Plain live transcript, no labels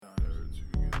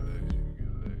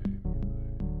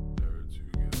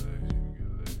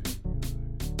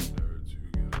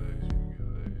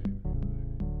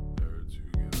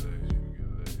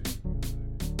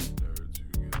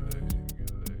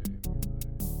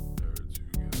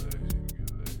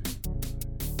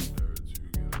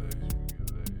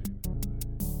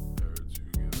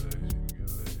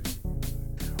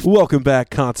Welcome back,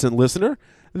 constant listener.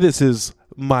 This is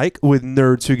Mike with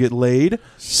Nerds Who Get Laid.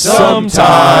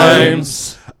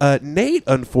 Sometimes. Nate,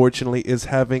 unfortunately, is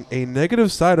having a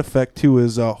negative side effect to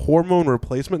his hormone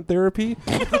replacement therapy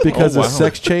because his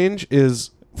sex change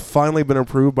is finally been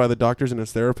approved by the doctors and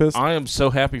his therapist. I am so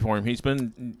happy for him. He's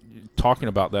been talking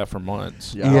about that for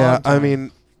months. Yeah, I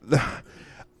mean...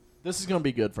 This is going to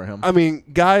be good for him. I mean,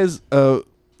 guys,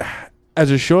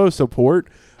 as a show of support,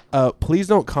 please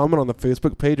don't comment on the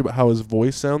Facebook page about how his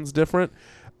voice sounds different.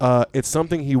 It's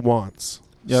something he wants.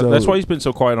 Yeah, So- that's why he's been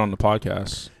so quiet on the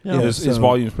podcast. Yeah, His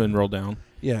volume's been rolled down.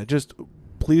 Yeah, just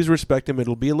please respect him.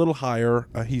 It'll be a little higher.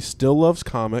 He still loves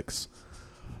comics.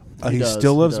 He does,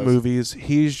 still he loves does. movies.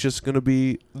 He's just going to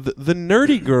be the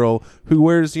nerdy girl who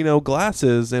wears,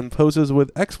 glasses and poses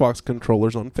with Xbox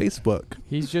controllers on Facebook.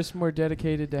 He's just more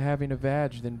dedicated to having a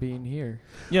vag than being here.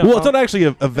 Yeah, Well, it's not actually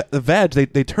a vag.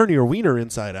 They turn your wiener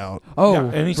inside out. Oh,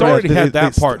 yeah, and he's right. already had They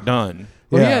that part done.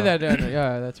 well, Yeah. yeah, that done.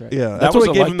 Yeah, that's right. Yeah, That that's was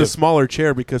why I gave him the elective. smaller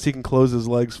chair because he can close his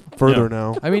legs further Yeah.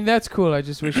 now. I mean, that's cool. I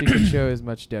just wish he could show as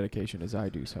much dedication as I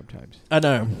do sometimes. I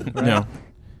know. Right? Yeah.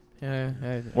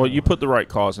 Yeah. Well, you put the right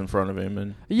cause in front of him,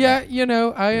 and Yeah,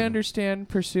 I understand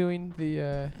pursuing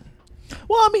the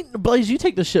Well, I mean, Blaze, you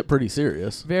take this shit pretty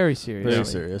serious. very serious. Very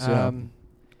serious, yeah.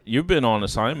 you've been on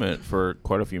assignment for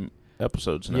quite a few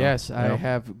episodes now. Yes, I Yeah.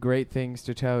 have great things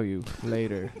to tell you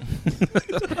later.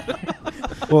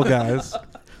 Well, guys,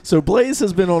 So Blaze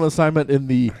has been on assignment in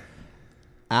the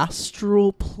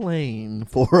astral plane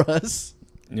for us.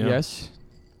 Yeah. Yes.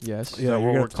 Yeah, Is that you're what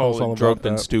gonna we're tell us all calling about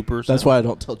drunken that. stupors. That's why I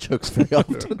don't tell jokes very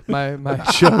often. my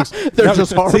jokes. They're Now-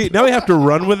 just hard. See, now we have to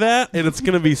run with that, and it's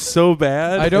going to be so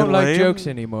bad. I don't and like lame. jokes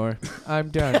anymore. I'm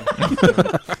done.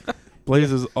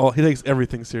 Blaze is he takes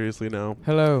everything seriously now.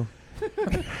 Hello.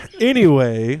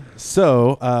 Anyway,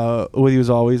 so with you as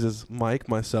always is Mike,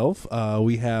 myself.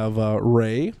 We have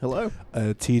Ray, Hello.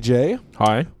 TJ.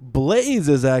 Hi. Blaze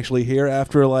is actually here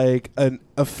after like an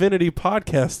Affinity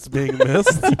podcast being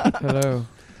missed. Hello.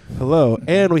 Hello,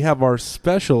 and we have our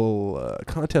special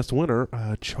contest winner,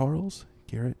 Charles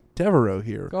Garrett Devereaux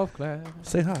here. Golf class.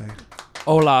 Say hi.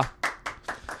 Hola.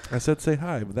 I said say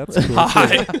hi, but that's cool.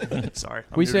 Hi. Sorry.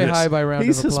 We say hi by round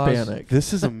He's of applause. Hispanic.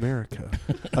 This is America.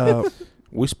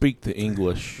 We speak the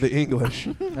English. The English.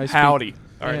 I speak- Howdy.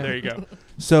 All right, Yeah. there you go.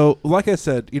 So, like I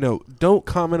said, don't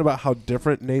comment about how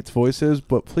different Nate's voice is,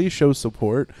 but please show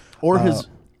support. Or his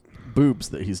boobs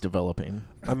that he's developing.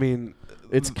 I mean,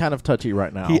 It's kind of touchy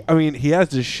right now. he has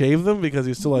to shave them because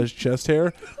he still has chest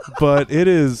hair, but it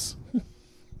is.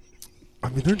 I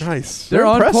mean, they're nice. They're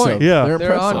on impressive. point. Yeah. They're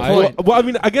They're on impressive. point. Well, I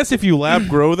mean, I guess if you lab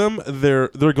grow them, they're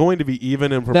going to be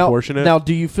even and proportionate. Now,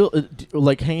 do you feel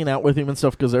like hanging out with him and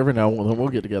stuff? Because every now and then we'll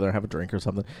get together and have a drink or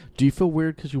something. Do you feel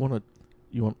weird because you kind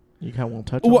of want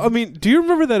to touch him? Well, I mean, do you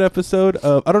remember that episode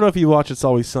of, I don't know if you watch It's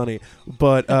Always Sunny,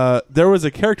 but there was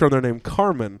a character on there named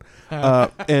Carmen,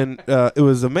 and it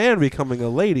was a man becoming a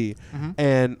lady,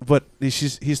 but he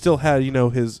still had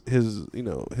his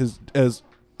as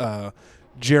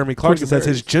Jeremy Clarkson says,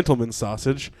 his gentleman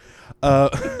sausage.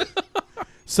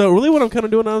 So really, what I'm kind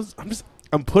of doing is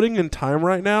I'm putting in time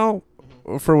right now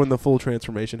for when the full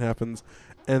transformation happens,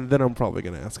 and then I'm probably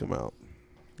going to ask him out.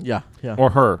 yeah.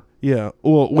 Or her. Yeah,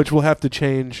 well, which will have to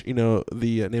change, the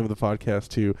name of the podcast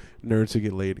to Nerds Who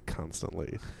Get Laid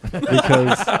Constantly,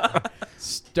 because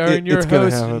Starring your it's gonna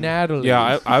host, happen. Natalie.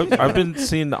 Yeah, I've been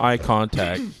seeing the eye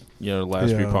contact, last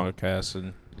few Yeah. podcasts,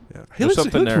 and he There's looks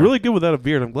something there. really good without a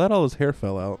beard. I'm glad all his hair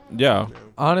fell out. yeah.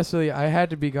 Honestly, I had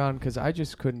to be gone because I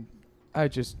couldn't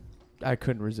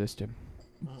resist him.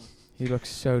 He looks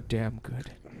so damn good.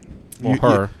 Well, You-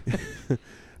 her.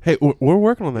 Hey, we're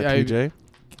working on that, Yeah, TJ.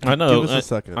 I know. Give us a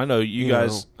second. I know you You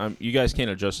guys. You guys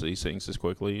can't adjust to these things as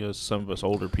quickly as some of us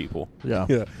older people. Yeah.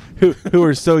 Yeah, who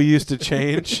are so used to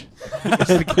change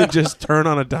and can just turn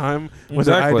on a dime when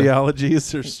their Exactly.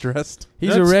 ideologies are stressed.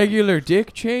 He's a regular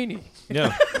Dick Cheney.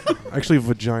 Yeah. Actually,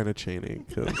 vagina chaining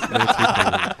because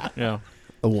Yeah.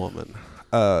 a woman.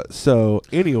 So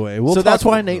anyway, So that's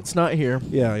why Nate's not here.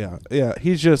 Yeah.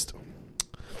 He's just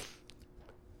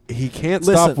he can't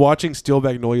Listen. stop watching Steel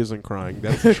Magnolias and crying.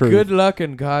 That's the truth. Good luck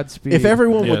and Godspeed. If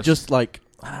everyone would Yes. just like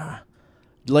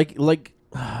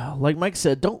Mike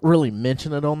said, don't really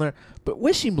mention it on there, but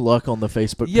wish him luck on the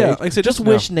Facebook page. Yeah, like I said, just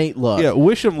wish Nate luck. Yeah,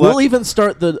 wish him luck. We'll even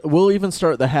start the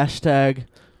hashtag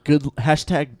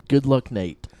good luck On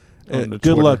Nate. the Good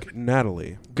Twitter. luck,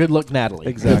 Natalie. Good luck Natalie.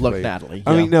 Exactly. Good luck Natalie.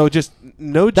 I Yeah. mean, no, just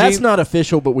no. That's jeans, not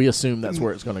official, but we assume that's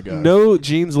where it's going to go. No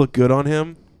jeans look good on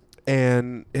him,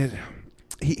 and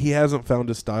he hasn't found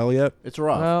his style yet. It's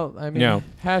rough. Well, I mean, Yeah.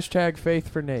 hashtag faith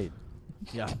for Nate.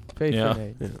 yeah. Faith Yeah. for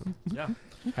Nate. Yeah. Yeah.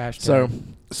 Hashtag.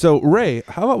 So Ray,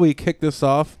 how about we kick this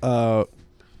off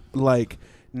like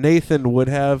Nathan would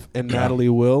have and Natalie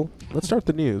will? Let's start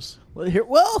the news.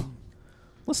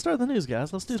 let's start the news,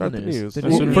 guys. Let's do Start the the news. news. The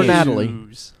Well, news. For Natalie.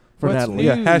 News. For What's Natalie.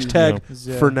 Yeah, news? hashtag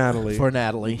Yeah. for Natalie. For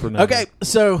Natalie. For Natalie. Okay,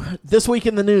 so this week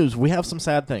in the news, we have some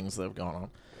sad things that have gone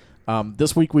on.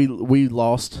 This week we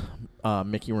lost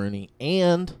Mickey Rooney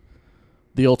and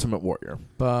the Ultimate Warrior.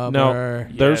 Bummer.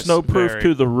 There's Yes, no proof very.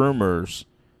 to the rumors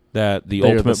that the They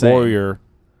are the Ultimate same. Warrior,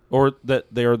 or that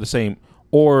they are the same,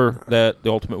 or that the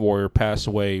Ultimate Warrior passed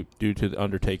away due to the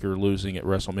Undertaker losing at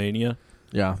WrestleMania.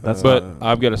 Yeah, that's But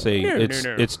I've got to say, No, it's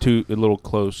no. it's too a little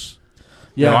close.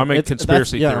 yeah. I'm a it's-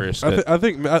 conspiracy that's- yeah.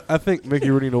 theorist. I think Mickey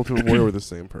Rooney and Ultimate Warrior were the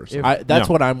same person. If- That's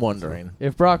Yeah. what I'm wondering.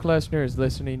 If Brock Lesnar is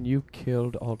listening, you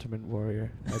killed Ultimate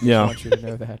Warrior. I just Yeah. want you to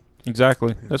know that.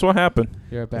 Exactly. That's what happened.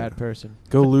 You're a bad person.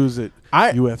 Go lose it,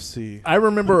 I UFC.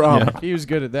 remember Yeah. He was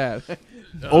good at that.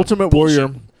 Ultimate Warrior.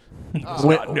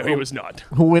 When, No, he was not.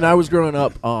 when I was growing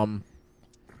up,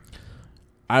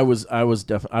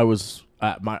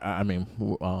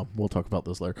 we'll talk about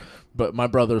this later. But my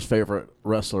brother's favorite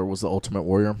wrestler was the Ultimate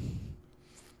Warrior,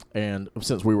 and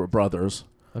since we were brothers,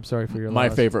 I'm sorry for your my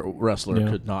loss. favorite wrestler Yeah.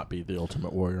 could not be the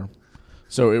Ultimate Warrior.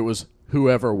 So it was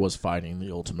whoever was fighting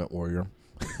the Ultimate Warrior.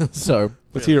 So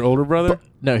Was he your older brother?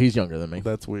 no, he's younger than me.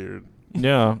 That's weird.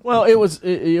 Yeah. Well, it was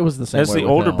the same. As way the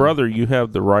with older him. brother, you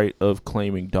have the right of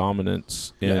claiming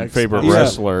dominance in Yeah, favorite Yeah.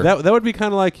 wrestler. That would be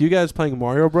kind of like you guys playing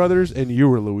Mario Brothers and you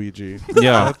were Luigi.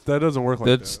 Yeah. that doesn't work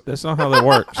like That's not how that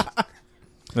works.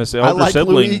 That's the I older like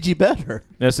sibling. Luigi better.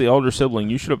 That's the older sibling.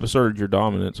 You should have asserted your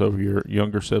dominance over your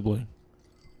younger sibling.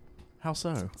 How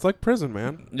so? that. It's like prison,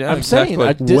 man. Yeah, I'm saying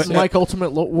I didn't What- like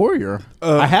Ultimate Warrior.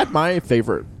 I had my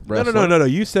favorite wrestler. No.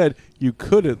 You said you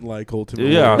couldn't like Ultimate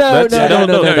Yeah, Warrior. No,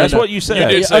 that's no. what you said.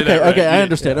 did Yeah, say okay, that right. okay, I You-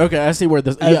 understand. Okay, I see where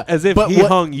this. As, yeah, as if but he what-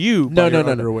 hung you No, by no, your no,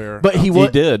 no. underwear. But he He was.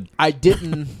 did. I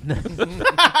didn't.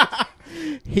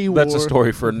 He That's a wore-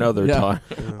 story for another Yeah.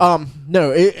 time.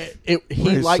 No, he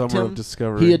Ray's liked Summer him. of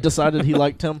Discovery. He had decided he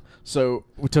liked him. So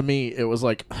to me, it was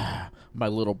like, my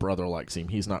little brother likes him.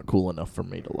 He's not cool enough for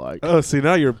me to like. Oh, see,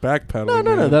 now you're backpedaling.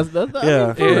 No. man. That's Yeah. I mean,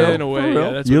 for Yeah, real, in a way, for yeah,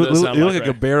 real. that's you what it does look, sound you look like, like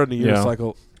a right? bear on the Yeah.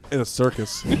 unicycle in a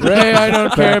circus. Ray, I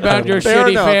don't care about your Fair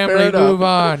shitty enough, family. fair enough. Move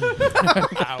on.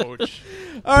 Ouch.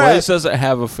 All right. Blaze doesn't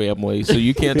have a family, so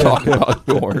you can't talk about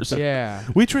yours. Yeah.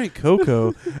 We drank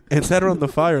cocoa and sat around the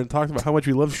fire and talked about how much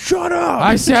we love. Shut up!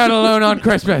 I sat alone on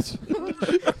Christmas.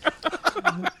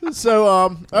 So I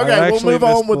okay, we'll actually move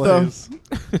on with miss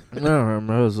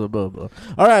the.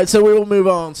 All right, so we will move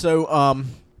on. So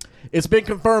it's been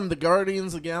confirmed the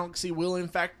Guardians of the Galaxy will in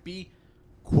fact be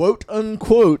quote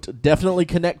unquote definitely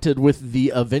connected with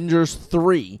the Avengers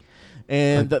 3,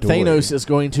 and that Adoy. Thanos is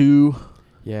going to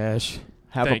Yes.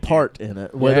 have Thank a you. part in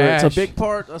it. Whether it's Yes. a big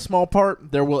part, a small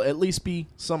part, there will at least be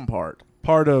some part.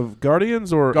 Part of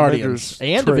Guardians or Guardians Avengers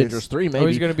and Trace? Avengers 3, maybe. Oh,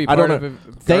 he's going to be I part don't of know.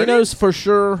 a Thanos for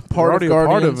sure, part already of a part of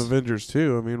Guardians Avengers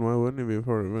 2. I mean, why wouldn't he be a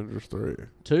part of Avengers 3?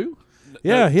 2.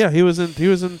 Yeah, he was in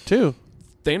 2.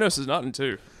 Thanos is not in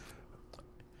 2.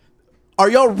 Are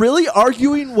y'all really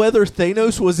arguing whether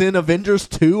Thanos was in Avengers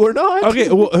 2 or not? Okay,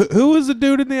 well, who was the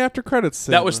dude in the after credits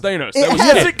scene? That was Thanos. It That was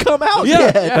hasn't come out Yeah,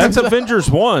 yet. That's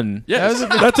Avengers 1. Yes.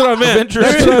 That's what I meant.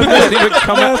 Avengers 2 doesn't even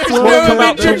come out, That's won't what I come out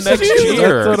meant. till Avengers next 2.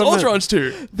 year. That's what I meant. Ultron's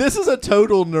 2. This is a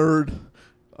total nerd.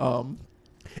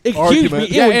 Excuse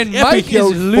argument. me. Yeah, and Mike is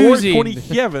losing.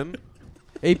 427.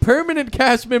 A permanent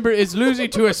cast member is losing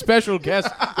to a special guest.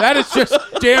 That is just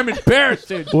damn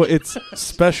embarrassing. Well, it's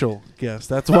special guest.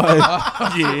 That's why.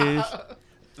 Yes.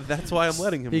 That's why I'm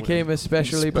letting him. He came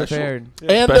especially Special. prepared.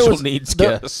 And Special needs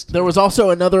there, guest. there was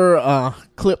also another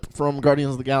clip from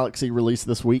Guardians of the Galaxy released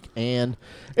this week, and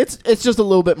it's just a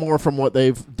little bit more from what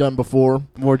they've done before.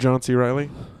 More John C.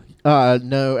 Riley.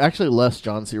 No, actually less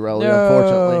John C. Reilly,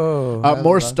 unfortunately. I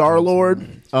More love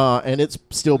Star-Lord, and it's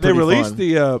still They pretty released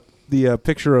fun. the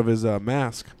picture of his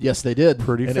mask. Yes, they did.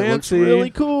 Pretty and fancy. It looks really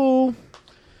cool.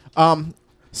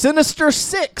 Sinister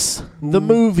Six, the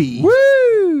movie.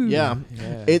 Woo! Yeah.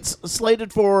 Yeah. It's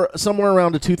slated for somewhere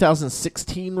around a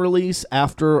 2016 release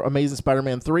after Amazing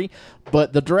Spider-Man 3,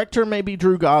 but the director may be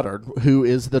Drew Goddard, who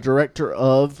is the director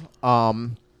of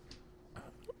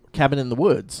Cabin in the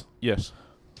Woods. Yes.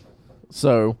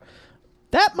 So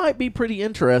that might be pretty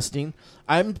interesting.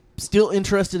 I'm still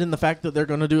interested in the fact that they're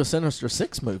going to do a Sinister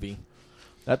Six movie.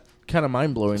 That kind of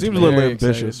mind-blowing to Seems a me. little Very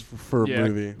ambitious for a Yeah.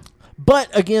 movie.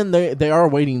 But again, they are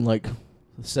waiting like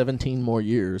 17 more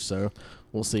years, so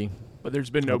we'll see. But there's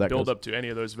been How no that build goes. up to any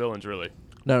of those villains, really.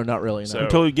 No, not really. No. So-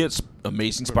 Until he gets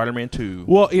Amazing Spider-Man 2.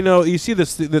 Well, you see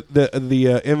this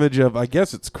the image of, I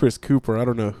guess it's Chris Cooper. I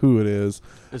don't know who it is.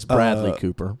 It's Bradley uh,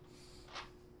 Cooper.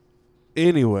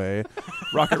 Anyway,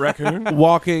 Rocket Raccoon.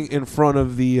 walking in front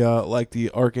of the like the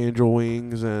Archangel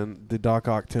wings and the Doc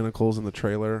Ock tentacles in the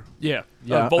trailer. Yeah.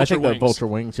 Yeah, Vulture I think wings. they're vulture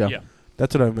wings. Yeah. Yeah.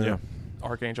 That's what I meant. Yeah.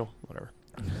 Archangel. Whatever.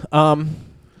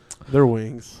 They're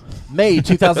wings. May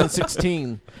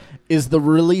 2016 is the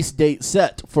release date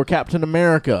set for Captain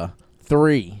America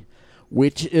 3,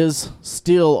 which is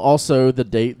still also the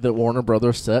date that Warner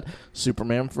Brothers set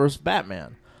Superman vs.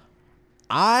 Batman.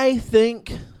 I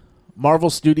think Marvel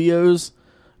Studios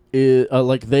is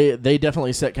like they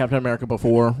definitely set Captain America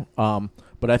before,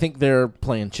 but I think they're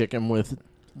playing chicken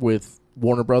with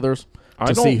Warner Brothers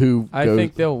to see who I goes.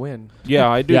 think they'll win. Yeah,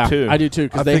 I do too. I do too, I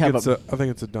because they think have it's I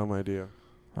think it's a dumb idea.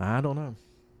 I don't know.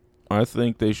 I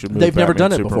think they should move They've never Batman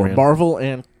done it before. Superman. Marvel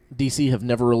and DC have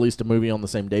never released a movie on the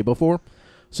same day before,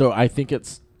 so I think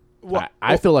it's.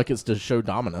 I feel like it's to show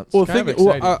dominance. Well, kind of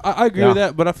well, exciting. I agree Yeah. with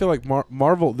that, but I feel like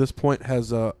Marvel at this point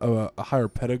has a higher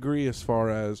pedigree as far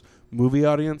as movie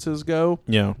audiences go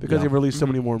Yeah. because Yeah. they've released so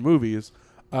many more movies.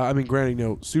 I mean,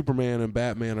 granted, Superman and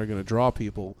Batman are going to draw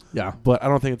people, yeah, but I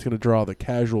don't think it's going to draw the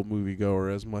casual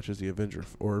moviegoer as much as the Avengers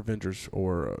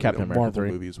or Captain America Marvel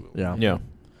 3. movies will. yeah. Yeah.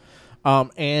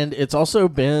 And it's also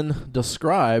been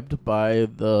described by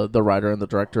the writer and the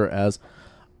director as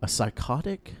a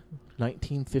psychotic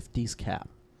 1950s Cap.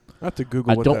 I have to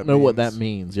Google. I what don't that know what that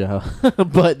means. means, yeah,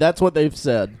 but that's what they've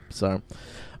said. So,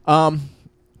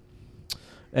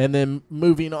 and then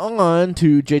moving on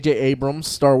to J.J. Abrams'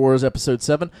 Star Wars Episode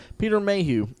 7, Peter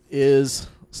Mayhew is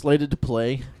slated to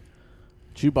play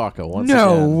Chewbacca once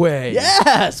No again. way.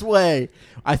 Yes, way.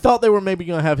 I thought they were maybe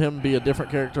going to have him be a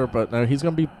different character, but no, he's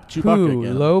going to be Chewbacca Who?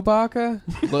 again. Lobaka?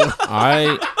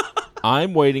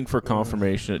 I'm waiting for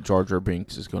confirmation that Jar Jar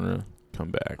Binks is going to come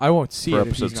back. I won't see For it if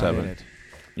episode he's 7. not in it.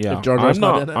 Yeah, If Jar Jar's I'm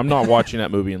not not. in it? I'm not watching that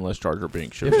movie unless Jar Jar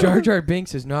Binks shows If up. Jar Jar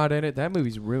Binks is not in it, that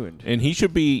movie's ruined. And he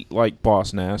should be like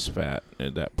Boss Nass fat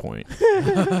at that point.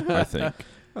 I think.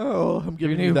 Oh, I'm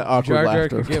giving Who you knew that awkward Jar Jar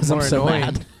laughter could get 'cause I'm more so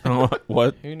annoying? mad.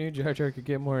 What? Who knew Jar Jar could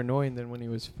get more annoying than when he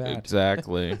was fat?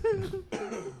 Exactly.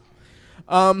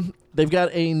 They've got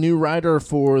a new writer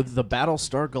for the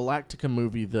Battlestar Galactica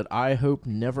movie that I hope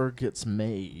never gets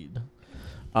made.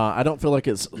 I don't feel like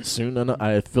it's soon enough.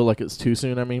 I feel like it's too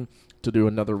soon. I mean, to do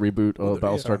another reboot of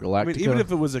Battlestar Galactica. I mean, even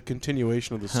if it was a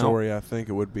continuation of the How- story, I think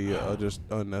it would be just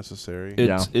unnecessary.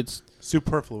 It's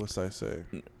Superfluous, I say.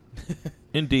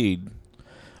 indeed.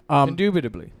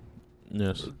 Indubitably.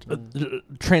 Yes.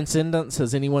 Transcendence.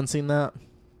 Has anyone seen that?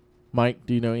 Mike,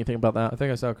 do you know anything about I that?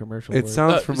 think I saw a commercial. It for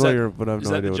sounds Is familiar, but I have Is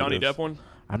no that idea the what Johnny it is. Depp one?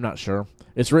 I'm not sure.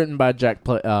 It's written by Jack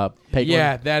Pagan.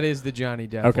 Yeah, that is the Johnny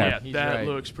Depp. Okay. one. Yeah, He's that right.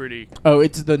 looks pretty. Oh,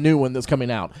 it's the new one that's coming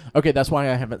out. Okay, that's why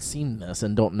I haven't seen this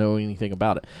and don't know anything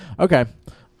about it. Okay.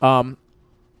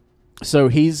 So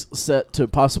he's set to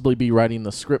possibly be writing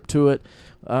the script to it.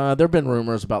 There have been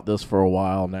rumors about this for a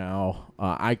while now.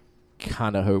 I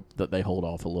kind of hope that they hold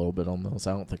off a little bit on this.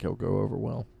 I don't think it'll go over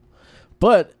well.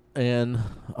 But in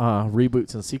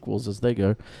reboots and sequels as they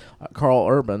go, Carl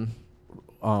Urban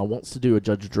wants to do a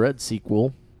Judge Dredd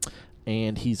sequel,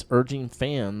 and he's urging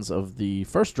fans of the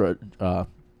first Dredd,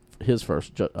 his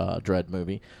first Dredd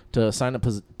movie, to sign a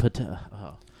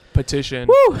Petition.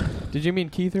 Did you mean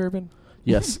Keith Urban?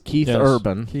 yes, Keith Yes.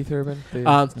 Urban, Keith Urban? The, to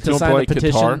gonna sign play a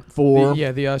petition guitar? for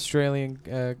the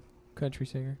Australian country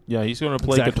singer. Yeah, he's going to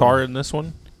play Exactly. guitar in this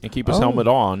one and keep his Oh. helmet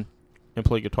on and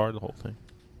play guitar the whole thing.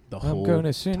 the I'm whole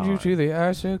gonna send you time. to the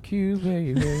ISOQ,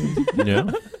 baby.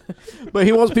 Yeah. But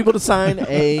he wants people to sign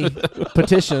a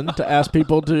petition to ask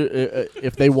people to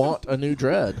if they want a new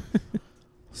Dredd.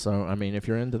 So, I mean, if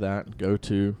you're into that, go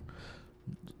to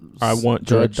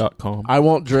IwantDread.com.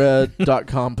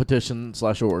 IwantDread.com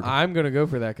petition/org. I'm gonna go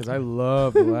for that because I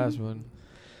love the last one.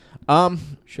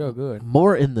 So good.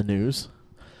 More in the news.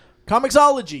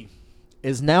 Comixology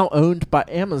is now owned by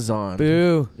Amazon.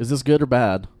 Boo. Is this good or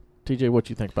bad? TJ, what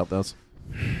do you think about this?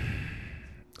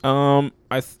 I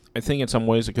think in some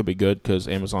ways it could be good because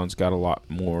Amazon's got a lot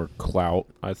more clout,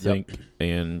 I think,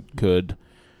 and could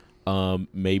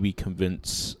maybe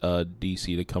convince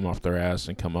DC to come off their ass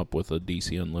and come up with a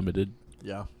DC Unlimited,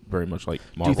 Yeah. very much like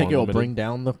Marvel Do you think it'll Unlimited. bring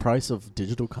down the price of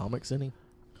digital comics any?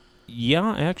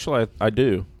 Yeah, actually, I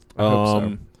do. I hope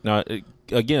so. Now,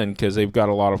 again, because they've got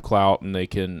a lot of clout and they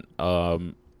can.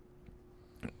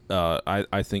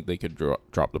 I think they could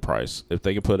drop the price if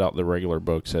they could put out the regular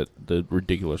books at the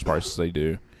ridiculous prices they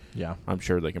do. Yeah. I'm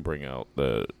sure they can bring out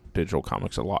the digital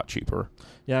comics a lot cheaper.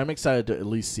 Yeah, I'm excited to at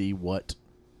least see what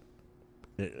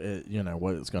what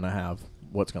it's going to have,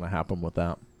 what's going to happen with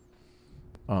that.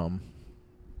 I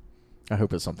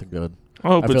hope it's something good. I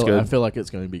hope it's good. I feel like it's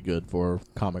going to be good for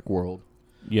comic world,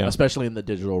 Yeah, especially in the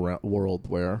digital world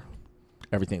where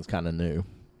everything's kind of new.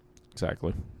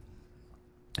 Exactly.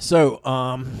 So,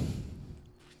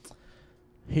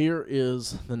 here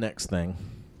is the next thing.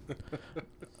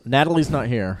 Natalie's not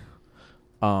here,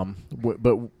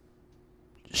 but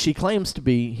she claims to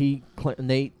be.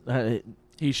 Nate.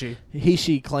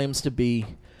 She claims to be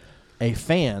a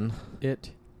fan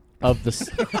of the.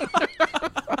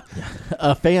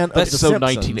 A fan of That's the so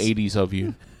Simpsons. 1980s of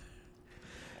you.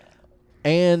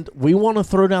 And we want to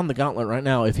throw down the gauntlet right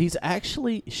now. If she's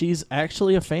actually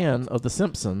a fan of The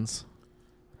Simpsons,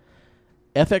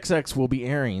 FXX will be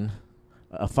airing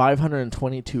a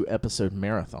 522 episode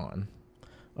marathon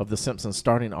of The Simpsons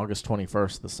starting August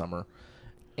 21st this summer.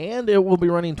 And it will be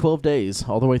running 12 days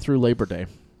all the way through Labor Day.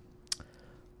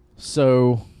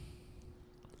 So,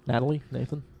 Natalie,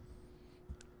 Nathan?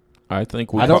 I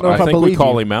think we I don't know if I believe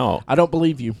call you. him out. I don't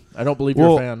believe you. I don't believe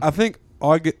Well, you're a fan. I think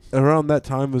around that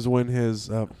time is when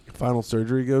his final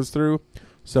surgery goes through,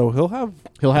 so he'll have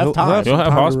time. He'll have to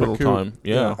hospital recoup. time,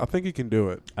 yeah. I think he can do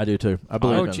it. I do too. I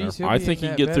believe in geez, her. he'll I be think in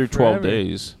he can that get through bed 12 forever.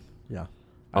 days. Yeah,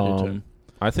 I do too.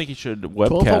 I think he should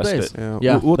 12 whole webcast days. it. Yeah,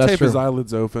 Yeah, we'll that's tape his true.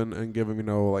 eyelids open and give him,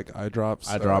 like eye drops,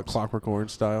 Eye drops. Clockwork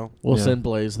Orange style. We'll Yeah. send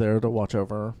Blaze there to watch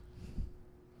over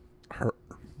Her.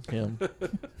 him.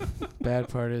 Bad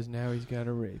part is now he's got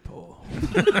a rape hole.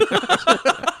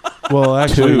 Well,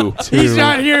 actually, Two. He's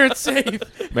not here. It's safe.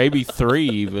 Maybe 3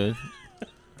 even.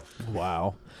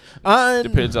 Wow.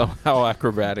 Depends on how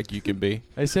acrobatic you can be.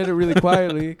 I said it really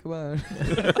quietly. Come on.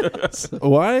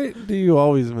 Why do you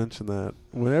always mention that?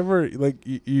 Whenever, like,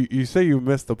 you say you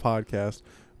missed the podcast,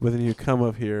 but then you come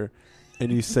up here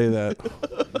and you say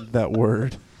that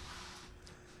word.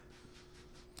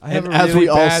 I have And a as really we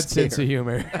all bad stare. sense of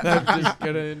humor. I'm just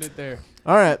gonna end it there.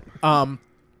 All right.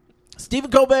 Stephen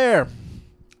Colbert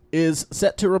is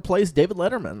set to replace David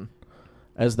Letterman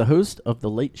as the host of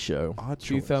The Late Show. Odd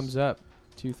 2 choice. thumbs up.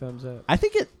 2 thumbs up. I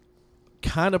think it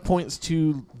kind of points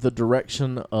to the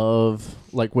direction of,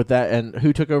 like, with that, and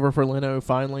who took over for Leno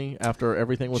finally after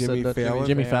everything was Jimmy said. Fallon.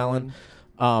 Jimmy Fallon.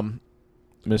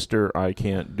 Mr. I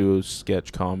can't do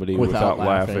sketch comedy Without without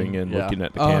laughing, laughing and yeah. looking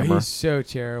at the Oh, camera. he's so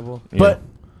terrible. Yeah. But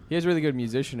He has really good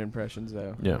musician impressions,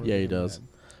 though. Yeah. yeah, he does.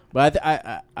 But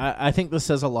I think this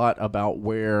says a lot about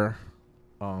where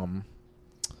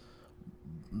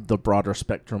the broader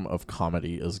spectrum of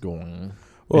comedy is going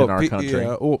in our country.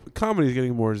 Yeah, well, comedy is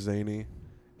getting more zany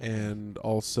and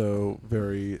also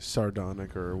very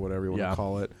sardonic, or whatever you want Yeah. to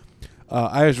call it.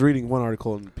 I was reading one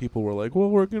article and people were like, well,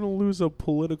 we're going to lose a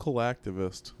political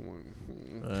activist.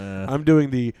 I'm doing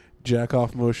the jack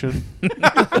off motion,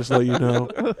 just to let you know,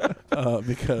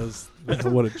 because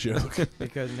what a joke.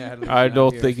 Because Natalie's I not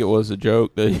don't here. think it was a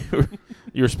joke that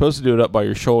you're supposed to do it up by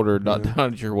your shoulder, not Yeah.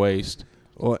 down at your waist.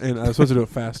 Well, and I was supposed to do it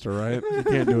faster, right? You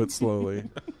can't do it slowly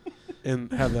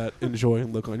and have that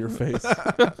enjoying look on your face.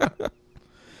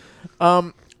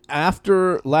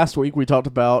 After last week, we talked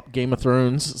about Game of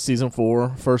Thrones season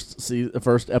 4.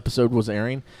 First episode was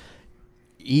airing.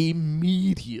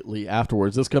 Immediately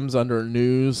afterwards, this comes under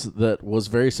news that was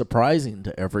very surprising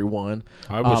to everyone.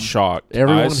 I was shocked.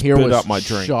 Everyone I here spit was out my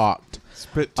drink. shocked.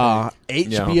 Spit take.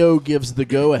 HBO gives the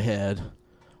go-ahead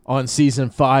on season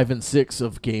 5 and 6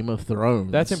 of Game of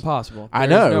Thrones. That's impossible. I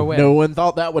There's know. No way. No one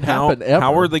thought that would happen ever.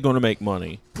 How are they going to make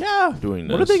money Yeah. doing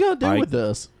this? What are they going to do with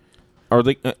this? Are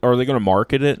they going to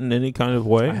market it in any kind of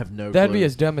way? I have no That'd clue. be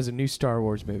as dumb as a new Star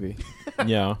Wars movie.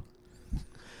 Yeah.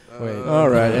 Wait. All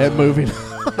right, and moving.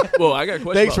 Well, I got a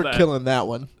question Thanks for about that. killing that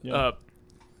one. Is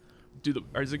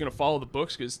it going to follow the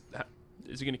books? Because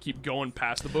is it going to keep going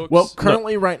past the books? Well,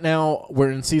 currently, right now,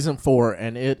 we're in season 4,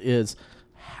 and it is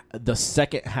the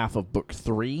second half of book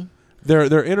 3.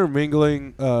 They're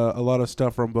intermingling a lot of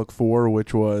stuff from book 4,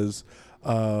 which was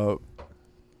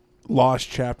lost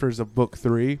chapters of book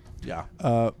 3.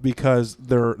 Yeah. Because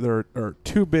there are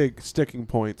 2 big sticking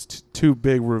points, 2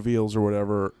 big reveals or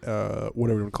whatever you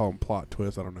want to call them, plot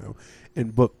twists, I don't know, in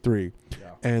book 3. Yeah.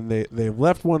 And they've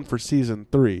left one for season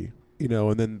 3,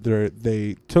 and then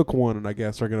they took one and I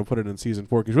guess are going to put it in season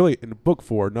 4, because really in book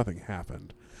 4 nothing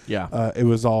happened. Yeah. It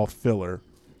was all filler.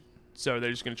 so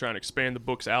they're just going to try and expand the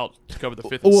books out to cover the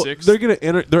 5th Well, and 6th?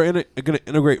 they're gonna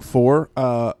integrate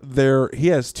 4. He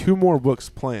has 2 more books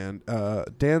planned.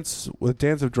 Dance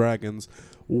of Dragons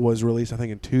was released, I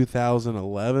think, in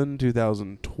 2011,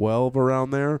 2012,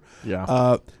 around there.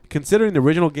 Yeah. Considering the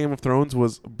original Game of Thrones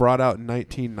was brought out in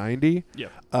 1990,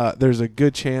 there's a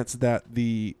good chance that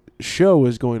the show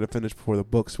is going to finish before the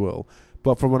books will.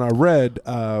 But from what I read,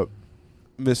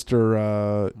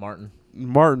 Mr.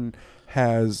 Martin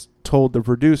has told the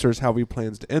producers how he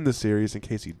plans to end the series in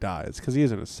case he dies, because he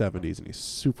is in his 70s and he's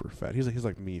super fat. He's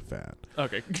like me fat.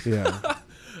 Okay. Yeah.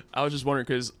 I was just wondering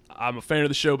because I'm a fan of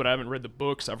the show, but I haven't read the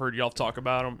books. I've heard y'all talk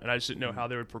about them, and I just didn't know how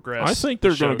they would progress. I think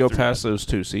they're going to go through past that. those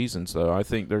 2 seasons, though. I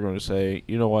think they're going to say,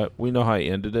 you know what, we know how he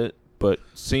ended it, but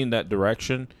seeing that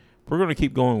direction, we're going to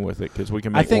keep going with it because we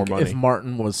can I make think more money. if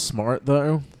Martin was smart,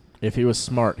 though, if he was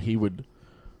smart, he would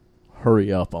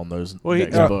hurry up on those Well,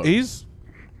 next books. he's.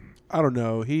 I don't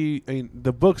know. I mean,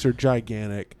 the books are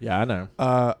gigantic. Yeah, I know.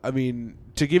 I mean,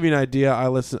 to give you an idea,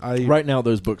 Right now,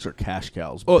 those books are cash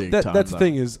cows. Oh, big that's time, the though.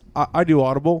 thing is, I do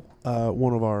Audible,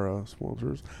 one of our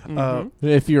sponsors.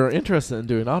 If you're interested in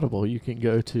doing Audible, you can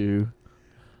go to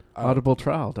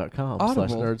audibletrial.com/nerds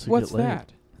Audible. who What's get laid.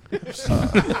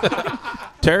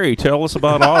 that? Terry, tell us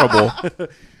about Audible.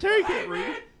 Terry can't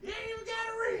read. You ain't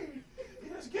gotta read. You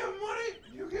just give them money,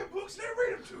 you get books, they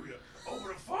read them to you over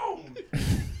the phone.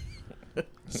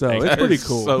 So it's That pretty is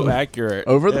cool. So accurate.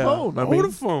 Over the Yeah, phone. I over mean, the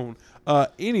phone.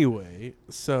 Anyway,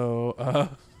 so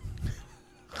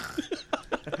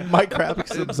Mike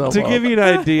cracks himself to up. give you an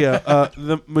idea,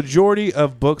 the majority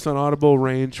of books on Audible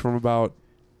range from about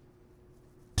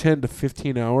 10 to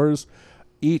 15 hours.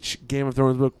 Each Game of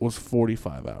Thrones book was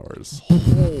 45 hours.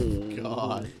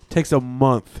 God. Takes a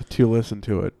month to listen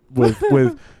to it with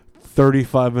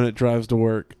 35-minute drives to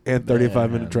work and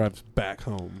 35-minute Man. drives back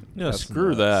home. Yeah, That's screw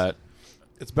nuts. that.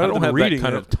 It's I better don't than have reading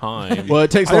that kind it. of time. Well,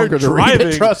 it takes They're longer to read it,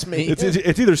 driving. trust me.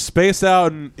 It's either space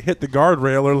out and hit the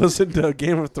guardrail or listen to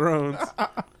Game of Thrones. All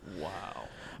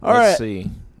Let's right.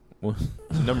 see. Well,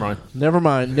 never mind. Never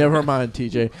mind,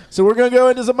 TJ. So we're going to go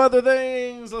into some other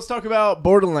things. Let's talk about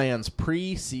Borderlands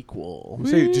pre-sequel.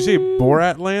 Did you say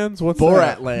Borat Lands? What's Borat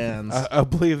that? Lands. I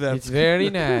believe that's It's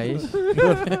very nice.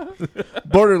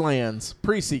 Borderlands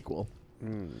pre-sequel.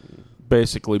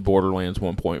 Basically, Borderlands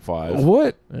 1.5.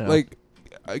 what? Yeah. Like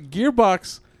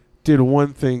Gearbox did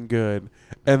one thing good,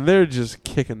 and they're just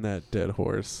kicking that dead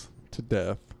horse to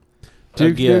death.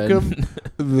 Duke Again. Nukem,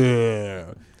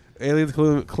 bleh. Aliens,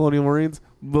 Colonial Marines,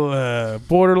 bleh.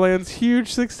 Borderlands,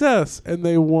 huge success, and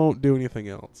they won't do anything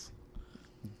else.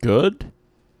 Good?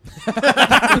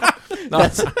 No,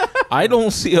 I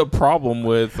don't see a problem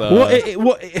with...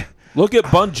 look at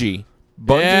Bungie.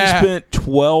 Bungie Yeah. spent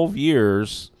 12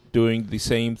 years doing the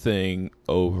same thing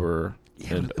over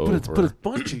and over. But it's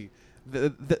Bungie.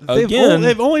 Again,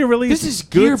 they've only released This is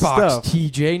good Gearbox, stuff.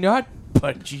 TJ, not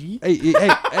Bungie.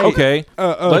 Hey, Okay,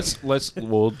 let's.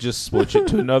 we'll just switch it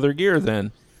to another gear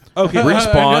then. Okay,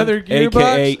 Respawn, Another Gearbox?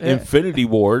 aka Yeah. Infinity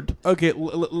Ward. okay.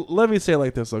 Let me say it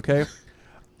like this, okay?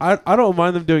 I don't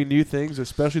mind them doing new things,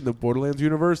 especially in the Borderlands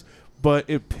universe, but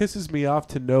it pisses me off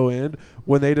to no end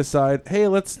when they decide, hey,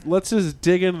 let's just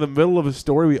dig into the middle of a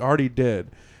story we already did.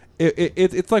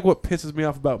 It's like what pisses me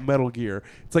off about Metal Gear.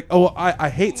 It's like, oh, I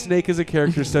hate Snake as a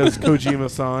character, says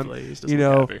Kojima-san. Blaze doesn't You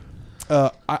look know,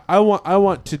 happy. I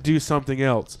want to do something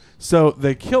else. So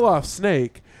they kill off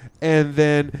Snake, and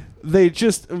then they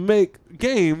just make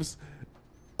games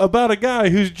about a guy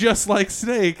who's just like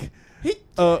Snake.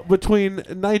 Between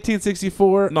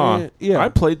 1964, Nah, and, yeah, I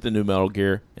played the new Metal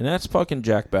Gear, and that's fucking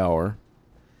Jack Bauer.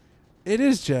 it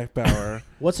is Jack Bauer.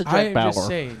 What's a Jack I am Bauer? just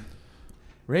saying.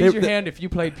 Raise your They- hand if you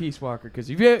played Peace Walker, because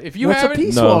if you What's a haven't,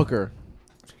 Peace No. Walker?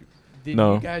 then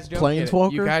No. you guys don't get it.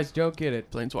 Planeswalker? You guys don't get it.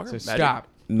 Planeswalker? So Magic? stop.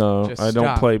 No, Just I don't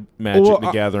stop. play Magic Well,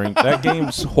 the Gathering. That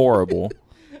game's horrible.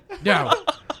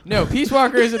 No, Peace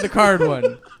Walker isn't the card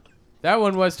one. That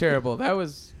one was terrible. That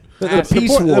was The nasty.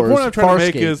 Peace point- the Wars. point I'm trying to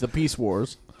make Farscape, is- the Peace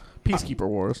Wars. Peacekeeper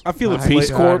Wars. I feel it's My Peace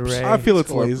God, Corps. Ray. I feel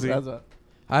it's Corp, lazy. that's it.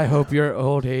 I hope your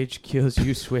old age kills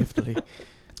you swiftly.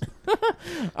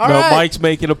 All no, right. Mike's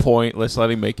making a point. Let's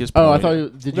let him make his point. Oh, I thought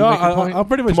did you No, make a point? I'm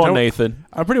pretty much Come on, done. Nathan.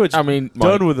 I'm pretty much I mean,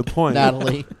 done Mike. with the point.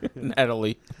 Natalie.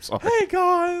 Natalie. Sorry. Hey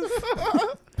guys,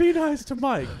 be nice to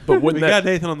Mike. But we wouldn't got that...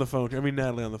 Nathan on the phone here. I mean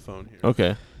Natalie on the phone here.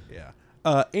 Okay.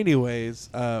 Yeah. Anyways,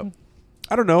 I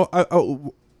don't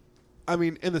know. I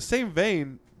mean, in the same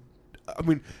vein, I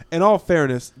mean, in all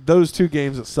fairness, those two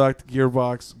games that sucked,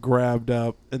 Gearbox grabbed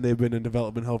up, and they've been in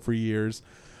development hell for years.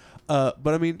 But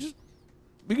I mean, just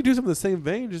we could do something in the same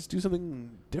vein. Just do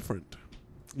something different.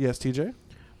 Yes, TJ.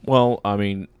 Well, I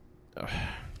mean,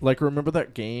 Like, remember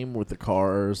that game with the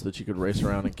cars that you could race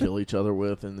around and kill each other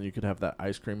with, and then you could have that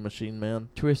ice cream machine man?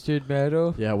 Twisted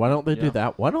Metal. Yeah, why don't they Yeah. do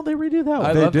that? Why don't they redo that I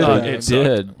one? They love did that. it. it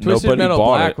did. Twisted Nobody Metal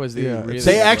bought Black it. was the Yeah. really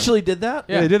They good actually did that?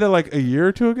 Yeah. They did that like a year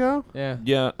or two ago. one. Yeah.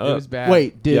 Yeah. It was bad.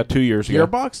 Wait, did Yeah, 2 years ago.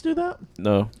 Gearbox do that?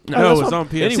 No. No, that's it was what- on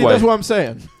PS. See, Anyway. that's what I'm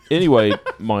saying. Anyway,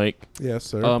 Mike, Yes,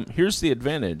 sir. here's the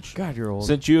advantage. God, you're old.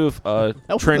 Since you've the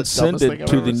dumbest transcended thing I've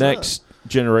to ever the said. next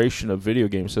generation of video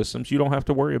game systems, you don't have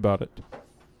to worry about it.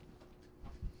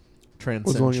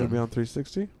 was it only going to be Transcension. on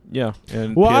 360? Yeah,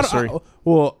 and Well,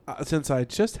 PS3. since I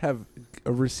just have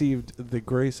received the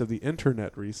grace of the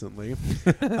internet recently,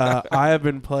 I have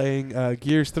been playing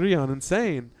Gears 3 on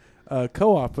Insane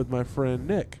co-op with my friend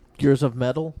Nick. Gears of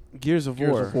Metal. Gears of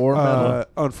War. Metal.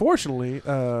 Unfortunately,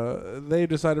 they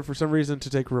decided for some reason to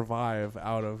take Revive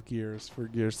out of Gears for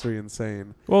Gears 3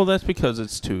 Insane. Well, that's because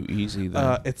it's too easy.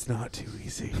 Then. It's not too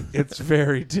easy. It's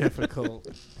very difficult.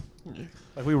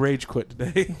 Like we rage quit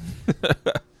today.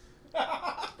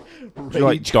 Do you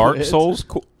like Dark Souls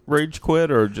rage quit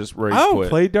or just rage I don't quit?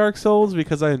 play Dark Souls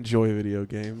because I enjoy video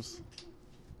games.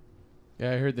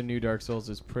 Yeah, I heard the new Dark Souls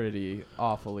is pretty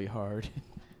awfully hard.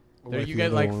 There, Like you the get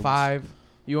other like ones. 5.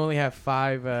 You only have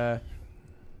 5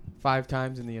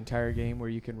 times in the entire game where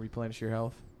you can replenish your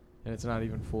health, and it's not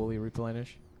even fully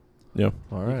replenished. Yeah.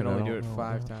 All You right, can only I do it don't know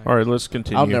 5 about times. All right, let's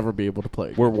continue. I'll never be able to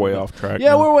play. We're way off track. Yeah,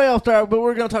 now. we're way off track, but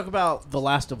we're going to talk about The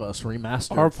Last of Us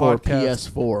remastered Our for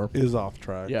podcast PS4. Is off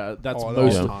track. Yeah, that's all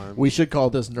most. the Yeah. time. We should call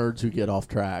this Nerds Who Get Off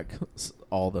Track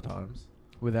all the times.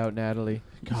 Without Natalie.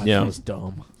 God, Yeah. she's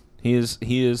dumb. He is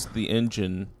the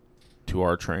engine to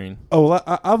our train, Oh, well,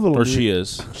 I have a little. or she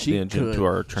is She the engine could. to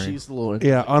our train. She's the little.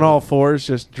 Yeah, on all fours,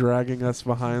 just dragging us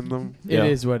behind them. Yeah.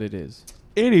 It is what it is.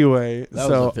 Anyway, That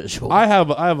so was a visual. I have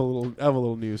a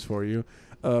little news for you.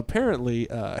 Apparently,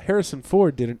 Harrison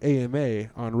Ford did an AMA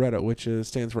on Reddit, which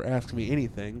stands for Ask Me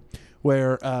Anything,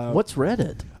 where What's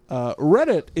Reddit?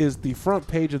 Reddit is the front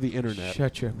page of the internet.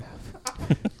 Shut your mouth.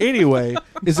 Anyway,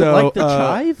 Is so, it like the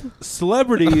Chive?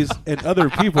 celebrities and other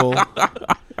people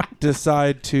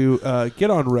decide to get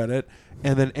on Reddit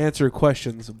and then answer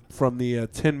questions from the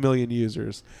 10 million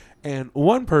users. And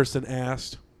one person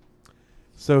asked,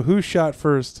 so who shot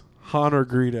first, Han or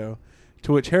Greedo?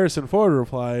 To which Harrison Ford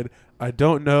replied, I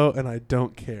don't know and I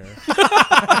don't care.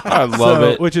 I love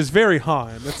it. Which is very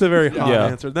Han. That's a very Han Yeah.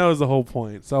 answer. That was the whole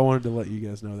point. So I wanted to let you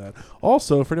guys know that.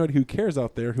 Also, for anyone who cares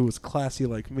out there who was classy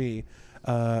like me,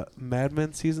 Mad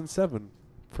Men Season 7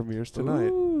 premieres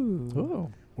tonight. Oh.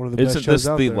 One of the best Isn't shows this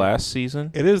out the there. last season?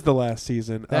 It is the last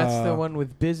season. That's the one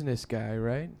with business guy,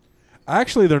 right?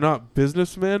 Actually, they're not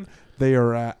businessmen. They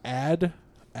are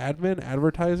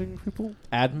advertising people.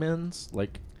 Admins?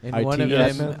 Like And IT one of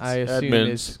them, admins? I assume, Admins.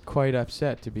 is quite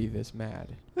upset to be this mad.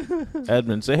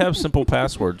 Admins. They have simple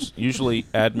passwords. Usually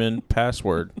admin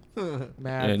password,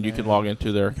 Mad. and you can man. log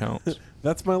into their accounts.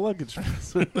 That's my luggage. 1,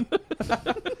 2,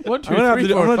 I'm gonna have 3,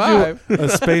 to 4, do 5. a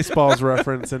Spaceballs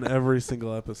reference in every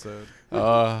single episode.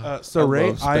 So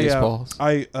Ray,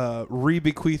 I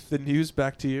re-bequeath the news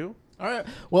back to you. All right.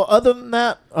 Well, other than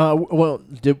that,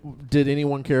 did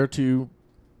anyone care to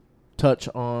touch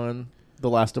on The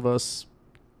Last of Us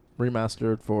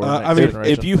remastered for next I mean,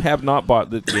 generation? If you have not bought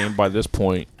the game by this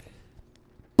point,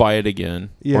 buy it again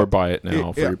or buy it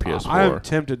now for your PS4. I'm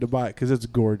tempted to buy it because it's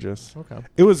gorgeous. Okay.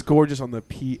 It was gorgeous on the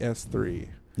PS3.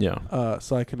 Yeah.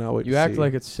 So I cannot wait You to act see.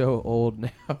 like it's so old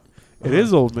now. It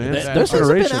is old, man. This It's hasn't been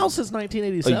generation. out since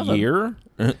 1987. A year?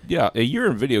 Yeah, a year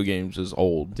in video games is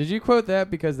old. Did you quote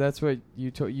that because that's what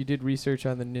you you did research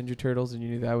on the Ninja Turtles and you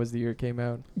knew that was the year it came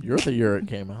out? You're the year it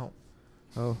came out.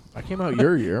 Oh, I came out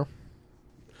your year.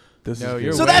 This No, is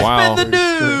you're good. So way- that's Wow. been the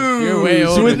news. You're way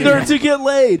older with than Nerds Who Get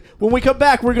Laid. When we come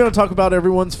back, we're going to talk about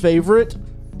everyone's favorite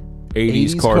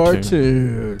 80s 80s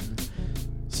cartoon.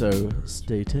 So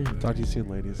stay tuned. Talk to you soon,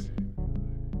 ladies.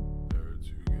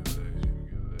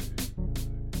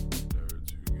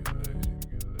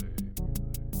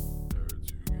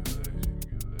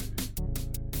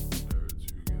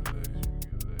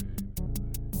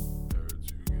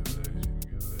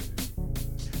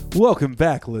 Welcome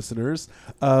back, listeners.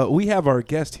 We have our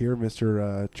guest here,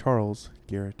 Mr. Charles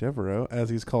Garrett Devereaux, as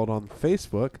he's called on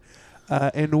Facebook.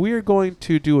 And we're going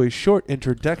to do a short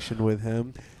introduction with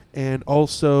him and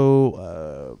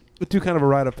also do kind of a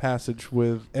rite of passage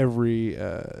with every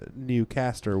new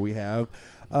caster we have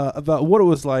about what it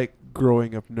was like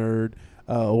growing up nerd.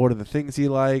 What are the things he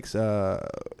likes?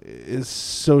 Is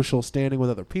social standing with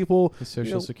other people, his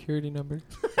social security number.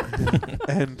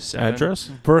 and Address?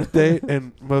 birth date,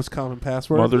 and most common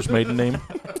password. Mother's maiden name?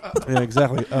 Yeah,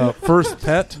 exactly. First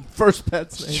pet, First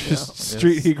pet's name. just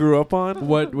street he grew up on.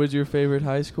 What was your favorite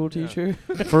high school teacher?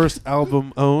 First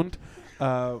album owned.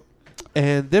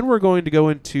 And then we're going to go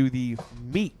into the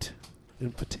meat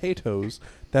and potatoes.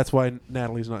 That's why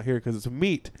Natalie's not here, because it's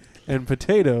meat and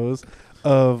potatoes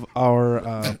of our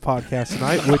podcast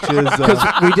tonight, which is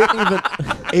Because we didn't even.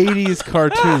 80s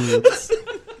cartoons.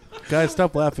 Guys,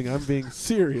 stop laughing. I'm being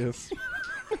serious.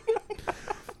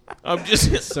 I'm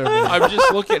just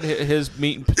looking at his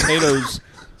meat and potatoes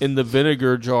in the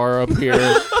vinegar jar up here.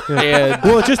 And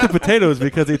Well, it's just the potatoes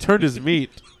because he turned his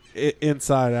meat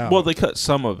inside out. well, they cut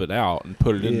some of it out and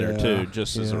put it in there Yeah, too,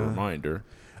 just as a yeah. reminder.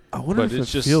 I wonder but if it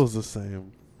it's just- feels the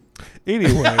same.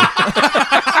 Anyway.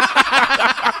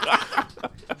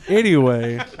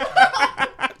 Anyway.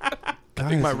 I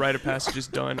think my rite of passage is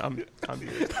done. I'm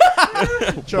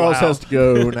good. Charles has to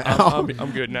go now.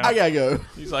 I'm good now. I gotta go.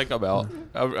 He's like, I'm out.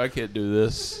 I can't do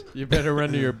this. You better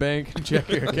run to your bank and check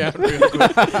your account real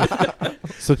quick.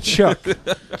 So Chuck,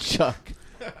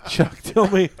 tell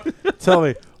me,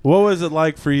 what was it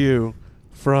like for you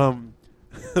from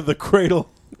the cradle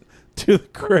to the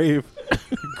grave,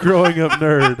 growing up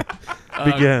nerd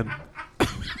began?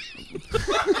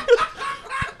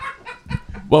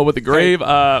 Well, with the grave,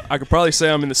 I could probably say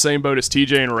I'm in the same boat as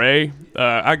TJ and Ray.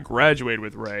 I graduated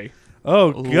with Ray Oh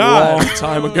a God! long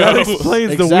time That ago.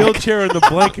 explains the Exactly. wheelchair and the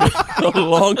blanket. A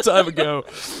long time ago.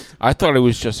 I thought it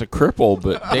was just a cripple,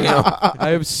 but damn.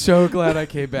 I am so glad I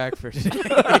came back for today.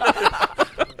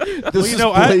 This you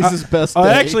know, is Blaze's best day.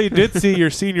 I actually did see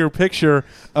your senior picture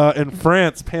in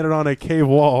France painted on a cave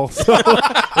wall, so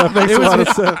that makes a lot of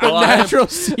sense. Well, I am- Natural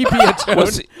sepia tone.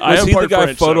 Was I am he the part guy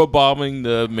French, so- photobombing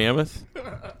the mammoth?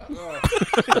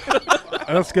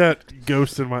 I just got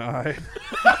ghost in my eye.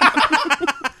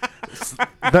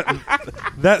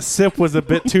 that sip was a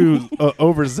bit too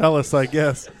overzealous, I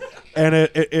guess, and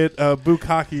it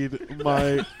bukkakied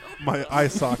my eye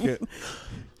socket.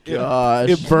 Gosh.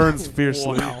 It burns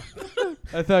fiercely. Wow.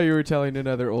 I thought you were telling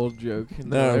another old joke, and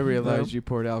No, then I realized no. you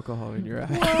poured alcohol in your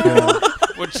eye.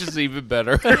 Which is even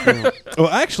better. Well,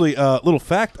 actually, little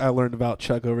fact I learned about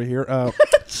Chuck over here.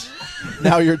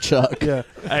 Now you're Chuck. Yeah,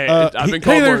 Hey, Uh, I've been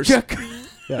hey called there, worse. Chuck.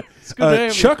 yeah. It's good to have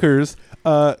you. Chuckers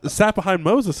sat behind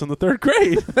Moses in the 3rd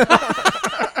grade.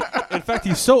 In fact,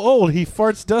 he's so old he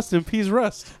farts dust and pees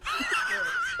rust.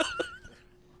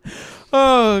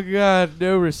 Oh God,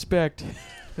 no respect.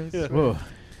 Yeah. Whoa.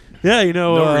 Yeah, you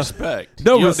know. No respect.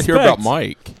 no you have to hear about respect.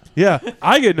 Mike. Yeah,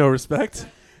 I get no respect.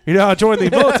 You know, I joined the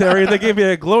military and they gave me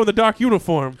a glow-in-the-dark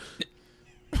uniform.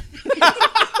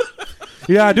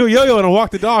 Yeah, I do a yo-yo and I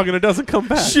walk the dog and it doesn't come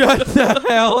back. Shut the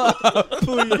hell up,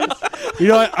 please. You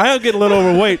know, I am getting a little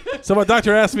overweight, so my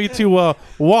doctor asked me to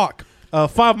walk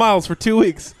 5 miles for 2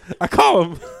 weeks. I call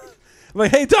him. I'm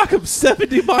like, hey, doc, I'm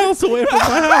 70 miles away from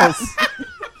my house.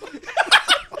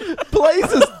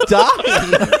 Blaze is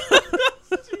dying.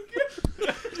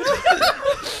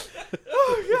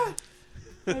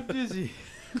 I'm dizzy.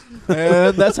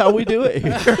 And that's how we do it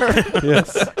here.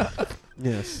 Yes.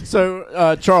 Yes.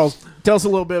 So, Charles, tell us a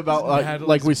little bit about, Natalie's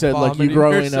like we said, like you vomiting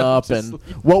growing herself up, to and sleep.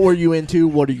 what were you into?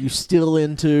 What are you still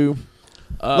into?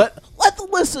 Let the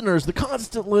listeners, the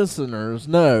constant listeners,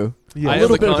 know Yeah. I a am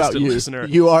little the bit about constant you. listener.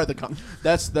 You are the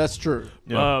that's true.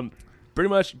 Yeah. Pretty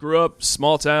much grew up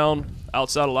small town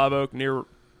outside of Live Oak, near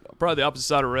probably the opposite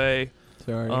side of Ray.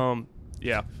 Sorry.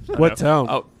 Yeah. I What know. town?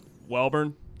 Oh,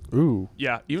 Welborn. Ooh.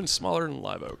 Yeah, even smaller than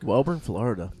Live Oak. Welborn,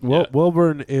 Florida. Well, Yeah.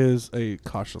 Welborn is a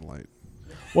caution light.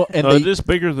 Well, and It they is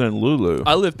bigger than Lulu.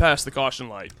 I live past the caution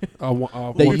light.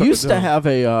 they used to have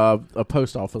a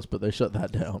post office, but they shut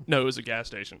that down. No, it was a gas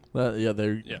station. Yeah,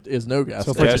 there Yeah. is no gas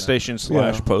So it's station. Gas station /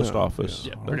 Yeah. post Yeah. office.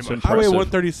 Yeah, That's pretty much. Highway impressive.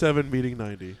 137, meeting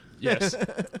 90. Yes.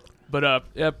 But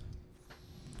yep.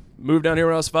 Moved down here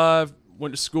when I was 5.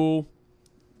 Went to school.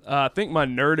 I think my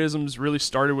nerdisms really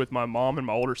started with my mom and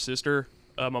my older sister.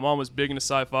 My mom was big into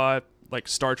sci-fi, like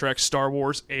Star Trek, Star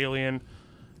Wars, Alien,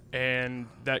 and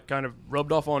that kind of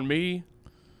rubbed off on me.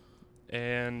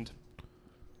 And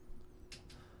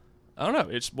I don't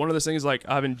know. It's one of those things like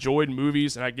I've enjoyed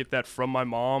movies, and I get that from my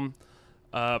mom.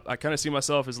 I kind of see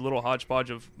myself as a little hodgepodge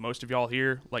of most of y'all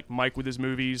here, like Mike with his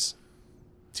movies.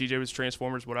 TJ was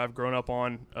Transformers, what I've grown up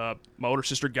on. My older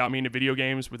sister got me into video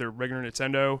games with her regular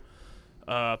Nintendo.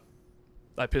 I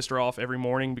pissed her off every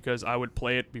morning because I would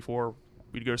play it before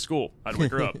we'd go to school. I'd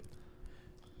wake her up.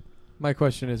 My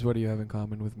question is, what do you have in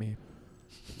common with me?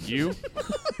 You?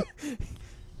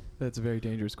 That's a very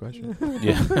dangerous question.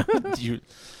 Yeah. You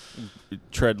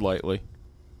tread lightly.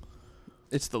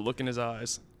 It's the look in his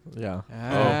eyes. Yeah,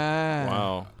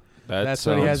 Wow. That's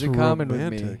what he has in common with me.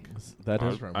 romantic. that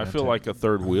is I romantic. feel like a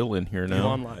third wheel in here You now.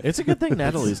 on life. It's a good thing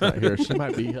Natalie's not here. She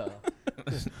might be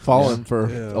falling for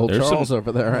Yeah. old There's Charles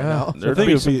over there right now. There'd think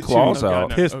be it'd some be- claws Oh, God, out.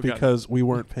 no. Pissed Oh, God. because we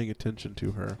weren't paying attention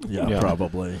to her. Yeah, Yeah.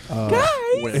 probably.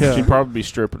 Yeah. She'd probably be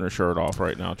stripping her shirt off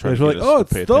right now. Trying She's to like, get us oh,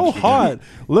 to pay it's so attention hot. again."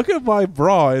 Look at my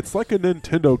bra. It's like a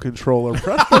Nintendo controller.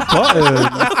 Press the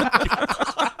button.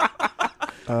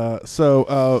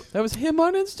 That was him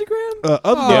on Instagram?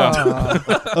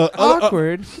 Other,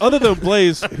 Awkward. other than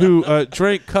Blaze, who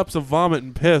drank cups of vomit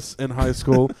and piss in high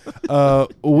school,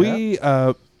 we,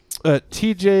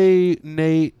 TJ,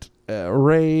 Nate,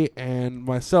 Ray, and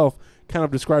myself kind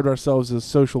of described ourselves as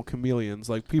social chameleons,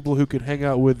 like people who could hang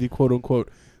out with the quote-unquote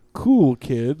cool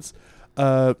kids,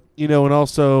 And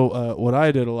also what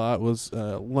I did a lot was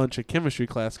lunch at chemistry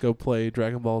class, go play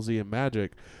Dragon Ball Z and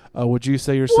Magic. Would you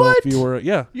say yourself What? you were?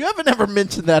 Yeah. You haven't ever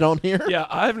mentioned that on here. Yeah,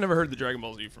 I've never heard the Dragon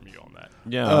Ball Z from you on that.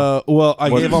 Yeah. Well, I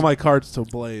What gave is- all my cards to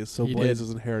Blaze, so He Blaze did.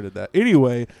 has inherited that.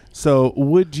 Anyway, so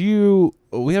would you?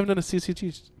 We haven't done a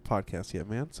CCG podcast yet,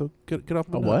 man. So get off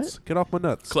my A what? nuts. Get off my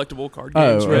nuts. Collectible card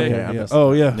Oh, games, Ray. okay. I missed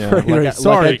Oh yeah. Yeah. Right, right.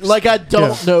 Sorry. Like I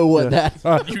don't Yeah. know what Yeah.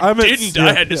 that. You I meant- didn't. yeah,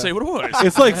 I had to yeah. say what it was.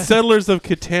 It's like Settlers of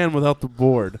Catan without the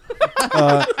board.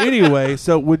 Anyway,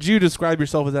 so would you describe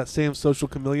yourself as that same social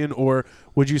chameleon, or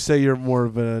would you say you're more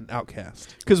of an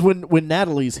outcast? Because when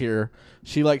Natalie's here,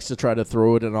 she likes to try to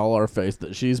throw it in all our face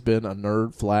that she's been a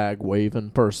nerd flag waving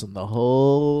person the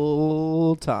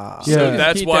whole time. Yeah. So Just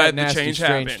that's Keep why that the nasty change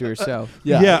strange happened. to herself.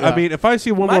 Yeah, I mean, if I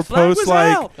see one My more flag post was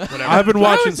like out. Whatever. I've been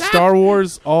Flag watching was out. Star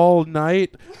Wars all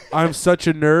night, I'm such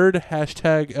a nerd.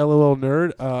 Hashtag LOL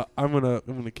nerd. I'm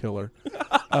gonna kill her.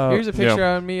 Here's a picture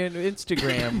on me on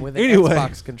Instagram with an Anyway,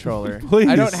 Xbox controller. please.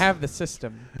 I don't have the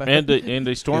system. But and a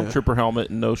stormtrooper helmet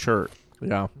and no shirt.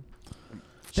 yeah.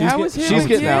 That was him She's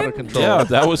getting out of again? control. Yeah,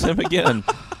 that was him again.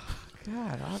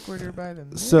 God, awkwarder by the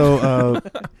minute. So,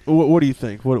 what do you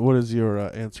think? What is your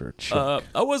answer? Chuck?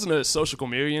 I wasn't a social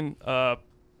chameleon.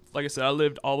 Like I said, I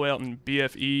lived all the way out in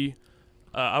BFE.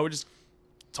 I would just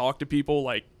talk to people,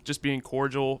 like just being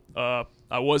cordial. I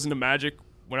was into Magic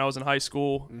when I was in high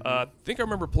school. I think I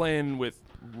remember playing with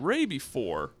Ray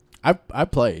before. I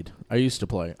played. I used to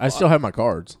play. I still have my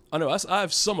cards. I know I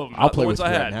have some of them. I'll not the play ones with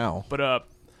I you right had. now. But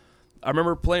I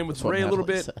remember playing with That's what Ray a little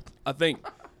Natalie bit. said. I think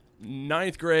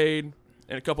 9th grade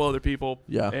and a couple other people.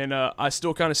 Yeah. And I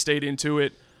still kind of stayed into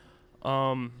it.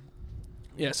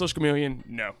 Yeah, social chameleon,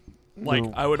 no. Like,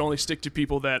 No. I would only stick to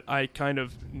people that I kind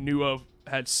of knew of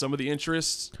had some of the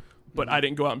interests, but I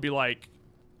didn't go out and be like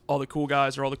all the cool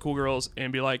guys or all the cool girls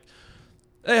and be like,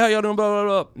 hey, how y'all doing, blah,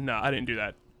 blah, blah. No, I didn't do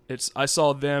that. I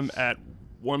saw them at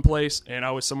one place and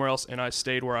I was somewhere else and I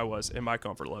stayed where I was in my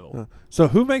comfort level. So,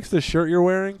 who makes the shirt you're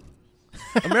wearing?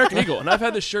 American Eagle, and I've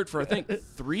had this shirt for I think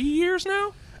 3 years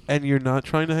now. And you're not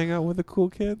trying to hang out with the cool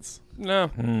kids?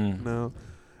 No, No.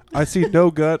 I see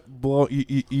no gut blow.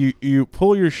 You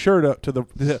pull your shirt up to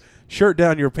the shirt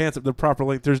down your pants at the proper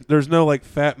length. There's no like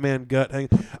fat man gut hang.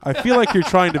 I feel like you're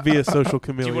trying to be a social do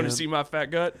chameleon. you want to see my fat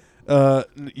gut? Mine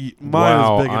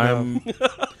Wow, is big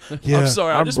enough. Yeah. I'm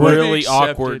sorry, I I'm just want to be really accepted.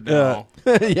 awkward Yeah.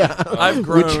 now. yeah. I've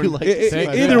grown. Would you like I- to see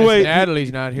my either badge? way-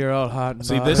 Natalie's not here all hot and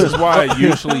See, bothered. this is why I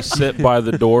usually sit by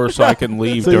the door so I can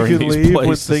leave So you during can these leave when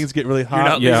places. things get really You're hot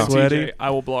not and yeah. leaving, sweaty. TJ. I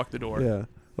will block the door. Yeah.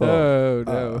 Oh,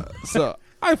 no. So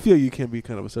I feel you can be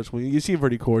kind of a social chameleon. You seem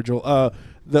pretty cordial. I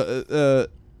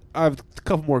have a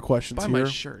couple more questions Buy here. my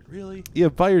shirt, really? Yeah,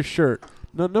 buy your shirt.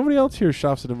 No, nobody else here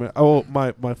shops at America. Oh,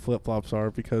 my flip flops are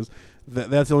because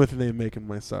that's the only thing they make in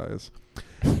my size.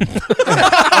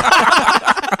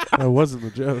 That wasn't the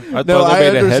joke. I thought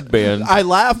they made a underst- headband. I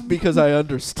laugh because I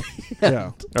understand.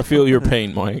 Yeah, I feel your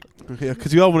pain, Mike. yeah,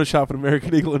 because you all want to shop at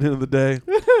American Eagle at the end of the day.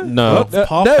 No.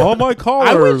 Pop no. all my I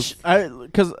collars. wish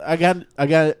because I got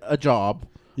a job.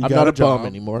 You I'm got not a a bum job.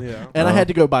 anymore, Yeah. and I had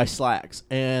to go buy slacks.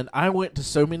 And I went to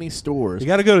so many stores. You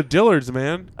got to go to Dillard's,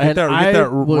 man. Get And that, I get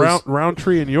that was-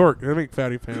 Roundtree in York. They make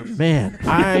fatty pants. Man,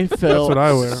 I felt what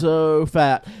I wear. so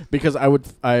fat because I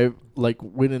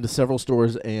went into several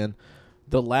stores and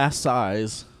the last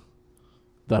size,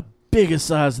 the biggest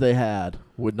size they had,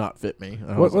 would not fit me.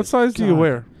 And I was What like, size do you God.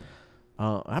 wear?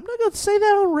 I'm not going to say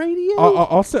that on radio.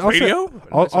 I'll say. Radio?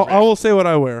 I will say what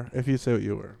I wear if you say what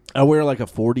you wear. I wear like a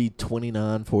 40,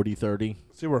 29, 40, 30.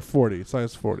 So you wear 40,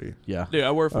 size 40. Yeah. Yeah,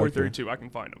 I wear 40, Okay. 32. I can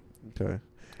find them. Okay.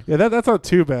 Yeah, that's not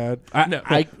too bad. No.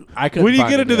 I couldn't When you find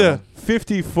get into any the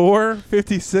 54,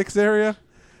 56 area,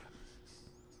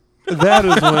 that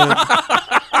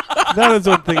is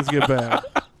when things get bad.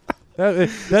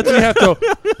 That's when you have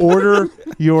to order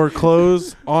your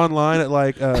clothes online at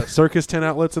like Circus Tent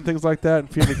outlets and things like that, and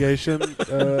fumigation.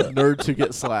 nerds who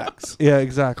get slacks. Yeah,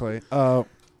 exactly.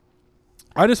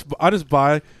 I just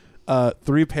buy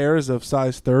 3 pairs of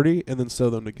size 30 and then sew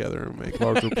them together and make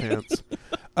larger pants.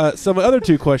 So my other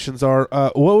 2 questions are: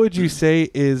 what would you say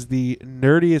is the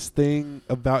nerdiest thing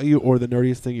about you, or the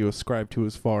nerdiest thing you ascribe to,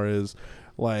 as far as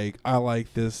like I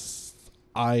like this,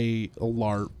 I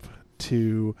LARP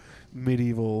to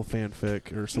medieval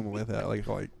fanfic or something like that? Like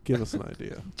give us an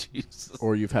idea. Jesus.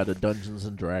 Or you've had a Dungeons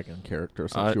and Dragon character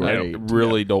since I you were 8.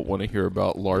 really don't want to hear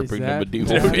about Is LARPing that- the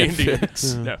medieval No, D&D.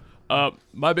 fanfics. No.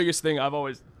 My biggest thing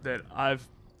I've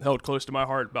held close to my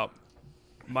heart about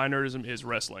my nerdism is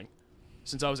wrestling.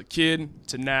 Since I was a kid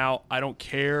to now, I don't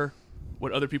care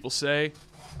what other people say.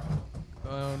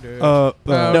 No,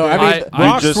 I mean,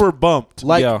 rocks just- were bumped.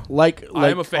 like, Yeah. I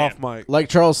am a fan. Off mic. like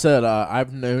Charles said,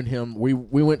 I've known him. We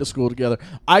went to school together.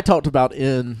 I talked about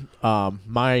in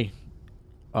my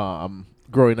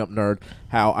growing up nerd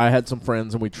how I had some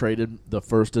friends and we traded the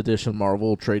first edition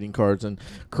Marvel trading cards and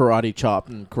karate chopped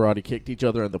and karate kicked each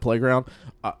other in the playground.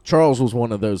 Charles was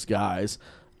one of those guys,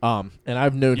 and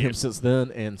I've known him since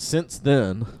then. And since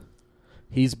then,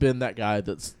 he's been that guy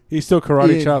that's He still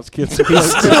karate Yeah. chops kids. still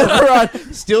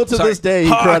karate, still to this day.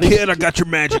 He karate. kid, I got your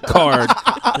magic card.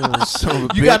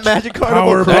 You got magic card.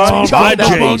 Power bomb, Chop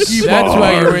Jace. monkey That's bar.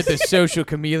 why you were the social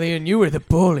chameleon. You were the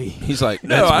bully. He's like,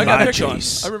 No, that's I got my picked on.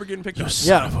 Jace. I remember getting picked on.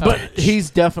 Yeah, but he's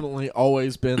definitely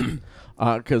always been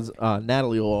because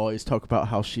Natalie will always talk about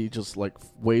how she just like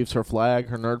waves her flag,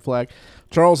 her nerd flag.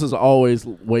 Charles has always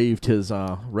waved his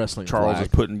wrestling Charles flag. is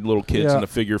putting little kids Yeah. in the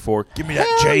figure four. Give me that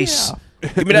Jace.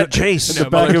 Give me that Jace. in the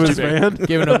back of his van.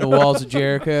 Giving them the walls of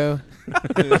Jericho.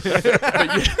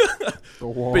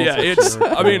 But yeah, it's.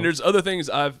 I mean, there's other things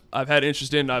I've had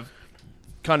interest in. I've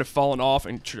kind of fallen off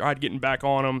and tried getting back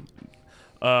on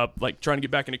them. Like trying to get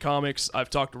back into comics. I've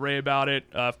talked to Ray about it.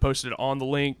 I've posted on the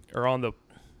link or on the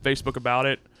Facebook about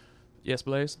it. Yes,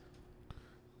 Blaze.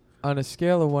 On a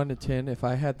scale of 1 to 10, if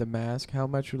I had the mask, how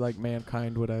much like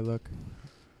Mankind would I look?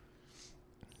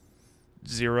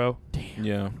 0.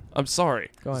 Yeah. I'm sorry.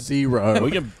 Go on. 0.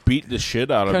 We can beat the shit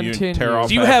out of you and Continue. tear off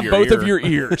Do you half have your both ear. of your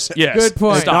ears? Yes. Good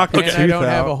point. Knock the And I tooth don't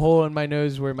have out. a hole in my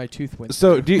nose where my tooth went.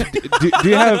 So do you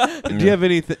have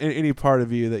any part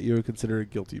of you that you would consider a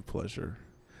guilty pleasure,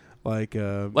 like Like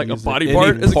a music? body Any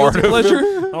part is a part guilty of pleasure?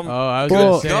 Oh, I was Well,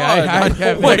 going to say, God, I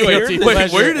have Wait, a guilty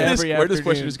pleasure where did every this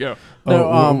question afternoon. just go? No,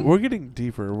 Oh, we're getting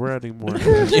deeper. We're adding more.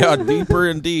 Yeah, deeper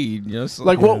indeed. Yes.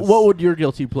 Like what would your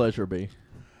guilty pleasure be?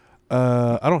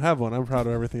 I don't have one. I'm proud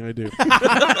of everything I do.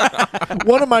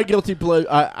 One of my guilty pleasure.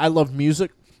 I love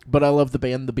music, but I love the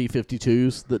band the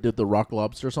B-52s that did the Rock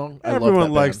Lobster song. I love Everyone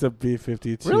that likes band. the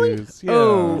B-52s. Really? Yeah.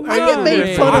 Oh, I get made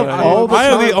Hey. fun of all the I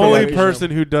time. am the for only liking person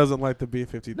them. who doesn't like the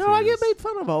B-52s. No, I get made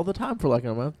fun of all the time for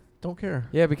liking them. I don't care.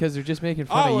 Yeah, because they're just making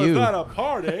fun I of was you. at a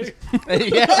party.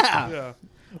 yeah. Yeah.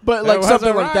 But It like was something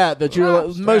a like that you're rock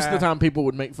like, most of the star. time people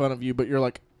would make fun of you, but you're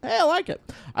like, hey, I like it.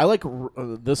 I like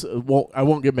this. I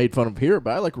won't get made fun of here,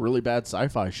 but I like really bad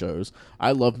sci-fi shows.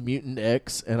 I love Mutant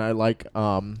X, and I like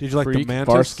Did you like Freak, the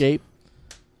Mantis? Farscape.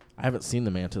 I haven't seen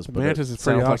the Mantis, but Mantis it is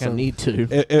pretty sounds like I awesome. need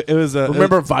to. It was a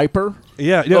Remember Viper?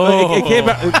 Yeah, it came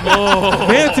out.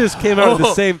 Mantis came out at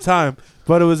the same time,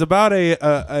 but it was about a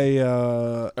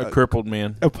crippled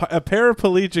man. a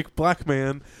paraplegic black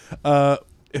man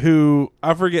who,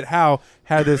 I forget how,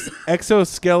 had this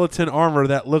exoskeleton armor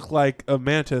that looked like a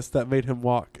mantis that made him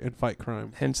walk and fight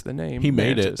crime. Hence the name. He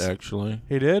made Mantis. it actually.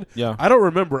 He did? Yeah. I don't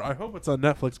remember. I hope it's on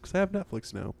Netflix because I have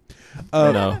Netflix now.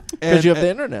 No. Because you have the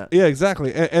internet. Yeah,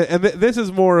 exactly. And this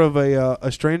is more of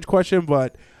a strange question,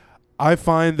 but I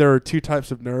find there are two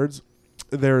types of nerds.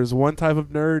 There's one type of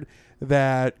nerd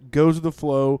that goes with the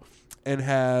flow and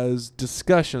has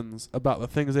discussions about the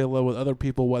things they love with other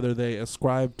people, whether they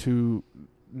ascribe to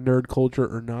nerd culture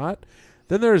or not.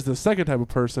 Then there's the second type of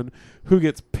person who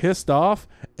gets pissed off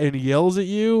and yells at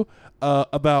you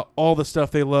about all the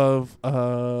stuff they love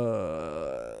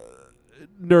nerd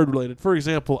related. For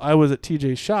example, I was at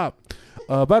TJ's shop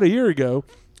about a year ago,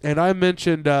 and I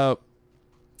mentioned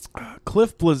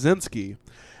Cliff Bleszinski,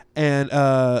 and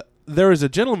there was a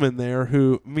gentleman there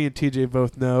who me and TJ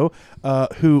both know,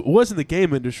 who was in the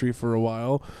game industry for a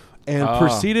while, and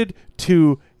proceeded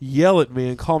to yell at me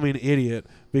and call me an idiot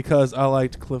because I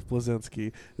liked Cliff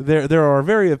Bleszinski. There are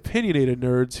very opinionated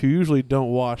nerds who usually don't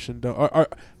wash and don't.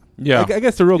 Yeah. I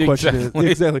guess the real question is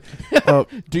exactly.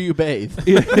 Do you bathe?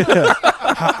 Yeah.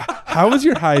 How is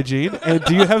your hygiene, and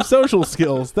do you have social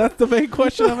skills? That's the main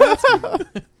question I'm asking.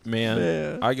 Man,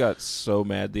 Yeah. I got so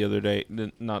mad the other day.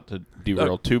 Not to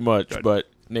derail too much, good. but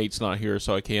Nate's not here,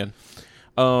 so I can.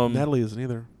 Natalie isn't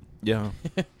either. Yeah.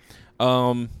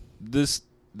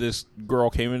 This girl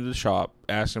came into the shop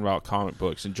asking about comic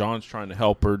books, and John's trying to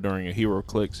help her during a Hero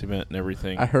Clicks event and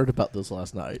everything. I heard about this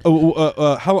last night. How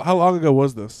long ago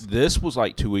was this? This was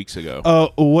like 2 weeks ago.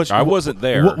 I wasn't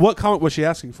there. What comic was she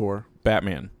asking for?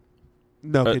 Batman.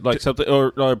 No, okay, Like something,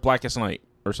 or Blackest Night,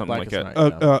 or something Blackest like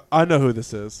that. Night. I know who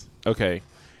this is. Okay.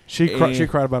 She Eh.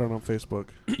 cried about it on Facebook.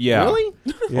 Yeah. Really?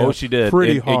 Yeah, Oh, she did.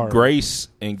 pretty and hard. Grace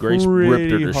ripped her Pretty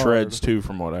to hard. shreds too,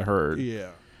 from what I heard. Yeah,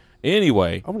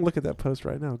 Anyway, I'm gonna look at that post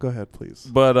right now. Go ahead, please.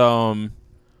 but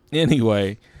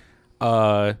anyway,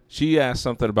 she asked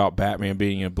something about Batman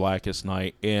being in Blackest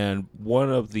Night, and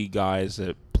one of the guys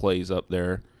that plays up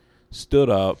there stood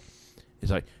up.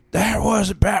 He's like, "That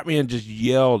wasn't Batman!" Just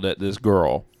yelled at this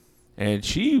girl, And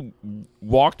she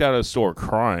walked out of the store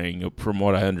crying, from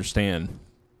what I understand.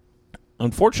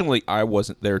 Unfortunately, I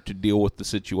wasn't there to deal with the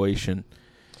situation.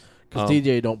 Because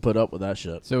DJ don't put up with that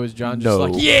shit. So is John No.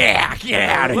 just like, yeah, get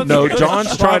out of here? No,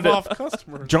 John's trying to off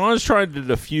customers. John's trying to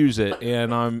diffuse it,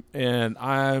 and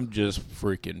I'm just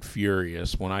freaking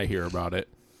furious when I hear about it.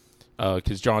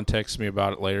 Because John texts me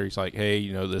about it later. He's like, "Hey,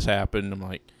 you know this happened." I'm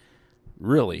like,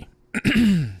 "Really?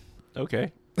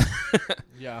 Okay."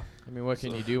 Yeah. I mean, what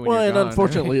can you do when Well, you're and gone,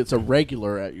 unfortunately, right? it's a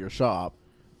regular at your shop.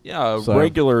 Yeah, a So-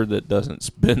 regular that doesn't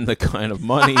spend the kind of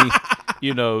money,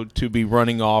 to be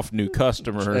running off new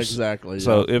customers. Exactly.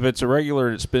 So yeah. if it's a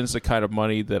regular that spends the kind of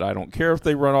money that I don't care if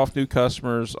they run off new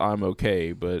customers, I'm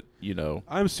okay. But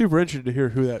I'm super interested to hear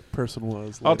who that person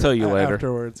was. I'll tell you later.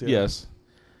 Afterwards, yeah. yes,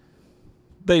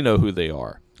 they know who they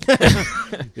are.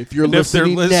 if you're And if they're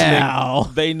listening now,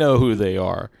 they know who they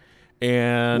are.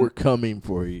 And we're coming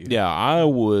for you. yeah, I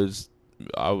was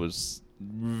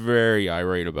very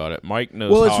irate about it. Mike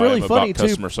knows Well, how it's really I am funny, about too.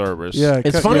 customer service. Yeah,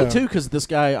 It's funny yeah. too because this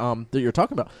guy that you're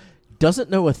talking about doesn't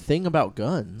know a thing about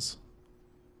guns.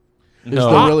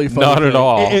 No, the really funny not at thing.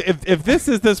 all. If this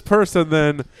is this person,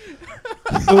 then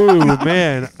ooh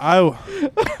man,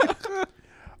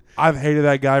 I've hated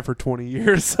that guy for 20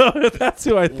 years. So that's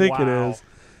who I think it Wow. is.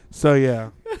 So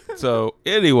yeah, So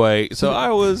anyway,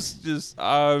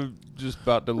 I'm just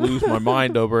about to lose my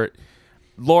mind over it.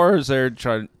 Laura's there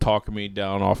trying to talk me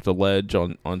down off the ledge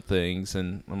on things,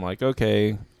 and I'm like,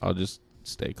 okay, I'll just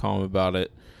stay calm about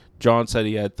it. John said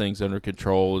he had things under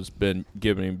control. Has been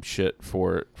giving him shit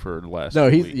for it for the last No,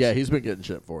 few he's weeks. been getting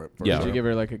shit for it. For Yeah. Did sure. you give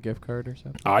her like a gift card or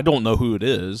something? I don't know who it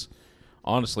is.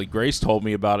 Honestly, Grace told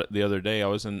me about it the other day. I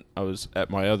was at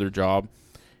my other job,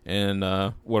 and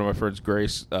one of my friends,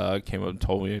 Grace, came up and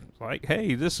told me, like,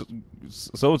 "Hey, this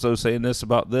so and so saying this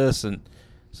about this," and I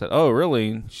said, "Oh,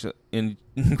 really?" And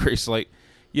Grace like,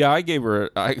 "Yeah, I gave her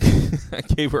I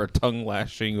gave her a tongue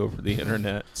lashing over the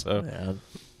internet." So Yeah.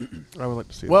 I would like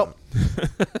to see. Well,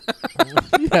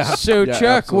 yeah. So, Yeah, Chuck,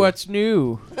 absolutely. what's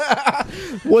new?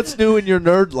 What's new in your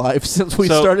nerd life since we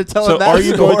started telling so that are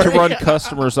you story? going to run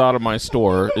customers out of my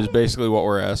store? Is basically what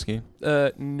we're asking.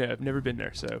 No, I've never been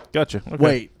there, so Gotcha. Okay.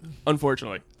 Wait,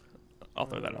 unfortunately, I'll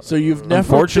throw that out. so you've never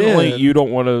Unfortunately, been you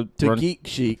don't want to run. Geek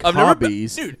Chic I've never been-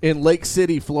 Hobbies dude. in Lake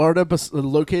City, Florida,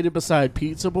 located beside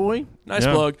Pizza Boy? Nice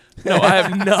Yeah. plug. No, I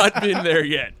have not been there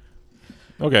yet.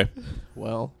 Okay.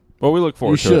 Well, Well, we look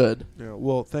forward you to it. should. Yeah,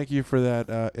 well, thank you for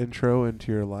that intro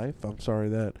into your life. I'm sorry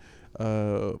that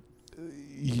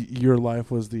your life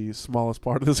was the smallest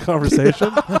part of this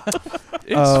conversation.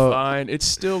 It's fine. It's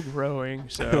still growing.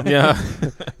 So Yeah.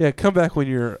 Yeah, come back when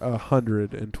you're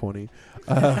 120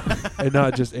 and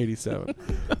not just 87.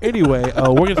 Anyway,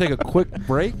 we're going to take a quick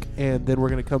break, and then we're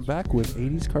going to come back with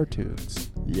 80s cartoons.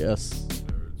 Yes.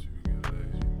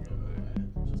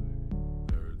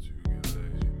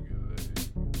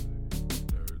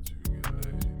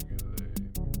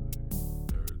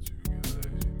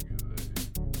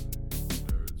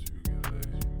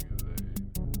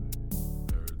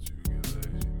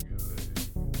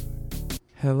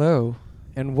 Hello,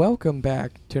 and welcome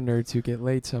back to Nerds Who Get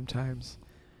Late Sometimes.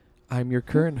 I'm your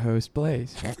current host,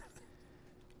 Blaze.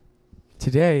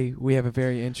 Today, we have a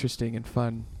very interesting and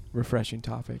fun, refreshing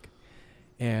topic,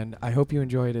 and I hope you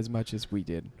enjoy it as much as we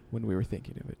did when we were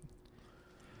thinking of it.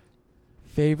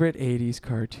 Favorite 80s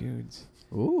cartoons.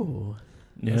 Ooh.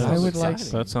 Yeah, I would like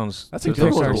exciting. That sounds. That's that a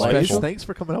good sounds one, Blaze. delightful. Thanks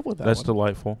for coming up with that That's one.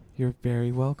 delightful. You're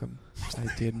very welcome. I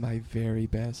did my very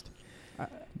best.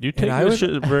 You take I this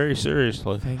would- shit very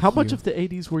seriously. Thank How much you. of the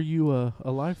 80s were you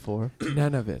alive for?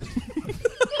 None of it.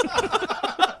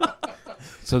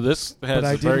 So this has But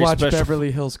I a did very watch special.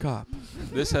 Beverly Hills Cop.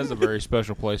 This has a very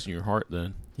special place in your heart.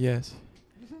 Then. Yes.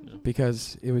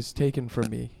 Because it was taken from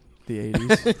me, the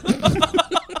 80s.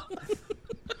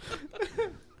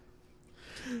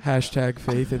 Hashtag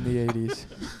faith in the 80s.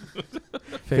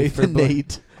 Faith for in Bla-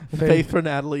 Nate. Faith- Faith for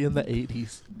Natalie in the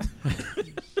 80s.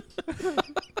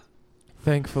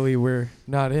 Thankfully, we're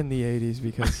not in the 80s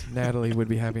because Natalie would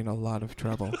be having a lot of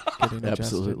trouble getting adjusted.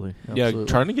 Absolutely. Yeah, Absolutely.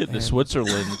 trying to get to And-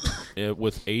 Switzerland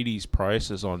with 80s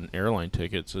prices on airline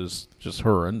tickets is just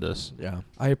horrendous. Yeah.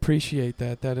 I appreciate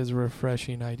that. That is a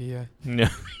refreshing idea. Yeah.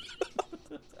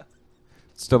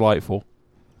 It's delightful.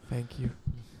 Thank you.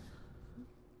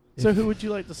 So If- who would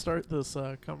you like to start this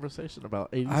conversation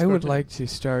about 80s I would cartoons? like to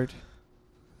start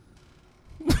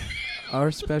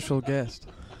our special guest,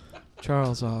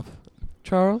 Charles off.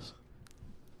 Charles?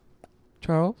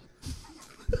 Charles?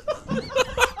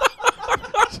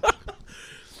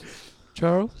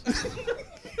 Charles?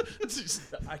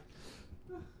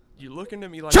 You're looking at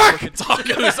me like fucking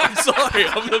tacos.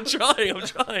 I'm sorry. I'm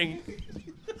trying.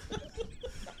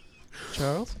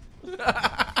 Charles.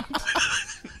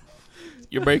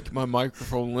 You're making my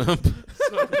microphone limp.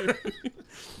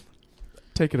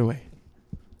 Take it away.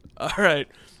 All right.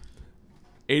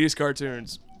 80s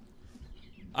cartoons.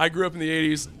 I grew up in the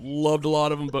 80s, loved a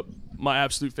lot of them, but my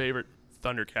absolute favorite,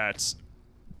 Thundercats.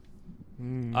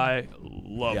 I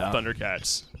love Yeah.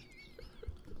 Thundercats.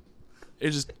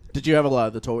 It just Did you have a lot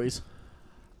of the toys?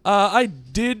 I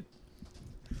did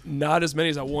not as many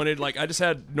as I wanted. Like I just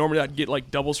had normally I'd get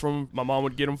like doubles from 'em. My mom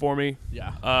would get them for me.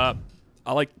 Yeah.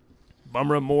 I like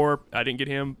Bumra more. I didn't get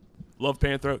him. Love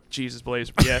Panthro. Jesus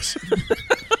Blaze. Yes.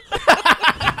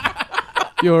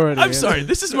 You already. I'm sorry.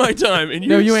 This is my time, and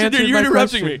No, you you're answered you're my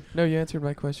interrupting question. me. No, you answered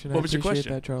my question. What I was your appreciate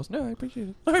question? that, Charles. No, I appreciate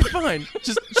it. All right, fine.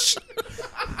 Just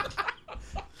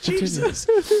Jesus.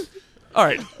 All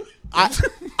right.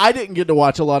 I didn't get to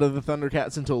watch a lot of the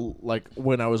Thundercats until like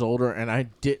when I was older, and I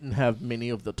didn't have many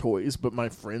of the toys, but my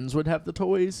friends would have the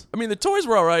toys. I mean, the toys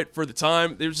were all right for the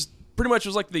time. They were just pretty much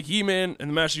was like the He-Man and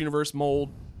the Master Universe mold,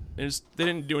 and they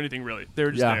didn't do anything really. They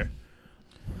were just Yeah. there.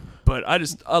 But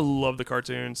I love the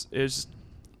cartoons. It's just,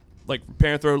 like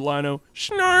Panthro, Lino,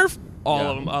 Snarf, all Yeah.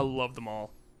 of them. I love them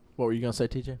all. What were you gonna say,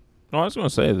 TJ? No, I was going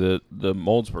to say that the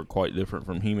molds were quite different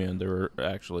from He-Man. They were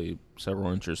actually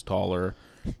several inches taller,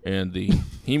 and the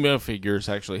He-Man figures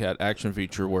actually had action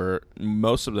feature where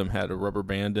most of them had a rubber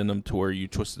band in them to where you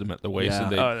twisted them at the waist Yeah.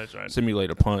 and they Oh, that's right.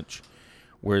 simulate a punch,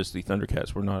 whereas the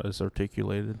Thundercats were not as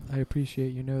articulated. I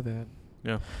appreciate you know that.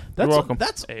 Yeah, That's you're welcome.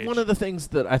 That's Age. one of the things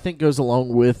that I think goes along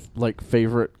with like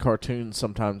favorite cartoons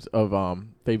sometimes of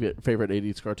favorite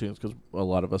 80s cartoons, because a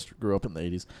lot of us grew up in the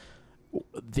 80s.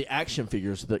 The action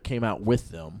figures that came out with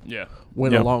them Yeah.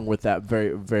 went Yeah. along with that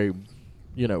very, very,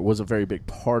 was a very big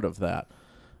part of that.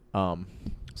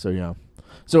 So yeah.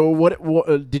 So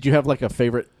what did you have like a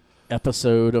favorite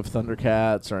episode of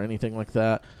Thundercats or anything like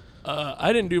that?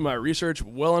 I didn't do my research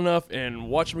well enough and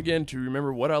watch them again to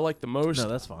remember what I liked the most. No,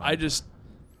 that's fine.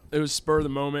 It was spur of the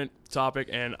moment topic,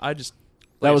 and I just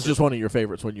That was just one of your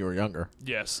favorites when you were younger.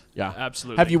 yes, Yeah.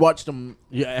 absolutely. Have you watched them?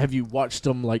 Yeah. Have you watched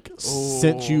them like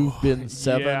since you've been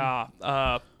 7? Yeah,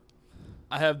 I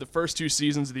have the first 2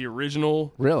 seasons of the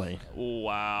original. Really?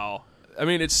 Wow. I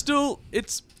mean, it's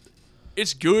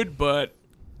good, but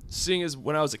seeing as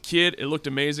when I was a kid, it looked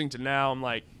amazing. To now, I'm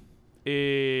like,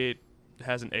 it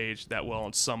hasn't aged that well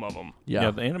on some of them.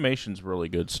 Yeah. the animation's really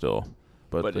good still,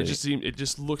 but But it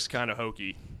just looks kind of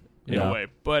hokey in Yeah. a way.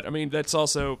 But I mean, that's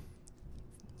also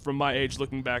from my age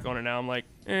looking back on it now. I'm like,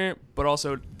 but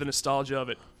also the nostalgia of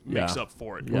it makes Yeah. up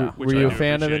for it. Yeah. which Were I you a do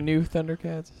fan of the appreciate. new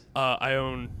Thundercats? I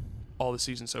own all the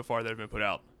seasons so far that have been put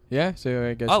out. Yeah, so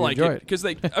I guess I you like enjoy it because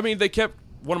they kept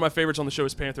one of my favorites on the show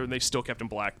is Panther, and they still kept him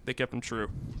black. They kept him true,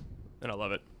 and I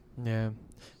love it. Yeah,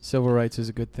 civil rights is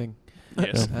a good thing.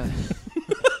 Yes.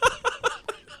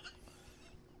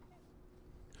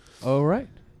 All right,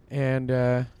 and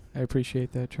I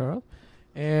appreciate that, Charles.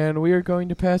 And we are going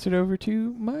to pass it over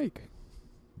to Mike.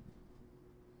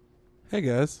 Hey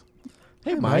guys.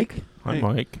 Hey, Mike. Hi, Hey.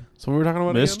 Mike. So we were talking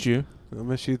about Missed again? you. I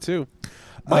miss you too.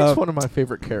 Mike's one of my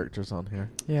favorite characters on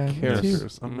here. Yeah, me too.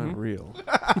 Characters. I'm Mhm. not real.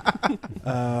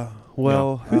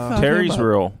 Well, Terry's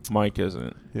real. Mike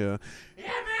isn't. yeah. Yeah,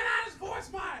 man, I just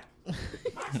voiced Mike.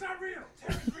 Mike's not real.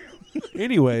 Terry's real.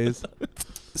 Anyways,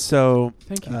 so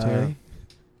Thank you, Terry.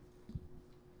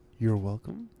 you're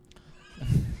welcome.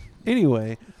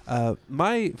 Anyway,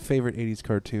 my favorite '80s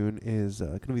cartoon is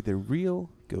going to be the real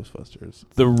Ghostbusters.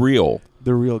 The real.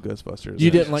 The real Ghostbusters. You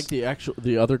Yes. didn't like the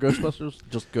other Ghostbusters?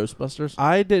 Just Ghostbusters?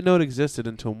 I didn't know it existed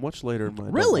until much later in my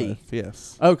adult Really? life.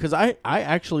 Yes. Oh, because I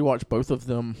actually watched both of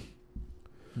them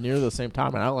near the same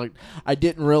time, and I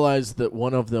didn't realize that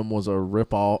one of them was a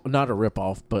rip-off, not a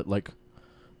rip-off, but like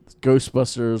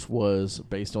Ghostbusters was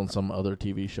based on some other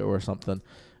TV show or something,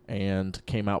 and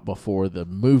came out before the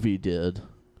movie did.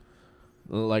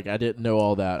 Like, I didn't know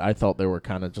all that. I thought they were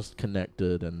kind of just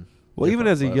connected and. Well, even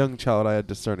as a different, young child, I had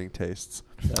discerning tastes.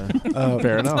 but-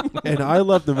 fair enough. And I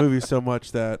love the movie so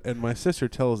much that, and my sister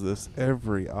tells this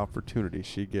every opportunity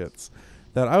she gets,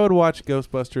 that I would watch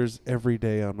Ghostbusters every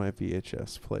day on my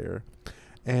VHS player,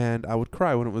 and I would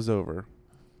cry when it was over.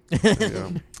 Yeah.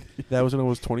 That was when I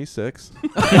was 26.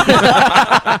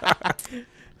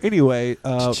 Anyway,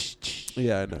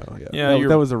 yeah, I know. Yeah, Yeah, that, you're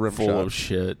that was a rim full shot. of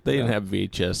shit. They didn't Yeah. have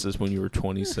VHSs when you were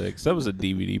 26. That was a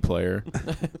DVD player.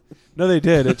 No, they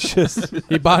did. It's just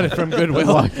He bought it from Goodwill.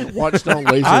 Watched on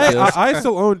Laserdisc. I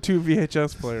still own 2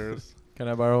 VHS players. Can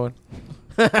I borrow one?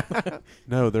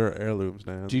 No, they're heirlooms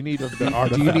now. Do you need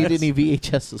any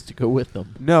VHSs to go with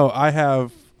them? No, I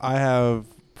have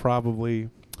probably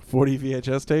 40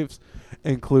 VHS tapes,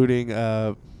 including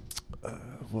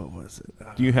what was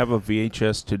it? Do you have a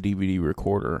VHS to DVD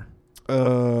recorder?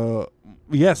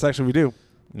 Yes, actually, we do.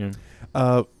 Yeah.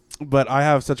 But I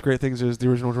have such great things as the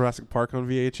original Jurassic Park on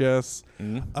VHS.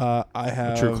 I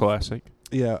have True classic.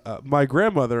 Yeah, my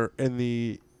grandmother in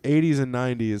the 80s and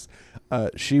 90s,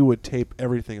 she would tape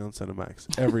everything on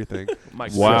Cinemax. Everything.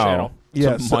 Mike's Wow. channel.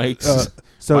 Yeah,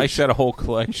 So Mike's had a whole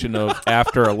collection of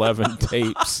After 11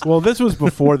 tapes. well, this was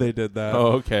before they did that.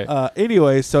 Oh, okay.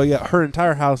 Anyway, so yeah, her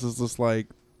entire house is just like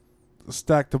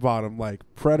stacked to bottom, like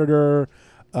Predator,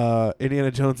 Indiana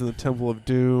Jones and the Temple of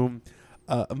Doom.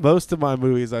 Most of my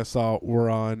movies I saw were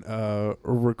on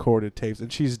recorded tapes,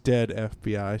 and she's dead,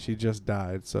 FBI. She just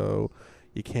died, so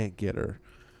you can't get her.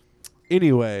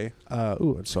 Anyway, I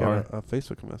just got a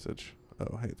Facebook message.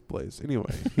 Oh, hey, it's Blaze.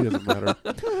 Anyway, he doesn't matter.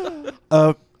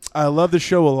 I love the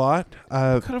show a lot.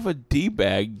 What kind of a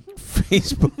D-bag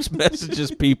Facebook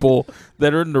messages people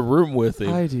that are in the room with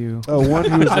him? I do. One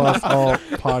who has lost all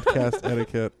podcast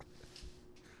etiquette.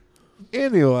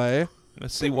 Anyway.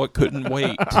 Let's see what couldn't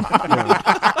wait.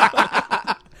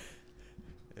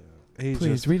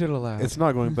 Please read it aloud. It's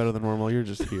not going better than normal. You're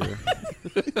just here.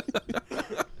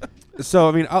 So,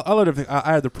 I mean, I love everything.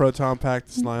 I had the Proton Pack,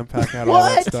 the Slime Pack, I had all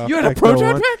that stuff. You had a Ecto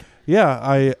Proton one. Pack? Yeah,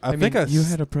 I think mean, I you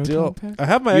had a Proton still, Pack? I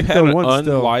have my You had Ecto an one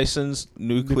still. unlicensed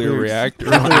nuclear Nuclear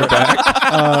reactor on your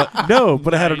back. No,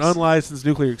 but I had an Nice. unlicensed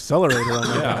nuclear accelerator on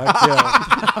my Yeah. back.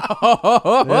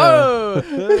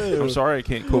 Yeah. I'm sorry I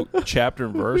can't quote chapter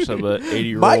and verse of an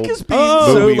 80-year-old Mike is being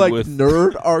Oh. so movie like with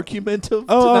nerd argumentative.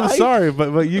 Oh, tonight. I'm sorry,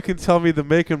 but you can tell me the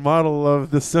make and model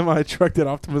of the semi truck that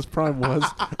Optimus Prime was.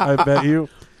 I bet you.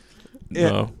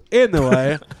 no.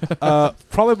 Anyway,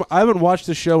 probably I haven't watched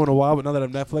the show in a while, but now that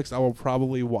I'm Netflix, I will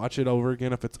probably watch it over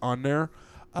again if it's on there.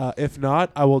 If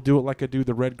not, I will do it like I do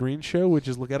the Red Green Show, which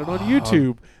is look at it on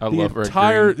YouTube. I the love Red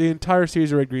entire Green. the entire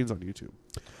series of Red Green's on YouTube.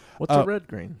 What's a red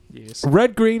green? Yes.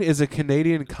 Red Green is a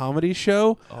Canadian comedy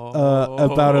show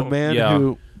about a man Yeah.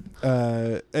 who.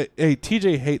 Hey,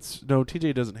 TJ hates. No,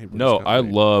 TJ doesn't hate. No, British I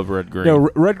comedy. love Red Green. No,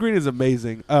 Red Green is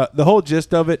amazing. The whole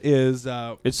gist of it is,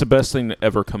 It's the best thing to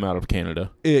ever come out of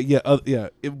Canada. way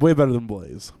better than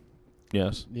Blaze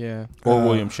Yes. Yeah. Or Uh,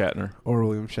 William Shatner. or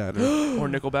William Shatner. Or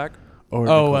Nickelback. Or Oh,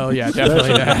 Nicole. well, yeah,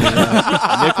 definitely that.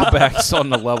 Nickelback's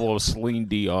on the level of Celine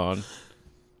Dion.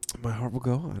 My heart will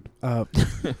go on.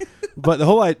 But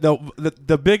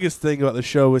the biggest thing about the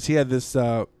show was he had this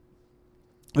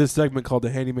this segment called the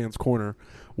Handyman's Corner,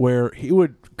 where he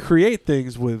would create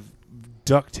things with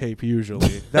duct tape.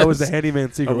 Usually, that was the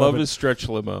handyman secret. I love weapon. his stretch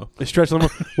limo. The stretch limo.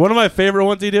 One of my favorite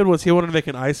ones he did was he wanted to make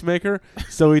an ice maker,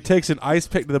 so he takes an ice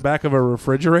pick to the back of a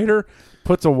refrigerator,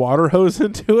 puts a water hose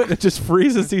into it, and it just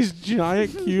freezes these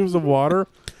giant cubes of water.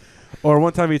 Or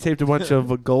one time he taped a bunch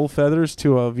of gold feathers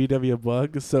to a VW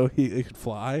Bug so it could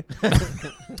fly.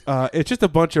 It's just a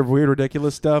bunch of weird,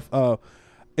 ridiculous stuff.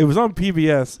 It was on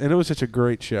PBS, and it was such a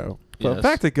great show. But Yes.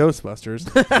 back to Ghostbusters.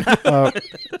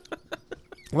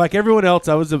 Like everyone else,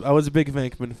 I was a big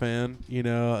Venkman fan. You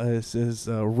know, his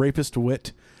rapist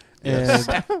wit, Yes.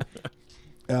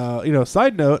 and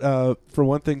side note, for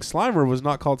one thing, Slimer was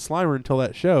not called Slimer until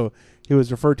that show. He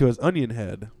was referred to as Onion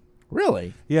Head.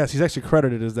 Really? Yes, he's actually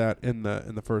credited as that in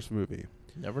the first movie.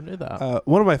 Never knew that.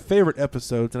 One of my favorite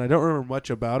episodes, and I don't remember much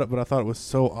about it, but I thought it was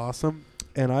so awesome.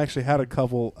 And I actually had a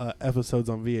couple episodes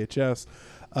on VHS,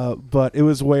 but it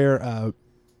was where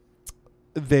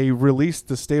they released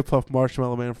the Stay Puft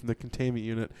Marshmallow Man from the containment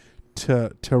unit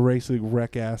to basically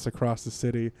wreck ass across the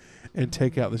city and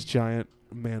take out this giant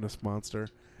Manus monster.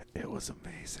 It was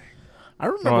amazing. I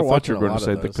remember No, I thought watching you were a going lot to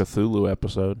say of the those. Cthulhu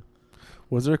episode.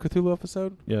 Was there a Cthulhu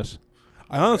episode? Yes.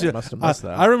 I honestly Yeah, must have missed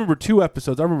that. I remember two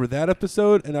episodes. I remember that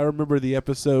episode, and I remember the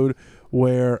episode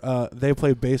where they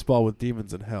play baseball with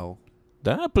demons in hell.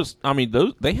 That episode, I mean,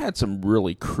 they had some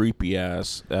really creepy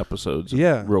ass episodes.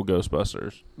 Yeah. Of Real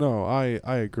Ghostbusters. No, I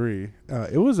agree.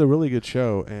 It was a really good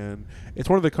show, and it's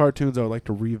one of the cartoons I would like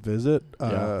to revisit.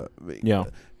 Yeah.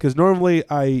 Because normally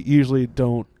I usually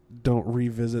don't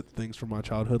revisit things from my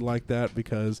childhood like that,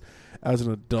 because as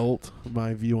an adult,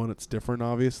 my view on it's different,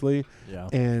 obviously, Yeah.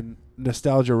 and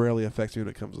nostalgia rarely affects me when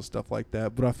it comes to stuff like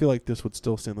that. But I feel like this would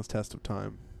still stand the test of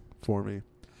time for me.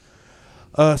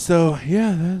 So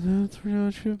yeah, that's pretty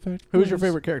much it. Who was your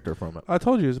favorite character from it? I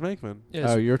told you, it was Mankman. Yes.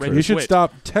 Oh, your Red turn. You should Wit.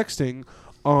 stop texting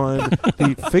on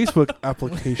the Facebook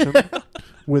application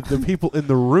with the people in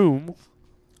the room,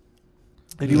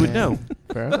 and you would know.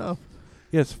 Fair enough.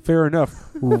 Yes, fair enough.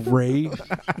 Ray.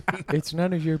 It's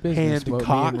none of your business Hand what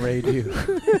cock. me and Ray do.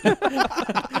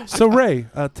 So Ray,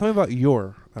 tell me about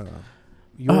your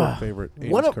favorite 80s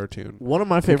one of- cartoon. One of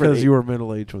my favorite. Because you were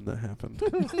middle aged when that happened.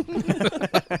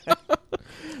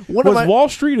 one Was of my, Wall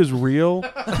Street as real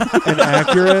and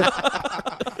accurate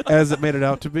as it made it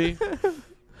out to be?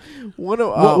 One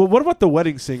of What about the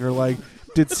wedding singer? Like,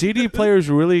 did CD players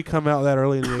really come out that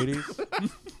early in the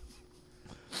 80s?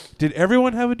 Did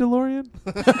everyone have a DeLorean?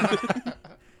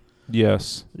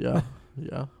 Yes. yeah.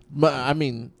 I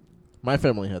mean, my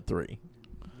family had 3,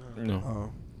 No.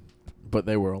 Oh. but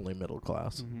they were only middle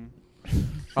class.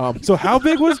 So how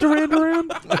big was Duran Duran?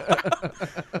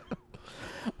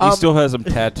 He still has them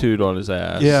tattooed on his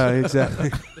ass. Yeah, exactly.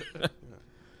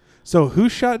 So who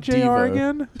shot JR Devo.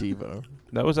 again? Devo.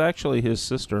 That was actually his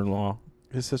sister-in-law.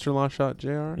 His sister-in-law shot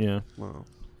JR? Yeah. Wow.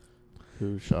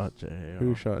 Who shot JR?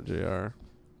 Who shot JR?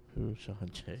 Who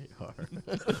shot JR?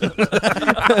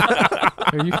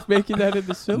 Are you making that in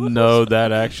the syllabus? No,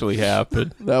 that actually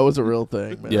happened. That was a real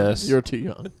thing, man. Yes. You're too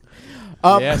young.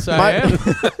 Yes, I am.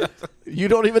 You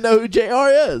don't even know who JR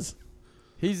is.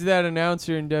 He's that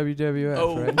announcer in WWF,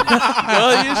 right?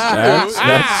 Well, it's true.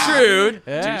 That's true.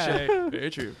 Yeah. Touche. Very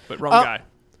true. But wrong guy.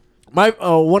 My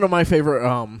one of my favorite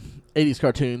 80s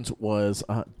cartoons was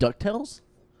DuckTales.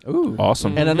 Ooh.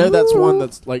 awesome. And I know that's one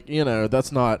that's like,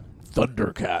 that's not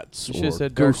Thundercats You or should've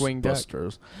said Darkwing Duck.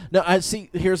 Ghostbusters. No, I see.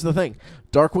 Here's the thing.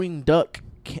 Darkwing Duck,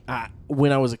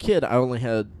 when I was a kid, I only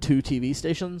had 2 TV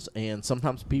stations and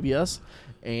sometimes PBS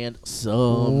and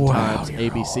sometimes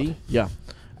ABC. Yeah,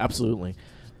 absolutely.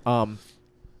 So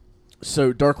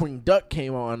Darkwing Duck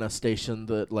came on a station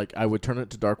that, like, I would turn it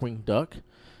to Darkwing Duck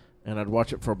and I'd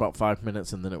watch it for about 5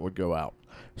 minutes and then it would go out.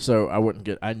 So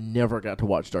I never got to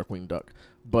watch Darkwing Duck.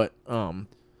 But my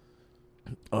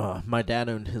dad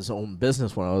owned his own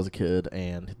business when I was a kid,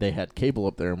 and they had cable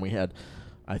up there, and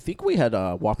I think we had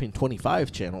whopping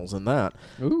 25 channels in that.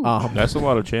 Ooh. That's a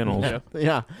lot of channels.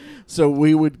 Yeah. So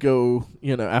we would go,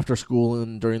 after school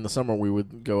and during the summer, we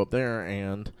would go up there,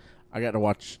 and I got to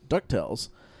watch DuckTales.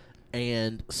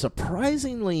 And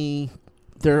surprisingly,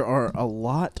 there are a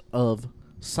lot of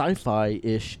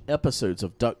sci-fi-ish episodes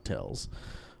of DuckTales.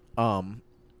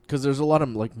 Because there's a lot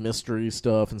of, like, mystery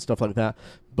stuff and stuff like that.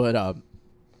 But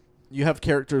you have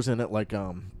characters in it like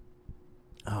Gyro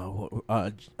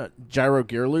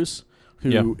Gearloose,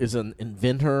 who is an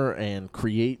inventor and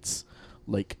creates,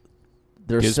 like,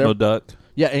 there's Gizmo Duck.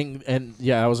 Yeah, and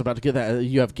I was about to get that.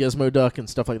 You have Gizmo Duck and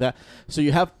stuff like that. So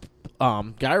you have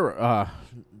Gyro.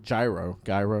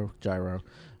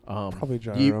 Probably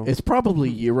Gyro. It's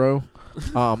probably Gyro.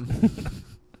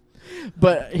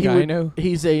 But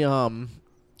he's a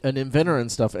an inventor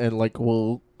and stuff, and like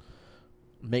will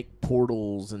make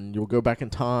portals, and you'll go back in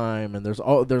time, and there's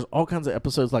all kinds of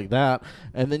episodes like that.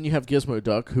 And then you have Gizmo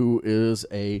Duck, who is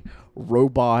a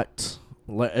robot,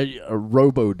 a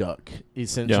Robo Duck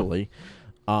essentially.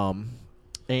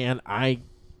 And I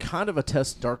kind of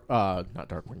attest not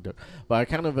Darkwing Duck, but I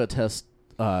kind of attest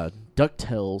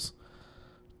DuckTales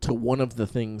to one of the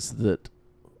things that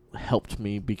helped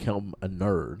me become a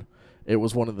nerd. It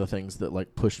was one of the things that,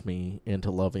 like, pushed me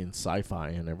into loving sci-fi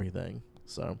and everything.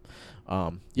 So,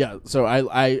 so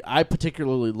I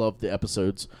particularly loved the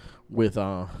episodes with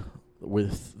the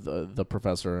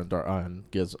professor and Gyro,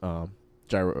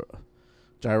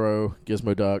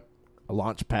 Gizmo Duck, a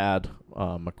Launchpad.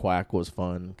 McQuack was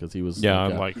fun because he was I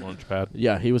like Launchpad.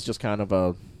 Yeah, he was just kind of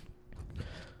a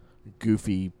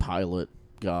goofy pilot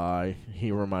guy.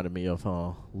 He reminded me of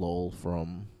Lowell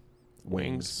from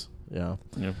Wings. Yeah.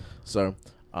 So,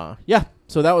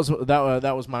 So that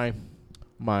was my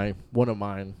one of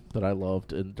mine that I loved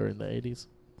during the 80s.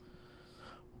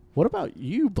 What about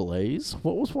you, Blaze?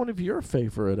 What was one of your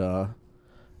favorite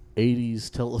 80s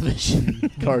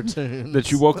television cartoons That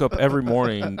you woke up every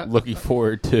morning looking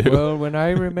forward to. Well, when I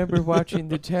remember watching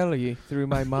the telly through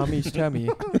my mommy's tummy.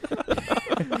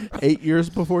 8 years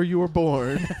before you were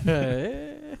born?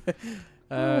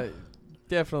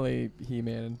 Definitely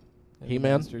He-Man. and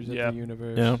He-Man? Masters of Yeah. the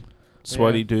Universe. Yeah.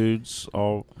 Sweaty Yeah. dudes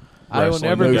all I will wrestling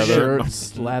never No forget- together. shirts,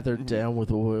 slathered down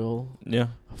with oil. Yeah.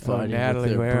 Fighting Natalie, with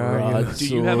their where are you? broadswords.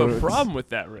 Do you have a problem with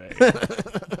that, Ray?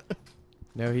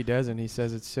 No, he doesn't. He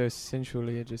says it so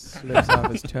sensually it just slips off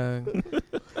his tongue.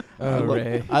 I Oh, lo-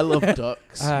 Ray. I love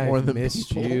ducks I more than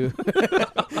missed people. you.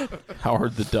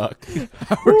 Howard the Duck.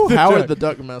 Howard the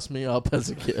Duck messed me up as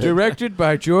a kid. Directed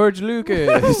by George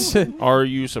Lucas. Are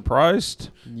you surprised?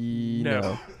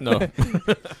 No. No.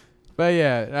 But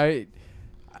yeah,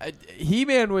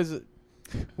 He-Man was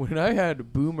when I had a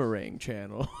Boomerang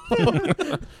channel,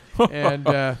 and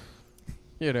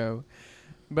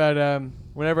but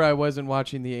whenever I wasn't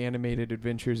watching the animated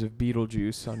adventures of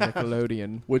Beetlejuice on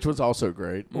Nickelodeon, Which was also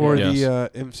great. Or Yes.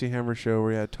 the MC Hammer show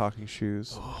where he had talking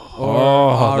shoes. or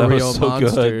Oh, that was Real so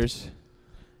good. Monsters,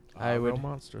 I Real would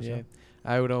monsters.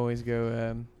 I would always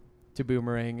go to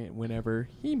Boomerang whenever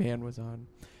He-Man was on.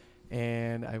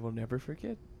 And I will never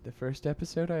forget the first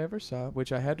episode I ever saw,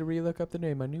 which I had to relook up the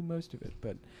name. I knew most of it,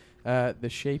 but The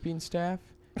Shaping Staff,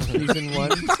 season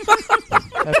 1,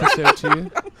 episode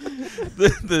 2.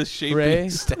 the shaping Ray.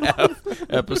 staff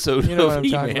episode You know what of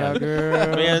I'm talking about, He-Man.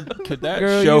 girl. Man, could that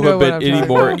Girl, show you know have what been I'm any talking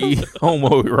more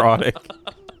about. homoerotic?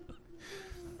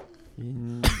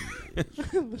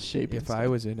 The shaping. If I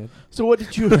was in it. So what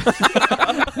did you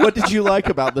what did you like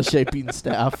about the shaping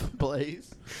staff,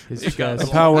 Blaze? His It got chest.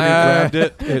 Of how when he Uh, grabbed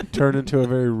it, it turned into a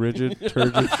very rigid,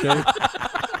 turgid shape.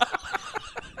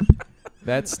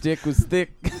 That stick was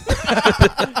thick.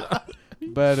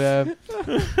 But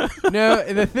no,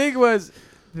 the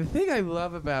thing I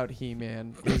love about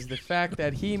He-Man is the fact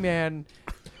that He-Man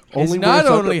is Only not wears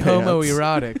only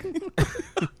underpants.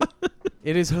 homoerotic.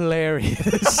 It is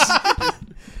hilarious.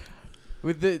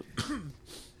 With the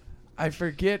I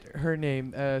forget her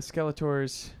name,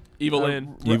 Skeletor's Evil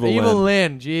Lynn. Evil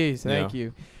Lynn. Jeez, thank Yeah.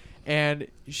 you. And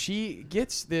she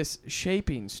gets this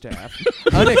shaping staff.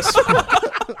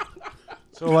 Unexpected.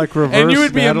 So like reverse And you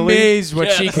would be Natalie? amazed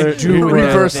what she Yes. can Or- do with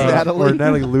Reverse that thing. Natalie. Where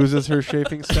Natalie loses her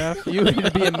shaping staff. You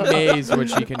would be amazed what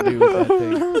she can do with that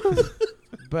thing.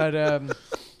 But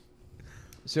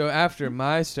so after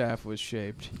my staff was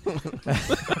shaped,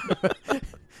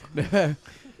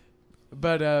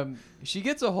 but she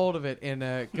gets a hold of it and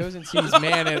goes and sees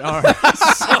Man at Arms.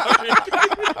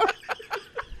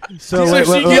 So, So wait,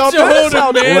 she wait, gets wait, a hold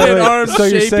of Man wait, at wait. Arms So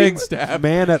you're shaping saying staff.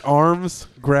 Man at Arms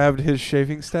grabbed his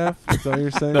shaving staff? Is that what you're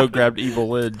saying? No, grabbed Evil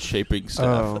Lynn shaping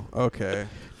stuff. Oh, okay.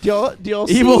 Do y'all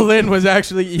see? Evil Lynn was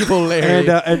actually Evil Larry.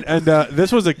 And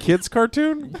this was a kids'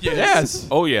 cartoon. Yes.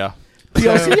 Oh yeah. Do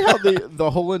y'all So- see how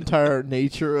the whole entire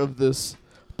nature of this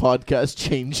podcast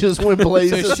changes when Blaze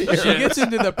So is she here? gets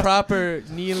into the proper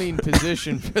kneeling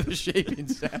position for the shaping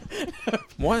staff.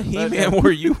 What He-Man were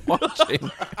you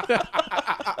watching?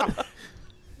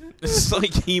 It's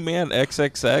like He-Man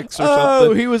XXX or Oh,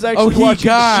 something. he was actually He watching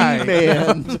guy.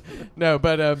 She-Man. No,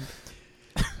 but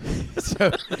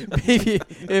so maybe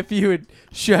if you would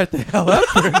shut the hell up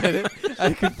for a minute,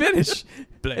 I could finish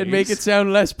and make it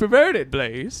sound less perverted.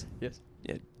 Blaze. Yes.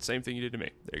 Yeah, same thing you did to me.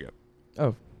 There you go.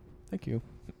 Oh, thank you.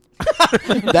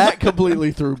 That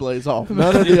completely threw Blaze off.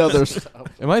 None of the other stuff.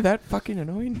 Am I that fucking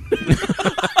annoying?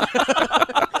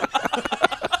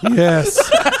 Yes.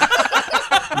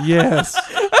 Yes.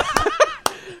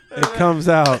 It comes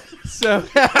out. So,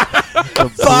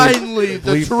 Finally,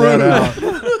 the Bleep that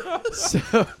truth. out.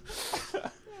 so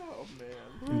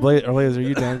Blaze, are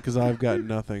you down? Because I've got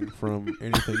nothing from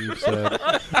anything you've said.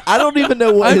 I don't even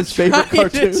know what I'm his favorite trying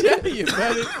cartoon. to tell you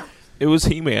about it. It was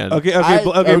He-Man. Okay,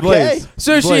 Okay. Blaze.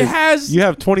 So she Blaze, has You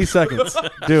have 20 seconds.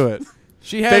 Do it.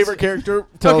 she has Favorite character?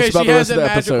 Tell okay, us about she the has rest a of the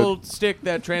magical episode. stick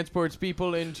that transports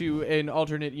people into an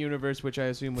alternate universe, which I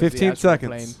assume was 15 the astral seconds.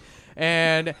 plane.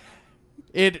 And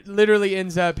it literally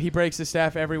ends up, he breaks the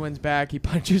staff, everyone's back, he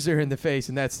punches her in the face,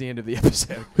 and that's the end of the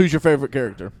episode. Who's your favorite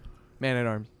character? Man at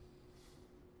Arms.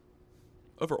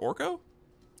 Over Orko?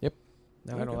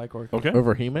 No, I don't like Orko. Okay.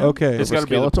 Over He-Man? Okay. It's Over got to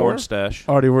be the Skeletor? porn stash.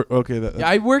 Already work. Okay. Yeah,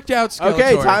 I worked out Skeletor.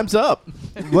 Okay, time's up.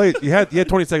 Blaze, you had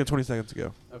 20 seconds. 20 seconds to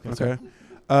go. Okay.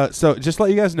 Okay. So just to let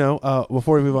you guys know,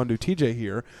 before we move on to TJ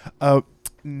here,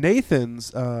 Nathan's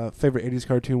favorite 80s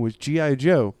cartoon was G.I.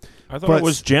 Joe. I thought But- it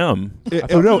was Gem.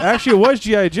 No, actually, it was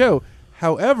G.I. Joe.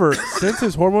 However, since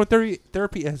his hormone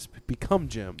therapy has become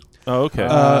Jim, Oh, okay.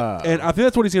 and I think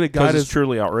that's what he's going to guide Because his. it's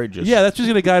truly outrageous. Yeah, that's what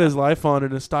he's going to guide his life on,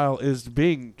 and his style is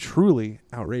being truly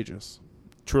outrageous.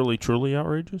 Truly, truly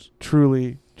outrageous?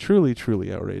 Truly, truly,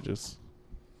 truly outrageous.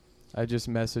 I just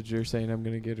messaged her saying I'm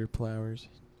going to get her flowers.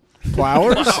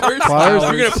 Flowers? Flowers?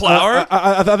 You're gonna plow her?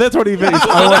 I thought that's what he meant.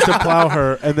 I want to plow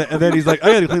her, and then he's like,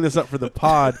 I got to clean this up for the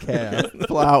podcast.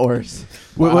 Flowers.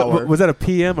 Was that a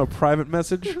PM, a private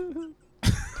message?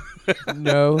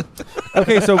 No.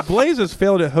 Okay, so Blaze has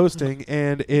failed at hosting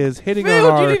and is hitting Phil,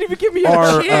 on you our didn't even give me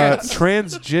our a chance.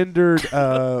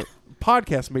 transgendered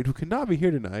podcast mate who cannot be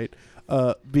here tonight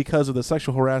because of the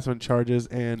sexual harassment charges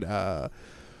and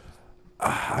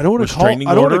I don't want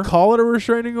to call it a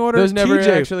restraining order. Those never TJ,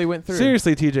 actually went through.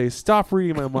 seriously, TJ, stop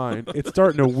reading my mind. It's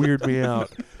starting to weird me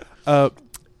out.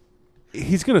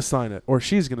 He's gonna sign it, or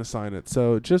she's gonna sign it.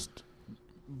 So just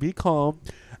be calm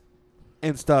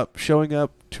and stop showing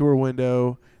up to her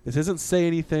window. This isn't Say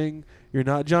Anything. You're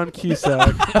not John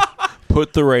Cusack.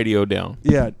 Put the radio down.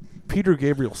 Yeah, Peter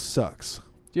Gabriel sucks.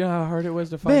 Do you know how hard it was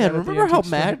to find Man, out at the remember how antique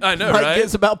store? mad I know, Mike right?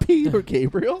 gets about Peter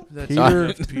Gabriel?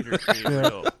 Peter, Peter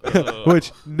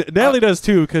which Natalie does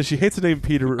too, because she hates the name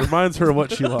Peter. It reminds her of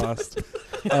what she lost.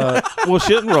 Well,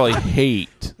 she didn't really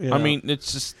hate. Yeah. I mean,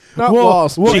 it's just... Not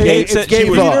lost. She hates it's it. She gave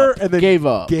was- up. and then Gave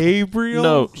up. Gabriel.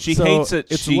 No, she So hates it.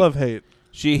 It's She- love hate.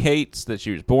 She hates that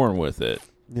she was born with it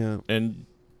Yeah. and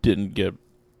didn't get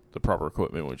the proper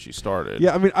equipment when she started.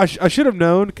 Yeah, I mean, I should have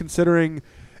known, considering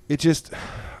it just,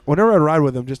 whenever I ride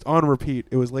with them, just on repeat,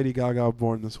 it was Lady Gaga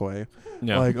Born This Way.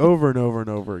 Yeah. Like, over and over and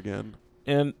over again.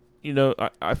 And, you know,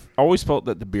 I've always felt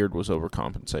that the beard was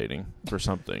overcompensating for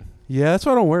something. Yeah, that's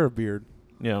why I don't wear a beard.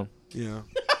 Yeah. Yeah.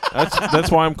 That's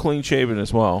why I'm clean shaven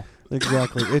as well.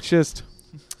 Exactly. It's just,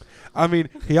 I mean,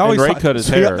 he always Ray cut his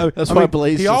hair. That's I why mean,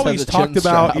 Blaze he just had always the chin talked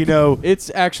about, strap. you know,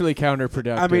 It's actually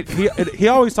counterproductive. I mean, he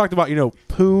always talked about, you know,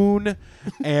 poon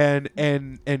and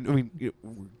I mean,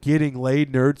 getting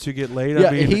laid, nerds who get laid. Yeah,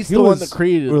 I mean, he's he the one was that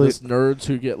created really this nerds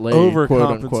who get laid, quote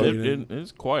unquote. overcompensated. It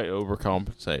is quite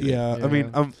overcompensating. Yeah, I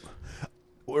mean,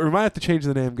 we might have to change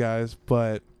the name, guys,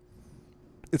 but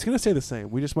it's gonna stay the same.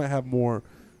 We just might have more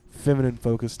feminine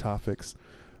focused topics.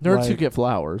 Nerds who Like- get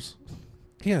flowers.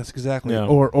 Yes, exactly. Yeah.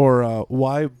 Or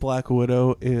why Black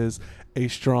Widow is a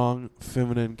strong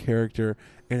feminine character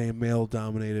in a male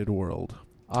dominated world.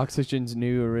 Oxygen's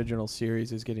new original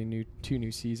series is getting two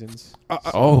new seasons.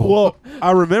 Oh. Well,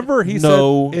 I remember he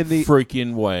no said in the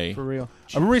freaking way. For real.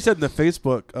 I remember he said in the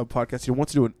Facebook podcast he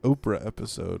wants to do an Oprah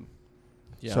episode.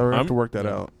 Yeah. So we're gonna have to I'm- work that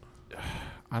yeah. out.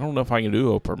 I don't know if I can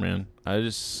do Oprah, man.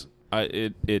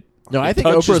 It No, I it think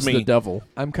touches Oprah's me. the devil.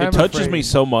 I'm kind It of touches me afraid.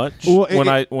 so much Well, when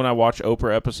I watch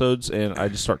Oprah episodes and I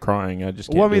just start crying. I just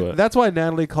can't Well, I do mean it. that's why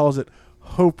Natalie calls it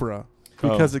Hopra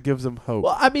because it gives them hope.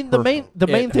 Well, I mean, the Her main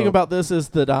It thing hope. about this is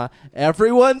that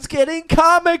everyone's getting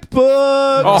comic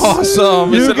books.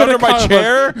 Awesome! Is You it get under a my comic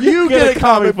chair? You get a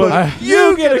comic book. I-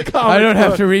 You get a comic. I don't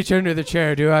have book. to reach under the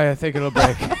chair, do I? I think it'll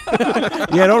break.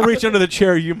 Yeah, don't reach under the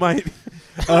chair. You might,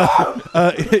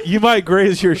 you might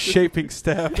graze your shaping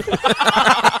staff,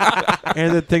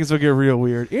 and then things will get real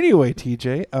weird. Anyway,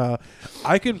 TJ,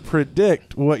 I can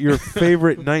predict what your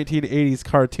favorite 1980s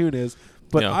cartoon is,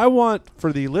 but Yeah. I want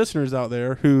for the listeners out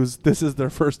there whose this is their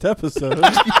first episode,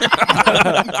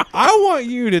 I want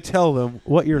you to tell them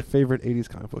what your favorite 80s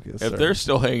comic book is. If sir. they're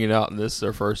still hanging out and this is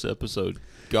their first episode,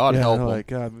 God yeah, help them.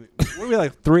 like, what are we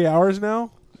like 3 hours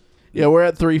now? Yeah, we're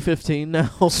at 3:15 now.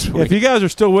 Yeah, if you guys are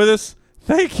still with us,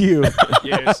 thank you.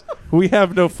 Yes. We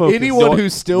have no focus. Anyone So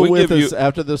who's still we with give us you-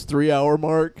 after this 3 hour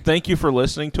mark, Thank you for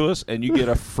listening to us, and you get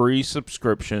a free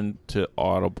subscription to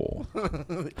Audible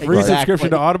free subscription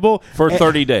to Audible for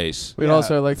 30 days. We'd Yeah.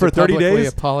 also like For to 30 publicly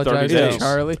days? apologize 30 to days.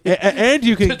 Charlie. and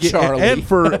you can To get Charlie. and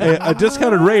for a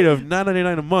discounted rate of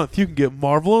 $9.99 a month, you can get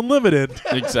Marvel Unlimited.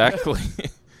 Exactly.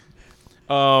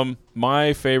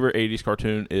 My favorite 80s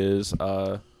cartoon is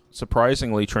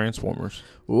surprisingly Transformers.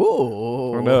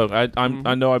 ooh,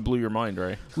 I know I blew your mind,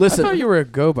 Ray. I listen, thought you were a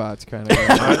GoBots kind of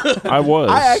guy. I was.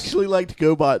 I actually liked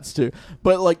GoBots too,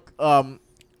 but like,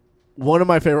 one of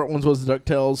my favorite ones was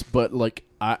DuckTales. But like,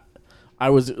 I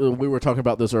was we were talking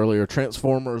about this earlier.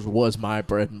 Transformers was my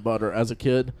bread and butter as a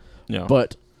kid, Yeah.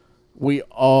 but we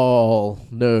all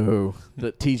know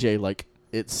that TJ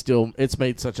it's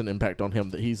made such an impact on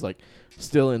him that he's like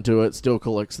still into it, still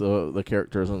collects the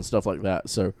characters and stuff like that.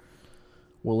 So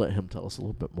we'll let him tell us a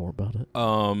little bit more about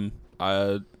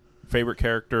it. Favorite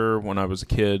character when I was a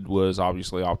kid was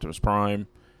obviously Optimus Prime.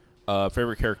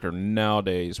 Favorite character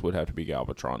nowadays would have to be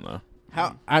Galvatron,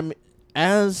 though. I'm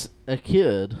as a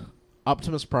kid,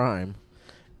 Optimus Prime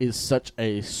is such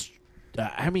a.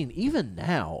 I mean, even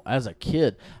now as a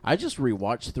kid, I just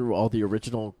rewatched through all the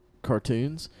original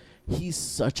cartoons. He's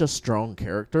such a strong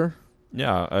character.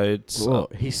 Yeah, it's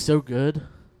He's so good.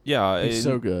 yeah, He's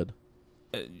so good.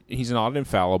 He's not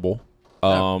infallible.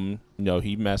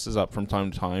 He messes up from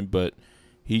time to time, but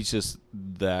he's just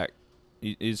that.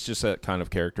 It's just that kind of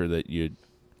character that you'd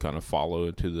kind of follow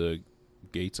into the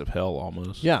gates of hell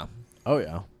almost. Yeah. Oh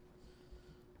yeah.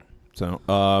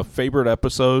 So, favorite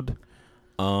episode.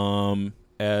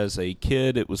 As a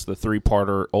kid, it was the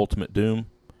 3-parter Ultimate Doom.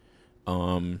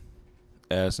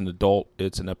 As an adult,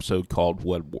 it's an episode called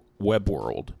Web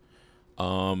World.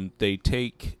 They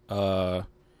take the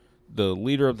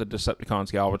leader of the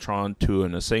Decepticons, Galvatron, to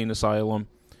an insane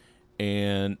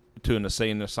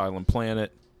asylum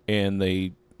planet, and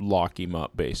they lock him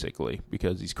up basically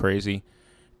because he's crazy,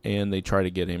 and they try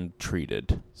to get him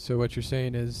treated. So what you're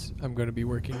saying is I'm going to be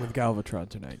working with Galvatron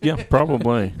tonight. Yeah,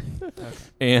 probably.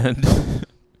 And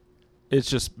it's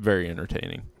just very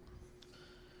entertaining.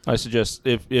 I suggest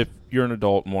if you're an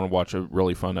adult and want to watch a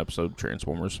really fun episode of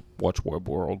Transformers, watch Web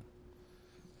World.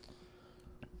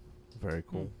 Very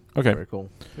cool. Okay. Very cool.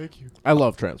 Thank you. I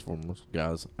love Transformers,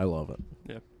 guys. I love it.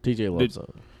 Yeah. TJ loves it.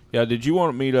 Yeah, did you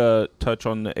want me to touch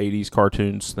on the 80s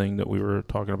cartoons thing that we were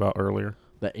talking about earlier?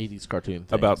 The 80s cartoon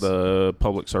things. About the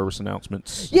public service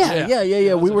announcements? Yeah. We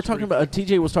That's were actually talking about.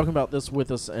 TJ was talking about this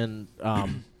with us, and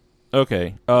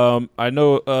Okay. I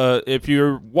know if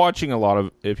you watch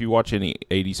any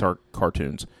 80s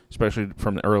cartoons, especially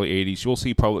from the early 80s, you'll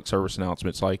see public service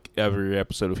announcements like every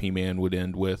episode of He-Man would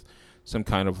end with some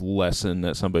kind of lesson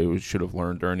that somebody should have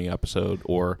learned during the episode,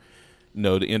 or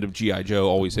the end of G.I. Joe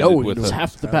always ended with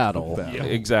half the battle.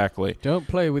 Exactly. Don't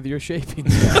play with your shaping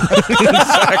stuff.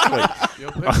 Exactly.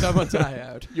 You'll put someone's eye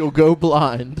out. You'll go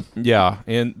blind. Yeah,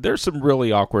 and there's some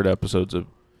really awkward episodes of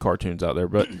cartoons out there,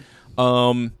 but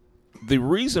the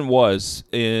reason was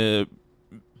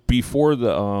before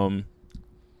the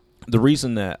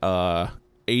reason that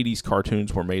 80s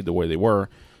cartoons were made the way they were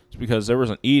is because there was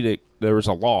an edict, there was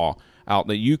a law out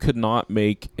that you could not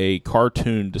make a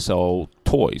cartoon to sell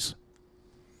toys,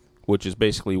 which is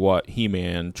basically what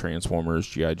He-Man, Transformers,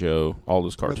 G.I. Joe, all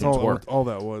those cartoons were. All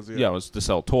that was, yeah. Yeah, it was to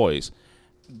sell toys.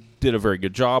 Did a very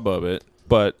good job of it,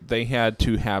 but they had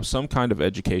to have some kind of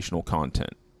educational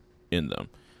content in them.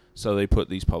 So they put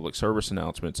these public service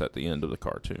announcements at the end of the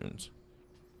cartoons.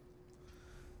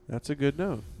 That's a good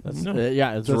note. It's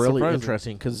That's really surprising.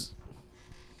 interesting because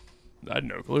I had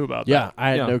no clue about yeah, that. I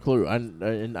had Yeah. no clue,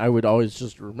 and I would always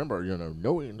just remember,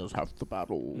 knowing is half the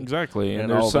battle. Exactly, And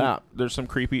there's all some that. there's some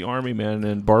creepy army men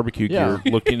in barbecue Yeah.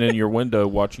 gear looking in your window,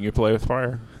 watching you play with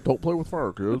fire. Don't play with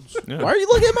fire, kids. Yeah. Why are you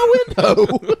looking at my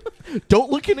window? Don't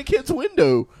look in a kid's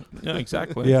window. Yeah,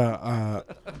 exactly. Yeah,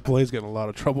 Blaze getting a lot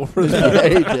of trouble for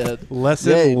that. Yeah, he did.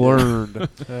 Lesson Yeah, he did. learned.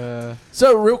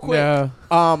 So real quick, No.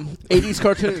 80s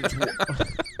cartoons.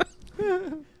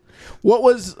 What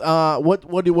was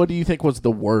what do you think was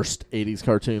the worst 80s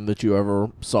cartoon that you ever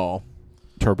saw?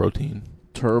 Turbo Teen.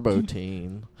 Turbo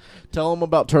Teen. Tell them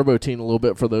about Turbo Teen a little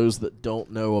bit for those that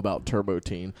don't know about Turbo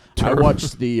Teen. I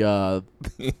watched the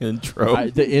Intro.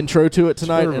 the intro to it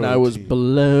tonight, and I was Turbo Teen.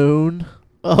 blown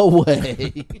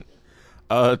away.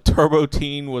 Turbo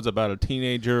Teen was about a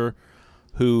teenager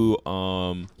who,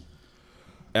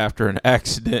 after an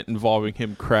accident involving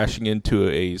him crashing into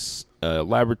a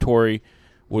laboratory,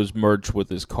 was merged with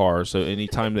his car. So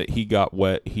anytime that he got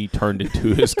wet, he turned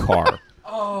into his car.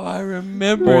 Oh, I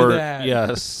remember that.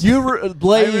 Yes.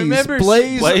 Blaze, remember-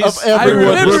 Blaze Blaze. of I everyone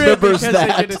remember it remembers because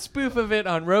that. I did a spoof of it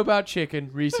on Robot Chicken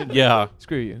recently. Yeah.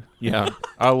 Screw you. Yeah.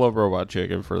 I love Robot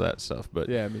Chicken for that stuff, but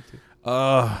Yeah, me too.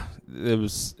 it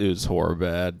was horror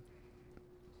bad.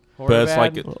 Horror But it's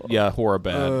bad? like horror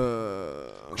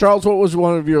bad. Charles, what was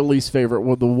one of your least favorite?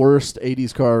 What the worst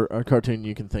 80s cartoon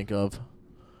you can think of?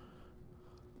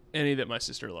 Any that my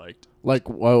sister liked. Like,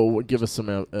 well, give us some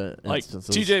Like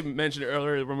instances. TJ mentioned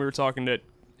earlier when we were talking that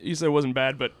he said it wasn't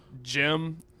bad, but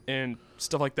Jim and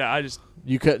stuff like that, I just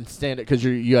You couldn't stand it because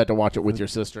you had to watch it with your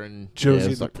sister and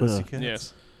Josie it's the like, Pussycat.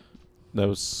 yes. That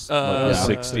was Yeah. the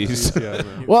 60s. Yeah, I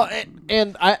know. Well,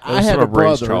 and I Those had sort a of raised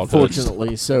brother, childhoods.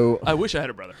 unfortunately. So I wish I had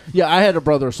a brother. yeah, I had a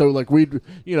brother. So like he'd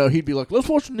be like, "Let's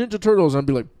watch Ninja Turtles," and I'd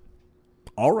be like,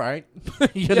 "All right."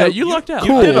 Yeah, you lucked out.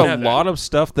 You I did didn't a have that. lot of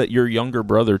stuff that your younger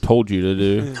brother told you to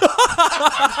do.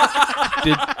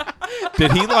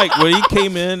 Did he like when he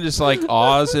came in just like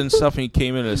Oz and stuff, and he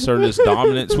came in and asserted his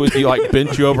dominance with you, like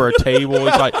bent you over a table?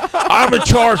 He's like, "I'm in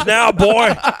charge now,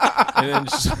 boy." And then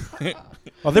just,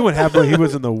 I think what happened when he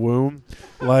was in the womb,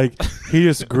 like he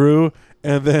just grew,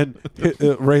 and then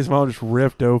Ray's mom just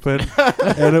ripped open,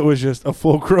 and it was just a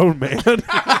full-grown man,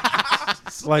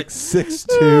 like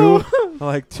 6'2",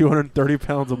 like 230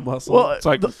 pounds of muscle. Well, it's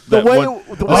like the that way one-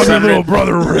 the I'm way your little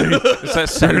brother Ray. it's that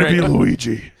Saturday night,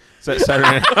 Luigi. it's that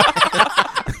Saturday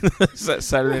it's that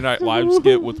Saturday Night Live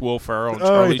skit with Will Ferrell and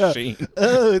Charlie yeah. Sheen.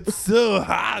 Oh, it's so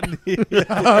hot in here.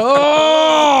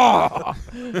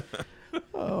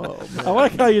 I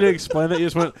like how you didn't explain that. You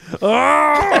just went,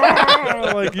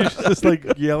 "Oh!" Like you're just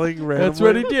like yelling randomly. That's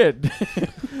what he did.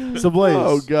 So Blaze,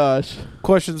 Oh gosh.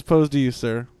 questions posed to you,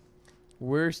 sir.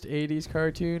 Worst 80s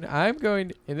cartoon? I'm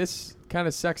going, and this kind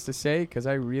of sucks to say because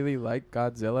I really like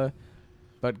Godzilla,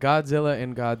 but Godzilla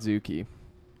and Godzuki.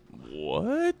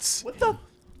 What? What the?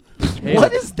 Hey,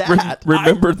 What is that?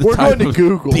 remember the We're type going to of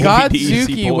Google. DVDs he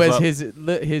Godzuki pulls was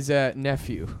up. his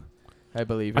nephew, I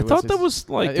believe. I It thought his- that was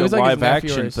like it a was like his live nephew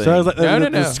or action his- thing. So I was like No, the, no, no.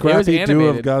 It the was Scrappy Doo of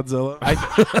animated. Godzilla.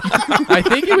 I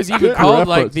think it was even Good called reference.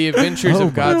 like The Adventures Oh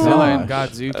of my Godzilla and gosh.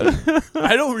 Godzuki.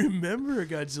 I don't remember a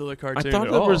Godzilla I cartoon thought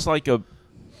at there all. was like a.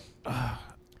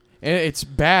 And it's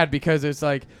bad because it's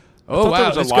like, I oh thought there wow,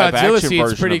 was a this live Godzilla action scene's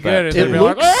version pretty of that, good, and too. then It they're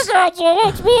like, looks- oh, Godzilla,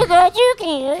 it's me,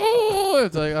 Godzuki.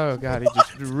 It's like, oh god, he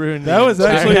just ruined. That the was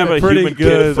entire- Does he actually have a pretty human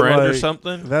good, kid friend or like-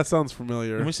 something? That sounds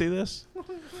familiar. Let me see this.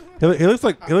 He looks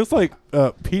like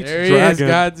Peach There he Dragon.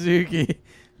 is, Godzuki.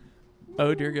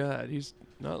 Oh dear God, he's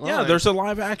Not Yeah, lying. there's a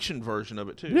live action version of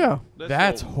it too. Yeah.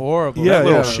 That's little- horrible. Yeah,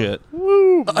 little yeah. shit.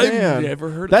 Woo, I've man.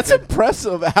 never heard That's of that.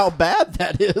 impressive how bad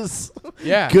that is.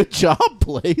 Yeah. Good job,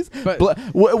 Blaze. But-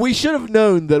 We should have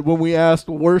known that when we asked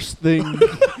worst thing,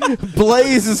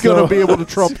 Blaze is going to be able to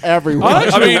trump everyone.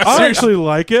 I mean, actually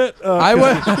like it. I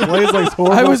was- Blaze likes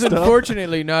horrible I was stuff.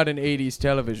 unfortunately not an 80s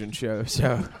television show,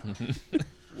 so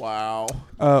Wow.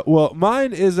 Well,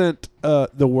 mine isn't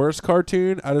the worst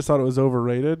cartoon. I just thought it was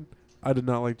overrated. I did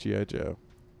not like G.I. Joe.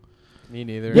 me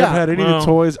neither. Yeah. Never had any well.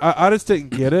 toys. I just didn't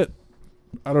get it.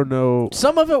 I don't know.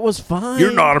 Some of it was fine.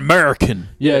 You're not American.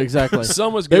 Yeah, exactly.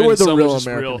 Some was They good. were and the some real was just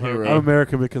American real hero. I'm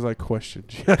American because I question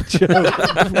G.I. Joe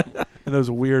and those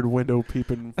weird window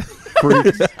peeping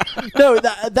freaks. No,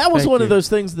 that was Thank one you. of those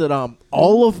things that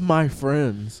all of my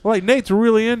friends, Like Nate's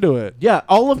really into it. yeah,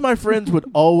 all of my friends would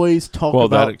always talk Well,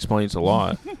 about. that explains a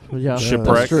lot. Yeah,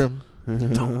 Shipwreck. that's true.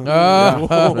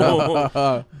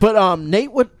 But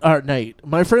Nate,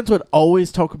 my friends would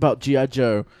always talk about G.I.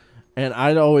 Joe, and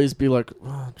I'd always be like,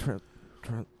 oh,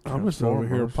 I'm just over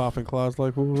here popping clouds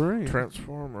like Wolverine.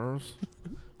 Transformers.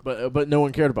 But no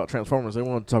one cared about Transformers. They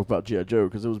wanted to talk about G.I. Joe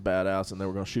because it was badass and they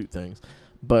were going to shoot things.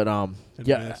 But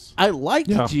yeah, miss. I liked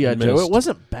Yeah, G.I. it Joe. missed. It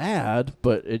wasn't bad,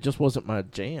 but it just wasn't my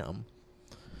jam.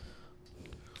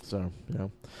 So yeah,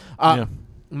 Yeah.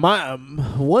 my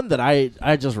one that I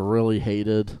just really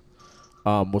hated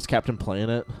was Captain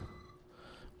Planet.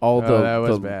 All that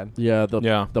was bad. Yeah, the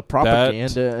Yeah,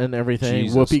 propaganda and everything.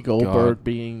 Jesus Whoopi Goldberg God.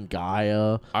 being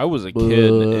Gaia. I was a kid,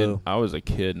 Boo.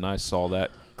 and I saw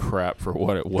that crap for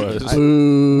what it was.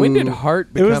 Boo. When did Heart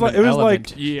It become was like an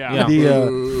element? Yeah. Yeah.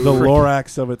 the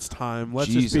Lorax of its time. Let's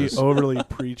just Jesus. be overly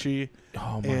preachy.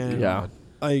 Oh my And Yeah. god!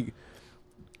 like,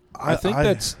 I think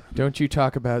that's Don't you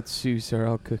talk about Seuss or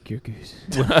I'll cook your goose.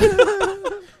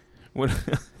 what.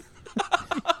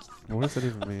 what does that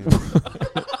even mean?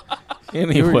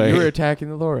 Anyway, You were attacking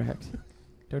the Lorax.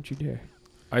 Don't you dare.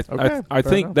 I fair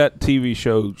think enough. that TV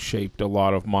show shaped a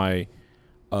lot of my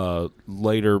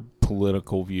later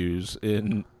political views.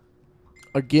 In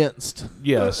Against.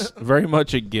 yes, very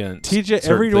much against TJ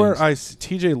certain everywhere things.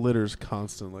 TJ litters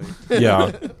constantly.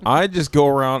 Yeah, I just go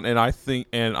around and I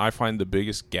find the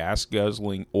biggest gas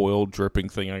guzzling, oil dripping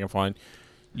thing I can find.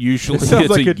 Usually It sounds it's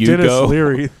like a Dennis Yugo.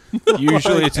 Leary.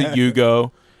 Usually it's a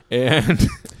Yugo, and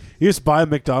You just buy a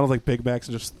McDonald's like Big Macs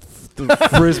and just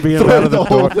frisbee it out of the the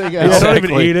whole door. thing Yeah, out. don't even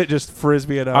Exactly. eat it, just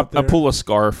frisbee it I out there. pull a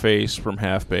Scarface from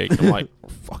Half Baked. I'm like,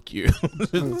 fuck you.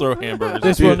 Just throw hamburgers.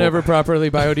 This at will people. never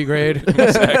properly biodegrade.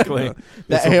 Exactly. That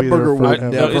This'll be hamburger their would forever.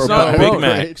 never. It's not buy Big it.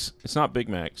 Macs. It's not Big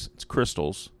Macs. It's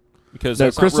Crystals. Because No,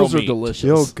 that's crystals not are real meat. delicious. The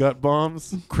old gut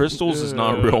bombs, Crystals is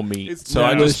not real meat. It's So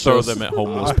I just throw delicious. them at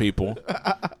homeless people.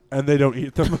 and they don't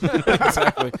eat them.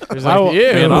 Exactly. There's I will- like,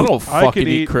 ew. Man, I don't I fucking could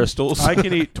eat eat- crystals. I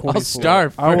can eat 24.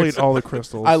 starve I will first. eat all the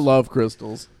crystals. I love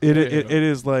crystals. it. It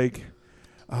is like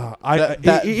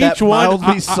That each one.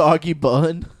 mildly soggy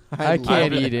bun. I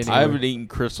can't eat any. I haven't eaten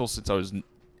crystals since I was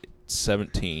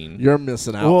 17. You're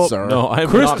missing out, Well, sir. No, I'm not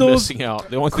Crystals- missing out.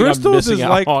 The only thing I'm Crystals missing is out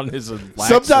like- on is a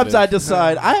Sometimes laxative. I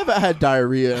decide I haven't had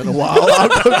diarrhea in a while. I'll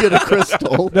go get a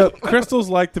crystal. No, crystals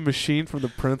like the machine from the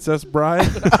Princess Bride.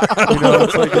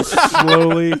 It's like it's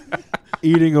slowly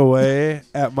eating away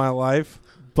at my life,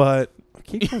 but I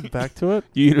keep coming back to it.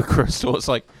 You eat a crystal, it's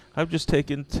like, I've just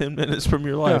taken 10 minutes from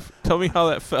your life. Tell me how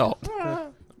that felt.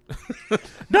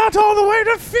 Not all the way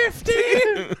to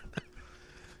 50.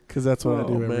 Because that's what I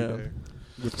do Oh, every day man.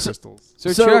 with crystals.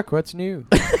 So, So- Chuck, what's new?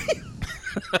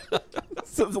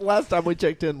 Since the last time we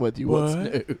checked in with you, what's What?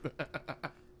 new?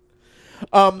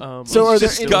 So are He's there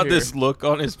just any, got this look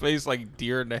on his face like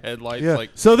deer in the headlights. Yeah. Like,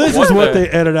 So this what is what the- they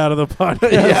edit out of the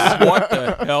podcast. Yeah. what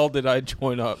the hell did I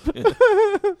join up?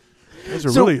 Those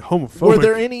are So, really homophobic.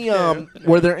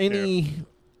 were there any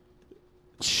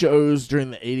shows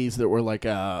during the 80s that were like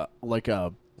a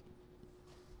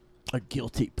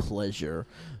guilty pleasure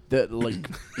that like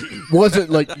wasn't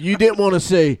like you didn't want to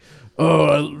say,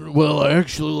 well, I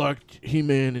actually liked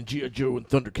He-Man and G.I. Joe and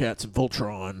Thundercats and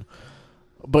Voltron,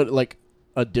 but like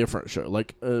a different show,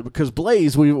 like because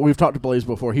Blaze, we've talked to Blaze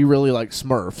before. He really likes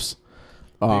Smurfs,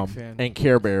 fan. and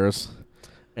Care Bears,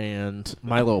 and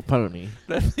My Little Pony.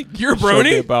 You're a Showed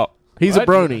me brony? about He's What?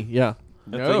 a brony, yeah.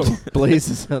 No, Blaze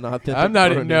is an authentic. I'm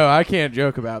not. brony. No, I can't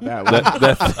joke about that one.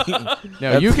 that thing.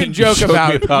 No, that you thing can joke showed me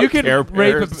about. about You can Care rape.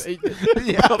 Bears. You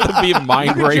About them being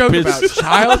mind can joke rapists. about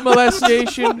child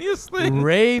molestation, Funniest thing.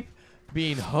 rape,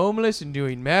 being homeless and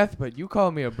doing meth. But you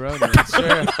call me a brony, and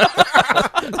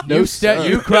sir. No, sir.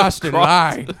 You crossed a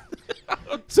line.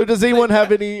 So does anyone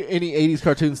have any 80s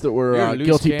cartoons that were You're a loose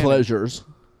guilty cannon. pleasures?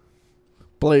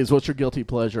 Blaze, what's your guilty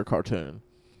pleasure cartoon?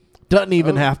 Doesn't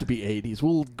even have to be 80s.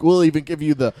 We'll even give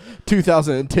you the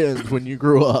 2010s when you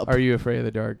grew up. Are you afraid of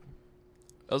the dark?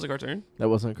 That was a cartoon. That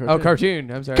wasn't a cartoon. Oh,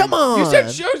 cartoon. I'm sorry. Come on! You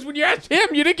said shows when you asked him.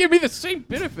 You didn't give me the same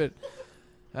benefit.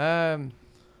 Jeez.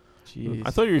 I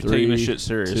thought you were taking this 3, shit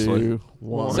seriously. 2,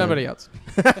 1. Somebody else.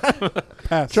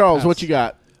 Pass, Charles, pass. what you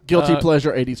got? Guilty Uh,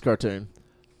 pleasure 80s cartoon.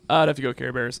 I'd have to go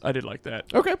Care Bears. I did like that.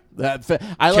 Okay. I like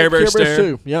Care Care Bears Bears Stare.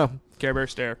 too. Yeah. Care Bear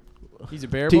Stare. He's a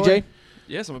bear TJ? boy.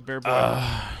 Yes, I'm a bear boy.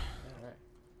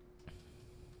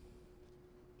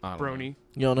 I don't know. Brony.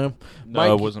 You don't know? No,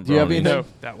 Mike, it wasn't do you have Brony. anything? No,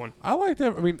 that one. I like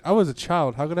that. I mean, I was a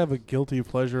child. How could I have a guilty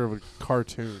pleasure of a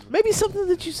cartoon? Maybe something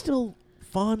that you still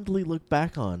fondly look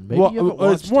back on. Maybe well, you haven't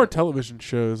it's watched more it. television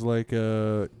shows like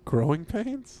Growing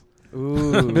Pains,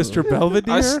 Ooh. Mr.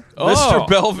 Belvedere. Oh, Mr.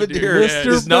 Belvedere Mr.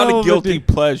 is not a guilty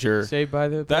Belvedere. pleasure. Saved by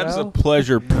the That is a Bell?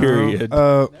 pleasure, period.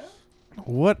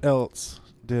 What else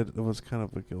was kind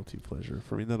of a guilty pleasure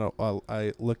for me? Then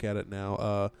I look at it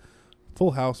now.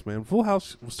 Full House, man. Full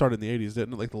House started in the 80s,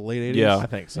 didn't it? Like the late 80s? Yeah. I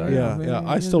think so. Yeah.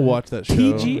 I still watch that show.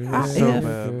 TGIF. It's so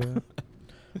bad.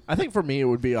 I think for me it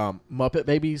would be Muppet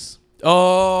Babies.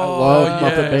 Oh, love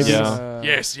yes. Muppet Babies. Yeah.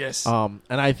 Yes.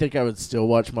 And I think I would still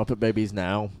watch Muppet Babies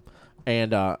now.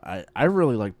 And I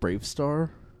really like Brave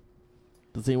Star.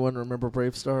 Does anyone remember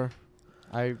Brave Star?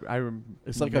 It's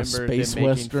like a remember space them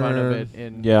making fun of western. it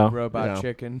in Yeah. Robot Yeah.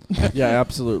 Chicken. Yeah,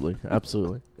 absolutely.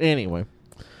 Anyway.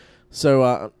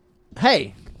 So,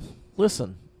 hey,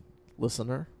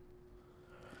 listener.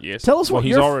 Yes. Tell us Well, what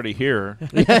he's your already here.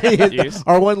 Yes.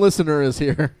 Our one listener is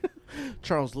here.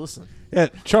 Charles, listen. Yeah,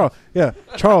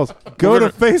 Charles, go to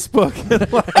Facebook.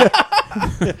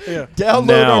 Download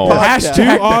Now. our podcast. Hashtag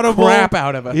Hack the Audible. crap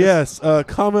out of us. Yes,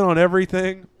 comment on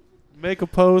everything. Make a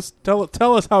post.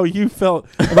 Tell us how you felt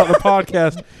about the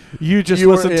podcast you just You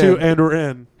were listened to in. and were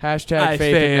in. Hashtag I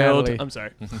Faith in failed. Natalie. I'm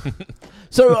sorry.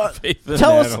 So, Faith in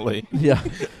tell us. Natalie. Yeah.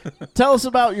 Tell us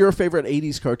about your favorite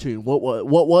 80s cartoon. What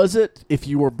was it? If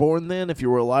you were born then, if you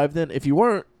were alive then, if you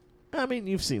weren't, I mean,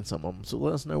 you've seen some of them, so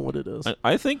let us know what it is.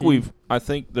 I think I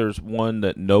think there's one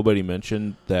that nobody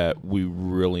mentioned that we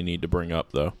really need to bring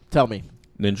up though. Tell me.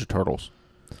 Ninja Turtles.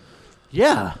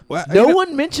 Yeah. Well, No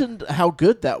one mentioned how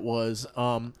good that was.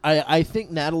 I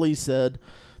think Natalie said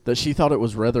that she thought it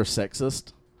was rather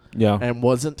sexist Yeah. and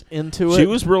wasn't into it. She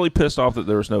was really pissed off that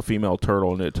there was no female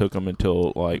turtle, and it took them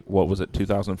until like what was it,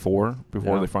 2004,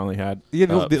 before Yeah. they finally had You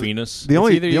know, the- Venus. The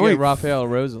only It's either the you only get Raphael or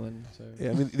Rosalind. So.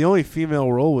 yeah, I mean the only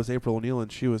female role was April O'Neil, and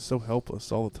she was so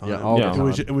helpless all the time. Yeah, all the It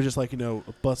was time. it was just like a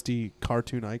busty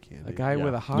cartoon eye candy. A guy Yeah.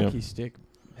 with a hockey stick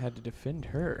had to defend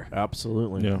her.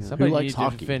 Absolutely. Yeah. Somebody Who likes needs to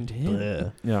hockey? defend him.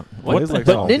 Bleh. Yeah. Well, What it's the like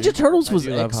hell? But Ninja Turtles I was do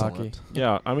love excellent. hockey.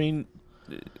 Yeah, I mean,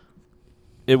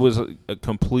 it was a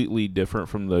completely different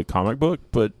from the comic book,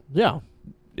 but Yeah.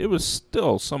 it was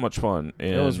still so much fun.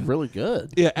 And It was really good.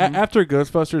 Yeah, after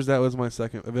Ghostbusters, that was my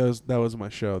second. That was my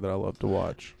show that I loved to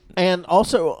watch. And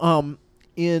also,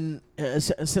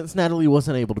 since Natalie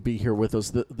wasn't able to be here with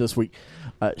us this week,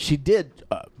 she did.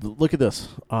 Look at this.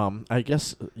 I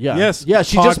guess. Yeah. Yes. Yeah.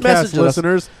 She just podcast messaged us.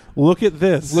 listeners. Look at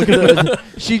this. Look at it.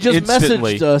 She just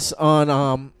Instantly. messaged us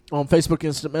on Facebook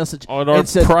Instant Message on our and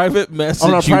said private message,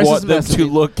 on our you private want them message. to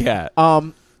look at.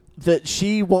 that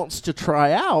she wants to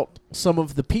try out some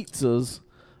of the pizzas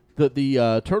that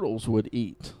the turtles would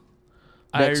eat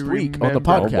next week on the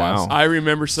remember- podcast. Oh, wow. I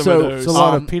remember some So- of those. It's a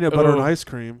lot of Um, peanut butter and oh. ice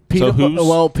cream. Peanut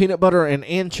who's- peanut butter and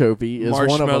anchovy is one of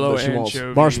them Marshmallow that she wants.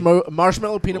 anchovy.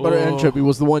 Marshmallow peanut butter Oh. anchovy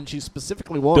was the one she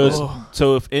specifically wanted.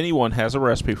 So if anyone has a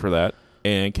recipe for that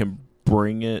and can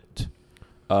bring it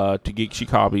to Geek Chic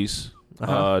Hobbies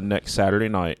next Saturday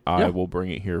night, I Yeah. will bring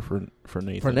it here for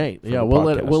Nathan. For Nate, for yeah, the we'll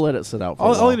podcast. let it sit out. For a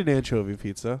I'll while. eat an anchovy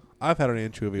pizza. I've had an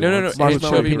anchovy. No, once.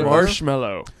 Marshmallow peanut butter?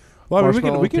 marshmallow. Well, I mean,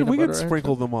 Marshmallow we can peanut butter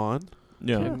sprinkle them on.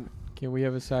 Yeah. Can we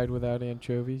have a side without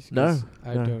anchovies? 'Cause No,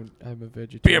 I no. don't. I'm a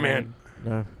vegetarian. Be a man.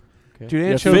 No. Okay. Dude, Yeah,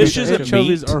 anchovies, fish isn't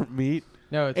anchovies meat. aren't meat.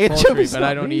 No, it's Anchovies poultry, but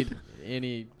not I don't meat. eat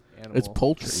any animal. It's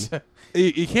poultry.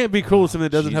 You can't be cool with something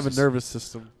that doesn't have a Jesus. nervous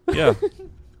system. Yeah.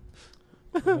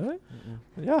 What?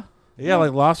 Yeah. Yeah,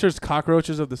 like lobsters,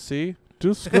 cockroaches of the sea.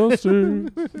 Disgusting.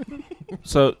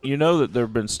 So you know that there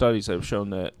have been studies that have shown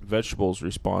that vegetables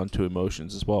respond to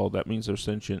emotions as well. That means they're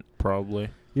sentient, probably.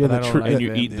 Yeah, But I the don't tr- like And you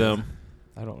them. eat them.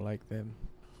 I don't like them.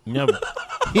 Yeah.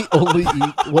 He only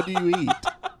eat. What do you eat?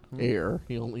 Air.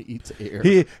 He only eats air.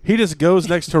 He just goes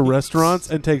next to restaurants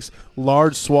and takes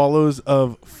large swallows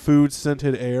of food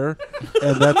scented air,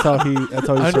 and that's how he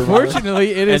survives.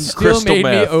 Unfortunately, it has And still crystal made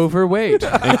me meth. overweight.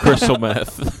 And crystal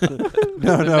meth.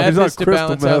 No, The no, meth he's not is to crystal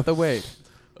balance meth. out the weight.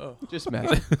 Just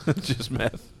meth. Just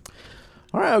meth.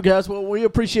 All right, guys. Well, we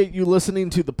appreciate you listening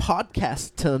to the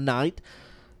podcast tonight.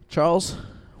 Charles,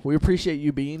 We appreciate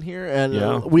you being here, and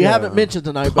Yeah. we Yeah. haven't mentioned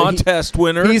tonight, but Contest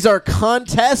winner. he's our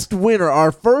contest winner,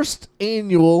 our first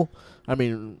annual.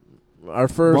 Our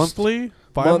first Monthly,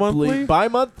 bi-monthly,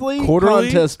 bi-monthly quarterly,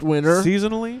 contest winner.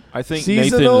 seasonally. I think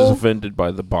Seasonal- Nathan is offended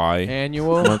by the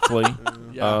Annual. monthly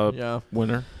Yeah.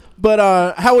 winner.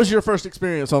 But how was your first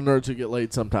experience on Nerds Who Get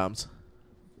Laid sometimes?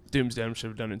 Doomsday should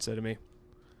have done it instead of me.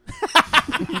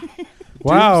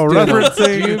 Wow,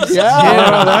 referencing.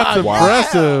 Yeah. That's Wow.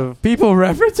 impressive. People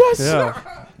reference us. Yeah,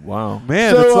 Wow.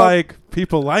 man, So, it's like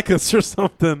people like us or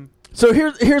something. So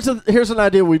here's an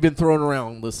idea we've been throwing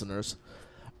around, listeners.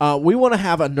 We want to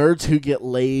have a Nerds Who Get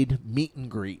Laid meet and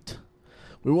greet.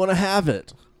 We want to have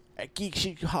it at Geek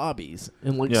Chic Hobbies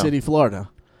in Lake Yeah. City, Florida.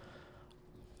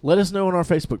 Let us know on our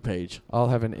Facebook page. I'll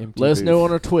have an empty. Let us know booth.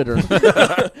 on our Twitter.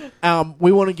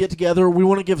 We want to get together. We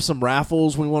want to give some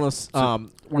raffles. We want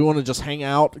to just hang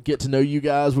out, get to know you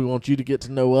guys. We want you to get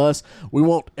to know us. We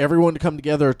want everyone to come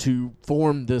together to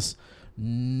form this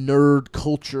nerd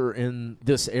culture in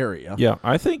this area. Yeah,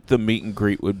 I think the meet and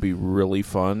greet would be really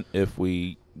fun if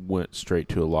we went straight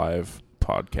to a live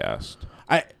podcast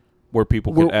where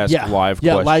people could ask live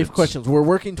questions. live questions. We're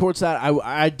working towards that.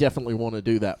 I definitely want to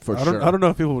do that for sure. I don't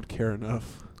know if people would care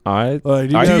enough. I Like,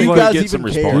 do you I guys think like- we'd guys get some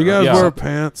even care? response. Do you guys Yeah. wear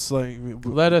pants? Like,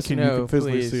 Let us can know, you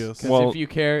physically please. see us? 'Cause Well- if you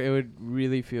care, it would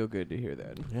really feel good to hear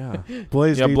that. Yeah.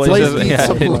 Blaze Yeah, needs Blaze Blaze doesn't- needs yeah,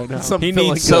 some, it- right now. some He feeling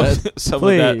needs some, good. some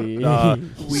Please. of that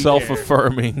We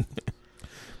self-affirming.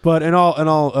 But in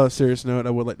all serious note,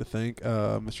 I would like to thank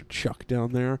Mr. Chuck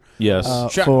down there Yes.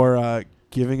 for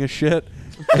giving a shit.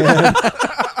 And,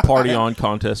 Party on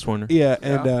contest winner. yeah,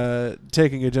 and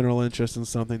taking a general interest in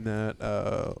something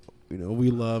that we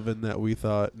love and that we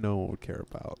thought no one would care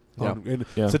about. Yeah. And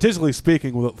Yeah. statistically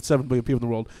speaking, with 7 billion people in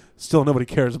the world, still nobody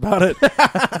cares about it.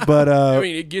 But I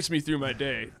mean, it gets me through my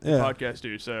day. Yeah. Podcasts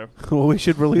do so. well, we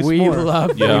should release We more.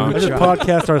 love Yeah. you, I just Chuck.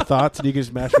 podcast our thoughts and you can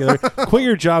just mash together. Quit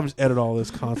your job and just edit all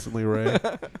this constantly, Ray.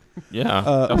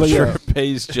 Yeah. I'm but sure yeah. it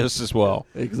pays just as well.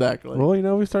 Exactly. Well,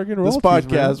 we start getting This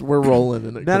royalties, podcast, we're rolling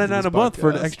in it. 99 a month for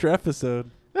an extra episode.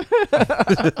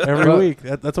 Every Well- week.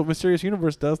 That's what Mysterious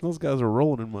Universe does. And those guys are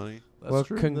rolling in money. Well,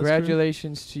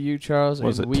 congratulations to you, Charles.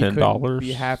 Was and it we couldn't $10?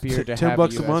 be happier to $10 have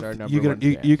bucks you a month. as our You number one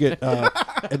get fan. you get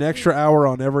an extra hour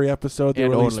on every episode. They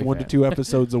And release only 1 to fan. 2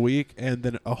 episodes a week, and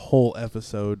then a whole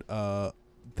episode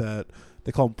that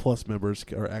they call them plus members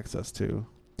are access to.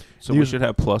 So You- we should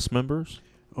have plus members?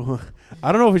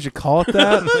 I don't know if we should call it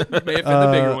that. May have been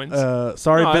the bigger ones.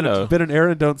 Sorry, No, I know. Ben and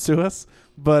Aaron, don't sue us.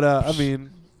 But I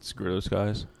mean, Screw those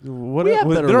guys. what? We have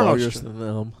better they're lawyers Austra- than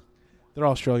them. They're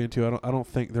Australian too. I don't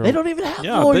think they're. They don't even have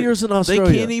Yeah, lawyers in Australia.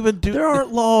 They can't even do There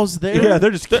aren't laws there. Yeah,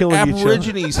 they're just The killing each other.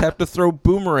 Aborigines have to throw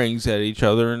boomerangs at each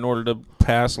other in order to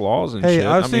pass laws and Hey, shit.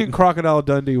 I've I seen mean, Crocodile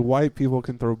Dundee. White people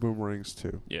can throw boomerangs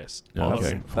too. Yes.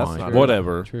 okay, That's fine. not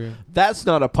Whatever. True. That's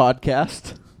not a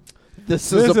podcast.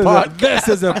 This is a This podcast.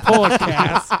 is a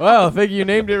podcast, Well, I think you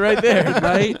named it right there.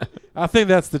 right? I think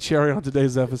that's the cherry on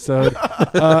today's episode.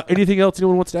 Anything else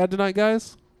anyone wants to add tonight,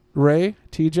 guys? Ray,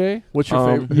 TJ, What's your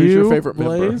favorite? Who's you, your favorite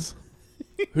member? Blaze?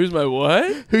 Who's my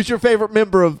what? Who's your favorite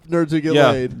member of Nerds Who Get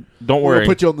Yeah. Laid? Don't We'll worry.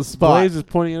 put you on the spot. Blaze is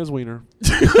pointing at his wiener.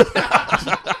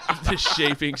 The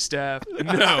shaping staff.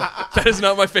 No, that is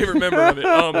not my favorite member of it.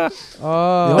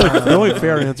 Oh, The only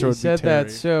fair answer he would be said Terry.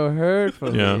 that so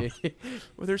hurtfully. Yeah.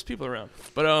 Well, there's people around,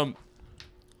 but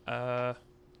the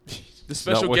Not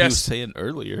special what he was guest. saying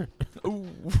earlier. Ooh.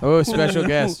 Oh, special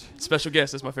guest. Special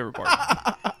guest is my favorite part.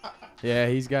 Yeah,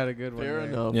 he's got a good one. Fair there.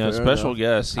 enough. Yeah, fair special enough.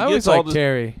 guest. He I always gets all like the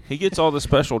Terry. he gets all the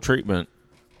special treatment.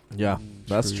 Yeah,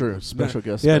 that's true. Special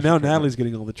guest. Yeah, special now treatment. Natalie's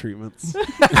getting all the treatments.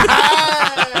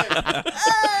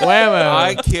 Whammo.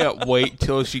 I can't wait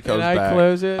till she comes Can I back.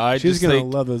 close it? I She's just gonna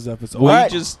think love those episodes. we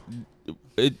What? just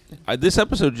this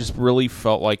episode just really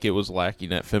felt like it was lacking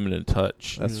that feminine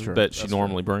touch That's true. that she That's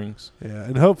normally brings. Yeah,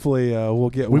 and hopefully we'll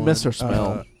get We one. miss her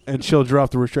smell. And she'll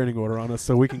drop the restraining order on us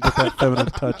so we can get that feminine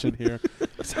touch in here.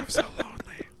 'Cause I'm so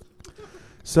lonely.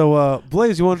 So,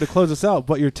 Blaze, you wanted to close us out,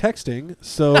 but you're texting.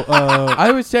 So,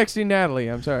 I was texting Natalie.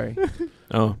 I'm sorry.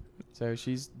 Oh, So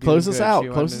she's doing Close us good. out. She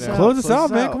wanted Close to us know. out. close us Close out,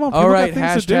 us man. out. Come on. All people right,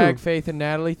 got things to hashtag do. Faith and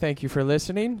Natalie. Thank you for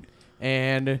listening.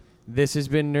 And this has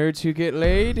been Nerds Who Get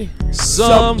Laid.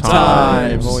 Sometimes.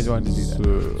 I've always wanted to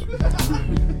do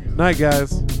that. Night,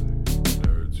 guys.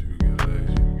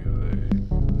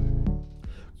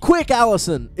 Quick,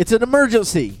 Allison! It's an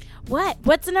emergency. What?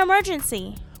 What's an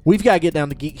emergency? We've got to get down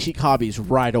to Geek Chic Hobbies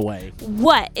right away.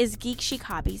 What is Geek Chic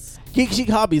Hobbies? Geek Chic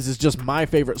Hobbies is just my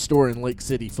favorite store in Lake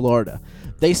City, Florida.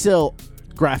 They sell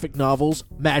graphic novels,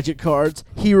 magic cards,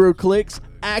 hero clicks,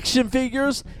 action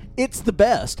figures. It's the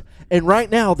best. And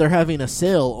right now, they're having a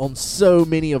sale on so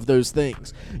many of those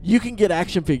things. You can get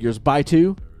action figures, buy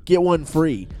 2, get 1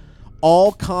 free.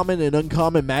 All common and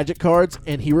uncommon magic cards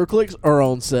and HeroClix are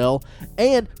on sale.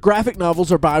 And graphic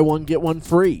novels are buy 1, get 1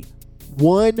 free.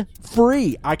 1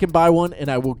 free. I can buy 1 and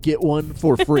I will get 1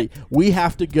 for free. We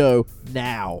have to go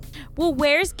now. Well,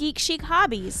 where's Geek Chic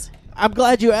Hobbies? I'm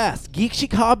glad you asked. Geek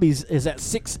Chic Hobbies is at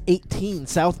 618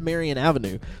 South Marion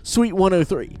Avenue, Suite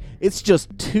 103. It's just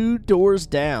 2 doors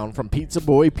down from Pizza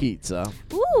Boy Pizza.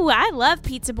 Ooh, I love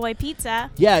Pizza Boy Pizza.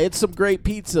 Yeah, it's some great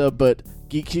pizza, but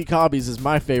Geek Chic Hobbies is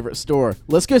my favorite store.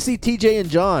 Let's go see TJ and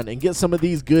John and get some of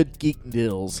these good geek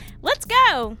deals. Let's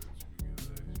go.